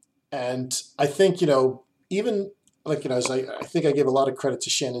worked. And I think, even like, I think I give a lot of credit to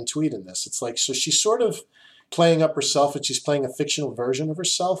Shannon Tweed in this. It's like, so she's sort of playing up herself and she's playing a fictional version of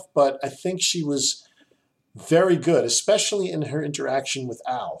herself, but I think she was very good, especially in her interaction with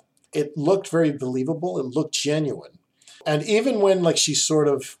Al. It looked very believable. It looked genuine. And even when like she sort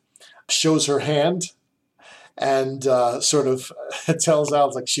of shows her hand and sort of tells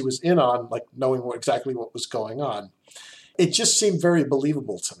Al like she was in on like knowing exactly what was going on, it just seemed very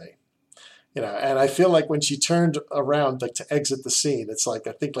believable to me. And I feel like when she turned around like to exit the scene, it's like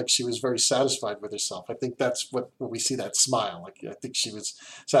I think like she was very satisfied with herself. I think that's what when we see that smile. Like I think she was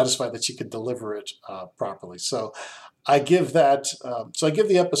satisfied that she could deliver it properly. So I give that. So I give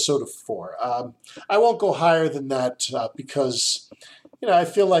the episode a 4. I won't go higher than that because I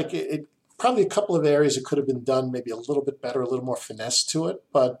feel like it probably a couple of areas it could have been done maybe a little bit better, a little more finesse to it.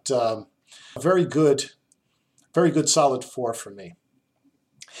 But very good, solid 4 for me.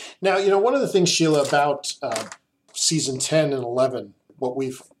 Now, one of the things, Sheila, about season 10 and 11, what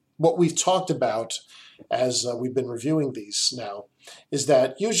we've talked about as we've been reviewing these now, is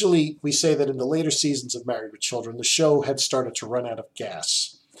that usually we say that in the later seasons of Married with Children, the show had started to run out of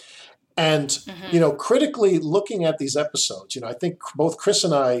gas. And, critically looking at these episodes, I think both Chris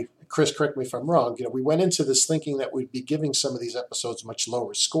and I, Chris, correct me if I'm wrong, we went into this thinking that we'd be giving some of these episodes much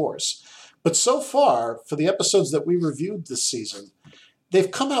lower scores. But so far, for the episodes that we reviewed this season, they've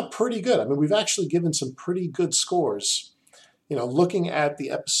come out pretty good. I mean, we've actually given some pretty good scores, looking at the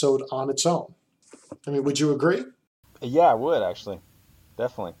episode on its own. I mean, would you agree? Yeah, I would, actually.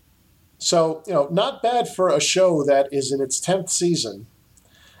 Definitely. So, not bad for a show that is in its 10th season,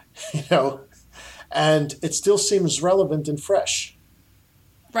 and it still seems relevant and fresh.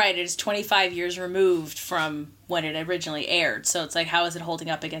 Right, it is 25 years removed from when it originally aired. So it's like, how is it holding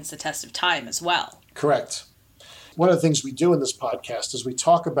up against the test of time as well? Correct. One of the things we do in this podcast is we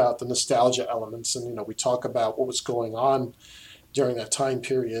talk about the nostalgia elements and, we talk about what was going on during that time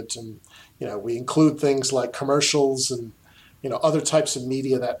period. And, we include things like commercials and, other types of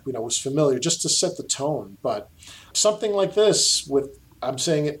media that, was familiar just to set the tone. But something like this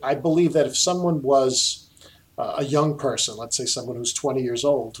I believe that if someone was a young person, let's say someone who's 20 years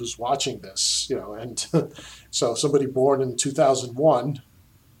old, who's watching this, and so somebody born in 2001,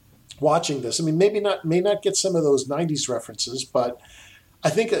 watching this, I mean, may not get some of those 90s references, but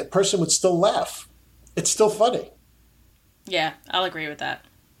I think a person would still laugh. It's still funny. Yeah, I'll agree with that.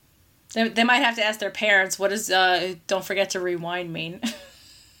 They might have to ask their parents, what does don't forget to rewind mean?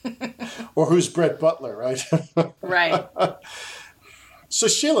 Or who's Brett Butler, right? Right. So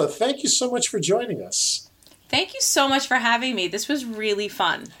Sheila, thank you so much for joining us. Thank you so much for having me. This was really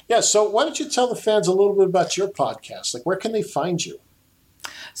fun. Yeah, so why don't you tell the fans a little bit about your podcast? Like, where can they find you?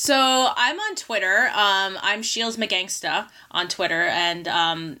 So I'm on Twitter. I'm Shields McGangsta on Twitter, and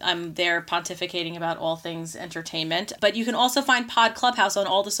I'm there pontificating about all things entertainment. But you can also find Pod Clubhouse on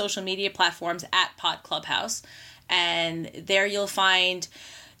all the social media platforms at Pod Clubhouse. And there you'll find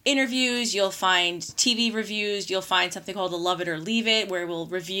interviews, you'll find TV reviews, you'll find something called the Love It or Leave It, where we'll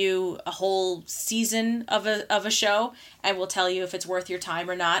review a whole season of a show, and we'll tell you if it's worth your time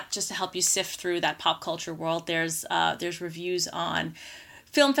or not, just to help you sift through that pop culture world. There's reviews on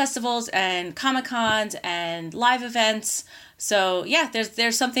film festivals and Comic-Cons and live events. So yeah,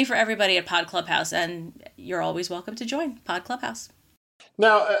 there's something for everybody at Pod Clubhouse, and you're always welcome to join Pod Clubhouse.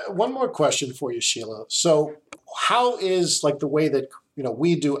 Now, one more question for you, Sheila. So how is like the way that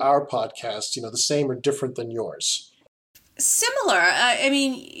we do our podcast, the same or different than yours? Similar. I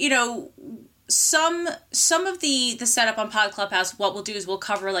mean, some of the setup on Pod Clubhouse, what we'll do is we'll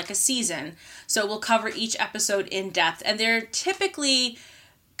cover like a season. So we'll cover each episode in depth, and they're typically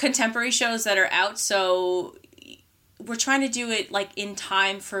contemporary shows that are out. So we're trying to do it like in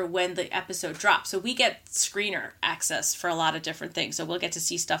time for when the episode drops. So we get screener access for a lot of different things. So we'll get to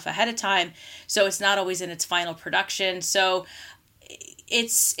see stuff ahead of time. So it's not always in its final production. So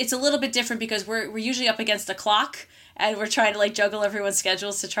it's a little bit different because we're usually up against the clock, and we're trying to like juggle everyone's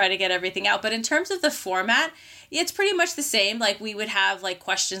schedules to try to get everything out. But in terms of the format, it's pretty much the same. Like we would have like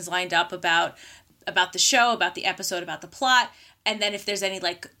questions lined up about the show, about the episode, about the plot. And then if there's any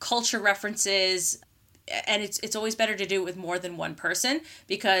like culture references, and it's always better to do it with more than one person,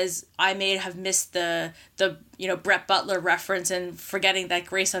 because I may have missed the Brett Butler reference and forgetting that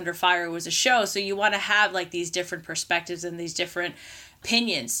Grace Under Fire was a show. So you want to have like these different perspectives and these different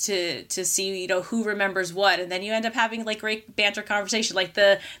opinions to see who remembers what, and then you end up having like great banter conversation, like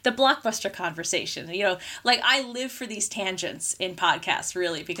the Blockbuster conversation. Like I live for these tangents in podcasts,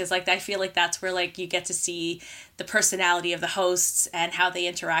 really, because like I feel like that's where like you get to see the personality of the hosts and how they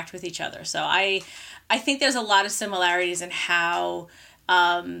interact with each other. So I think there's a lot of similarities in how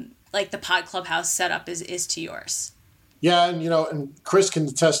like the Pod Clubhouse setup is to yours. Yeah, and Chris can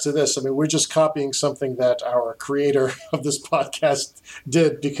attest to this. I mean, we're just copying something that our creator of this podcast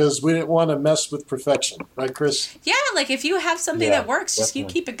did because we didn't want to mess with perfection, right, Chris? Yeah, like if you have something that works, just you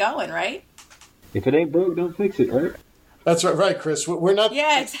keep it going, right? If it ain't broke, don't fix it, right? That's right, Chris. We're not.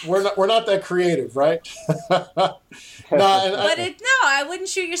 Yeah, exactly. We're not that creative, right? I wouldn't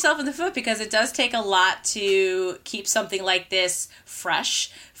shoot yourself in the foot, because it does take a lot to keep something like this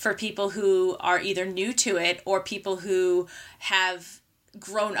fresh for people who are either new to it or people who have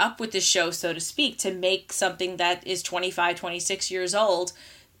grown up with the show, so to speak, to make something that is 25, 26 years old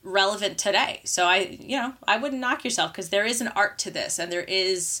relevant today. So I wouldn't knock yourself, because there is an art to this, and there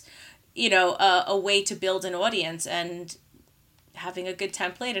is, a way to build an audience, and having a good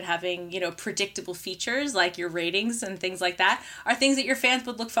template and having, predictable features like your ratings and things like that are things that your fans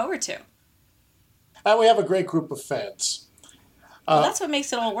would look forward to. And we have a great group of fans. Well, that's what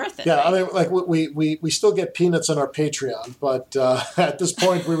makes it all worth it. Yeah, right? I mean, like we still get peanuts on our Patreon, but at this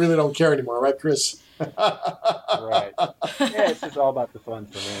point, we really don't care anymore, right, Chris? Right. Yeah, it's just all about the fun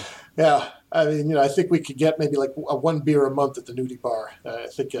for me. Yeah, I mean, I think we could get maybe like one beer a month at the nudie bar. I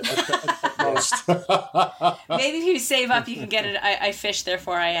think at most. Maybe if you save up, you can get it. I fish,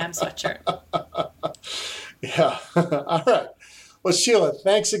 therefore I am sweatshirt. Yeah. All right. Well, Sheila,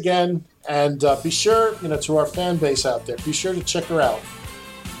 thanks again. And be sure, to our fan base out there, be sure to check her out.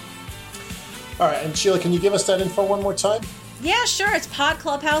 All right. And Sheila, can you give us that info one more time? Yeah, sure. It's Pod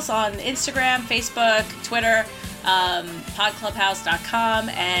Clubhouse on Instagram, Facebook, Twitter, podclubhouse.com.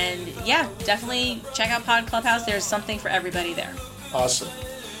 And yeah, definitely check out Pod Clubhouse. There's something for everybody there. Awesome.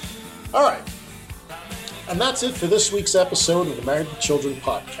 All right. And that's it for this week's episode of the Married with Children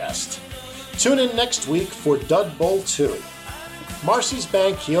podcast. Tune in next week for Dud Bowl 2. Marcy's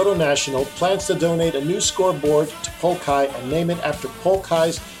Bank Kyoto National plans to donate a new scoreboard to Polkai and name it after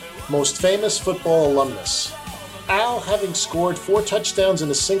Polkai's most famous football alumnus. Al, having scored 4 touchdowns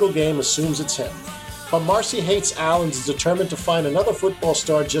in a single game, assumes it's him. But Marcy hates Al and is determined to find another football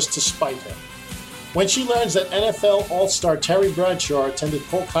star just to spite him. When she learns that NFL All-Star Terry Bradshaw attended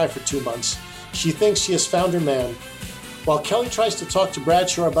Polkai for 2 months, she thinks she has found her man. While Kelly tries to talk to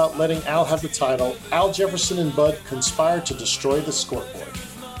Bradshaw about letting Al have the title, Al Jefferson and Bud conspire to destroy the scoreboard.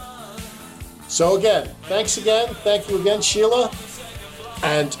 So again, thanks again. Thank you again, Sheila.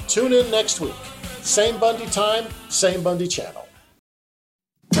 And tune in next week. Same Bundy time, same Bundy channel.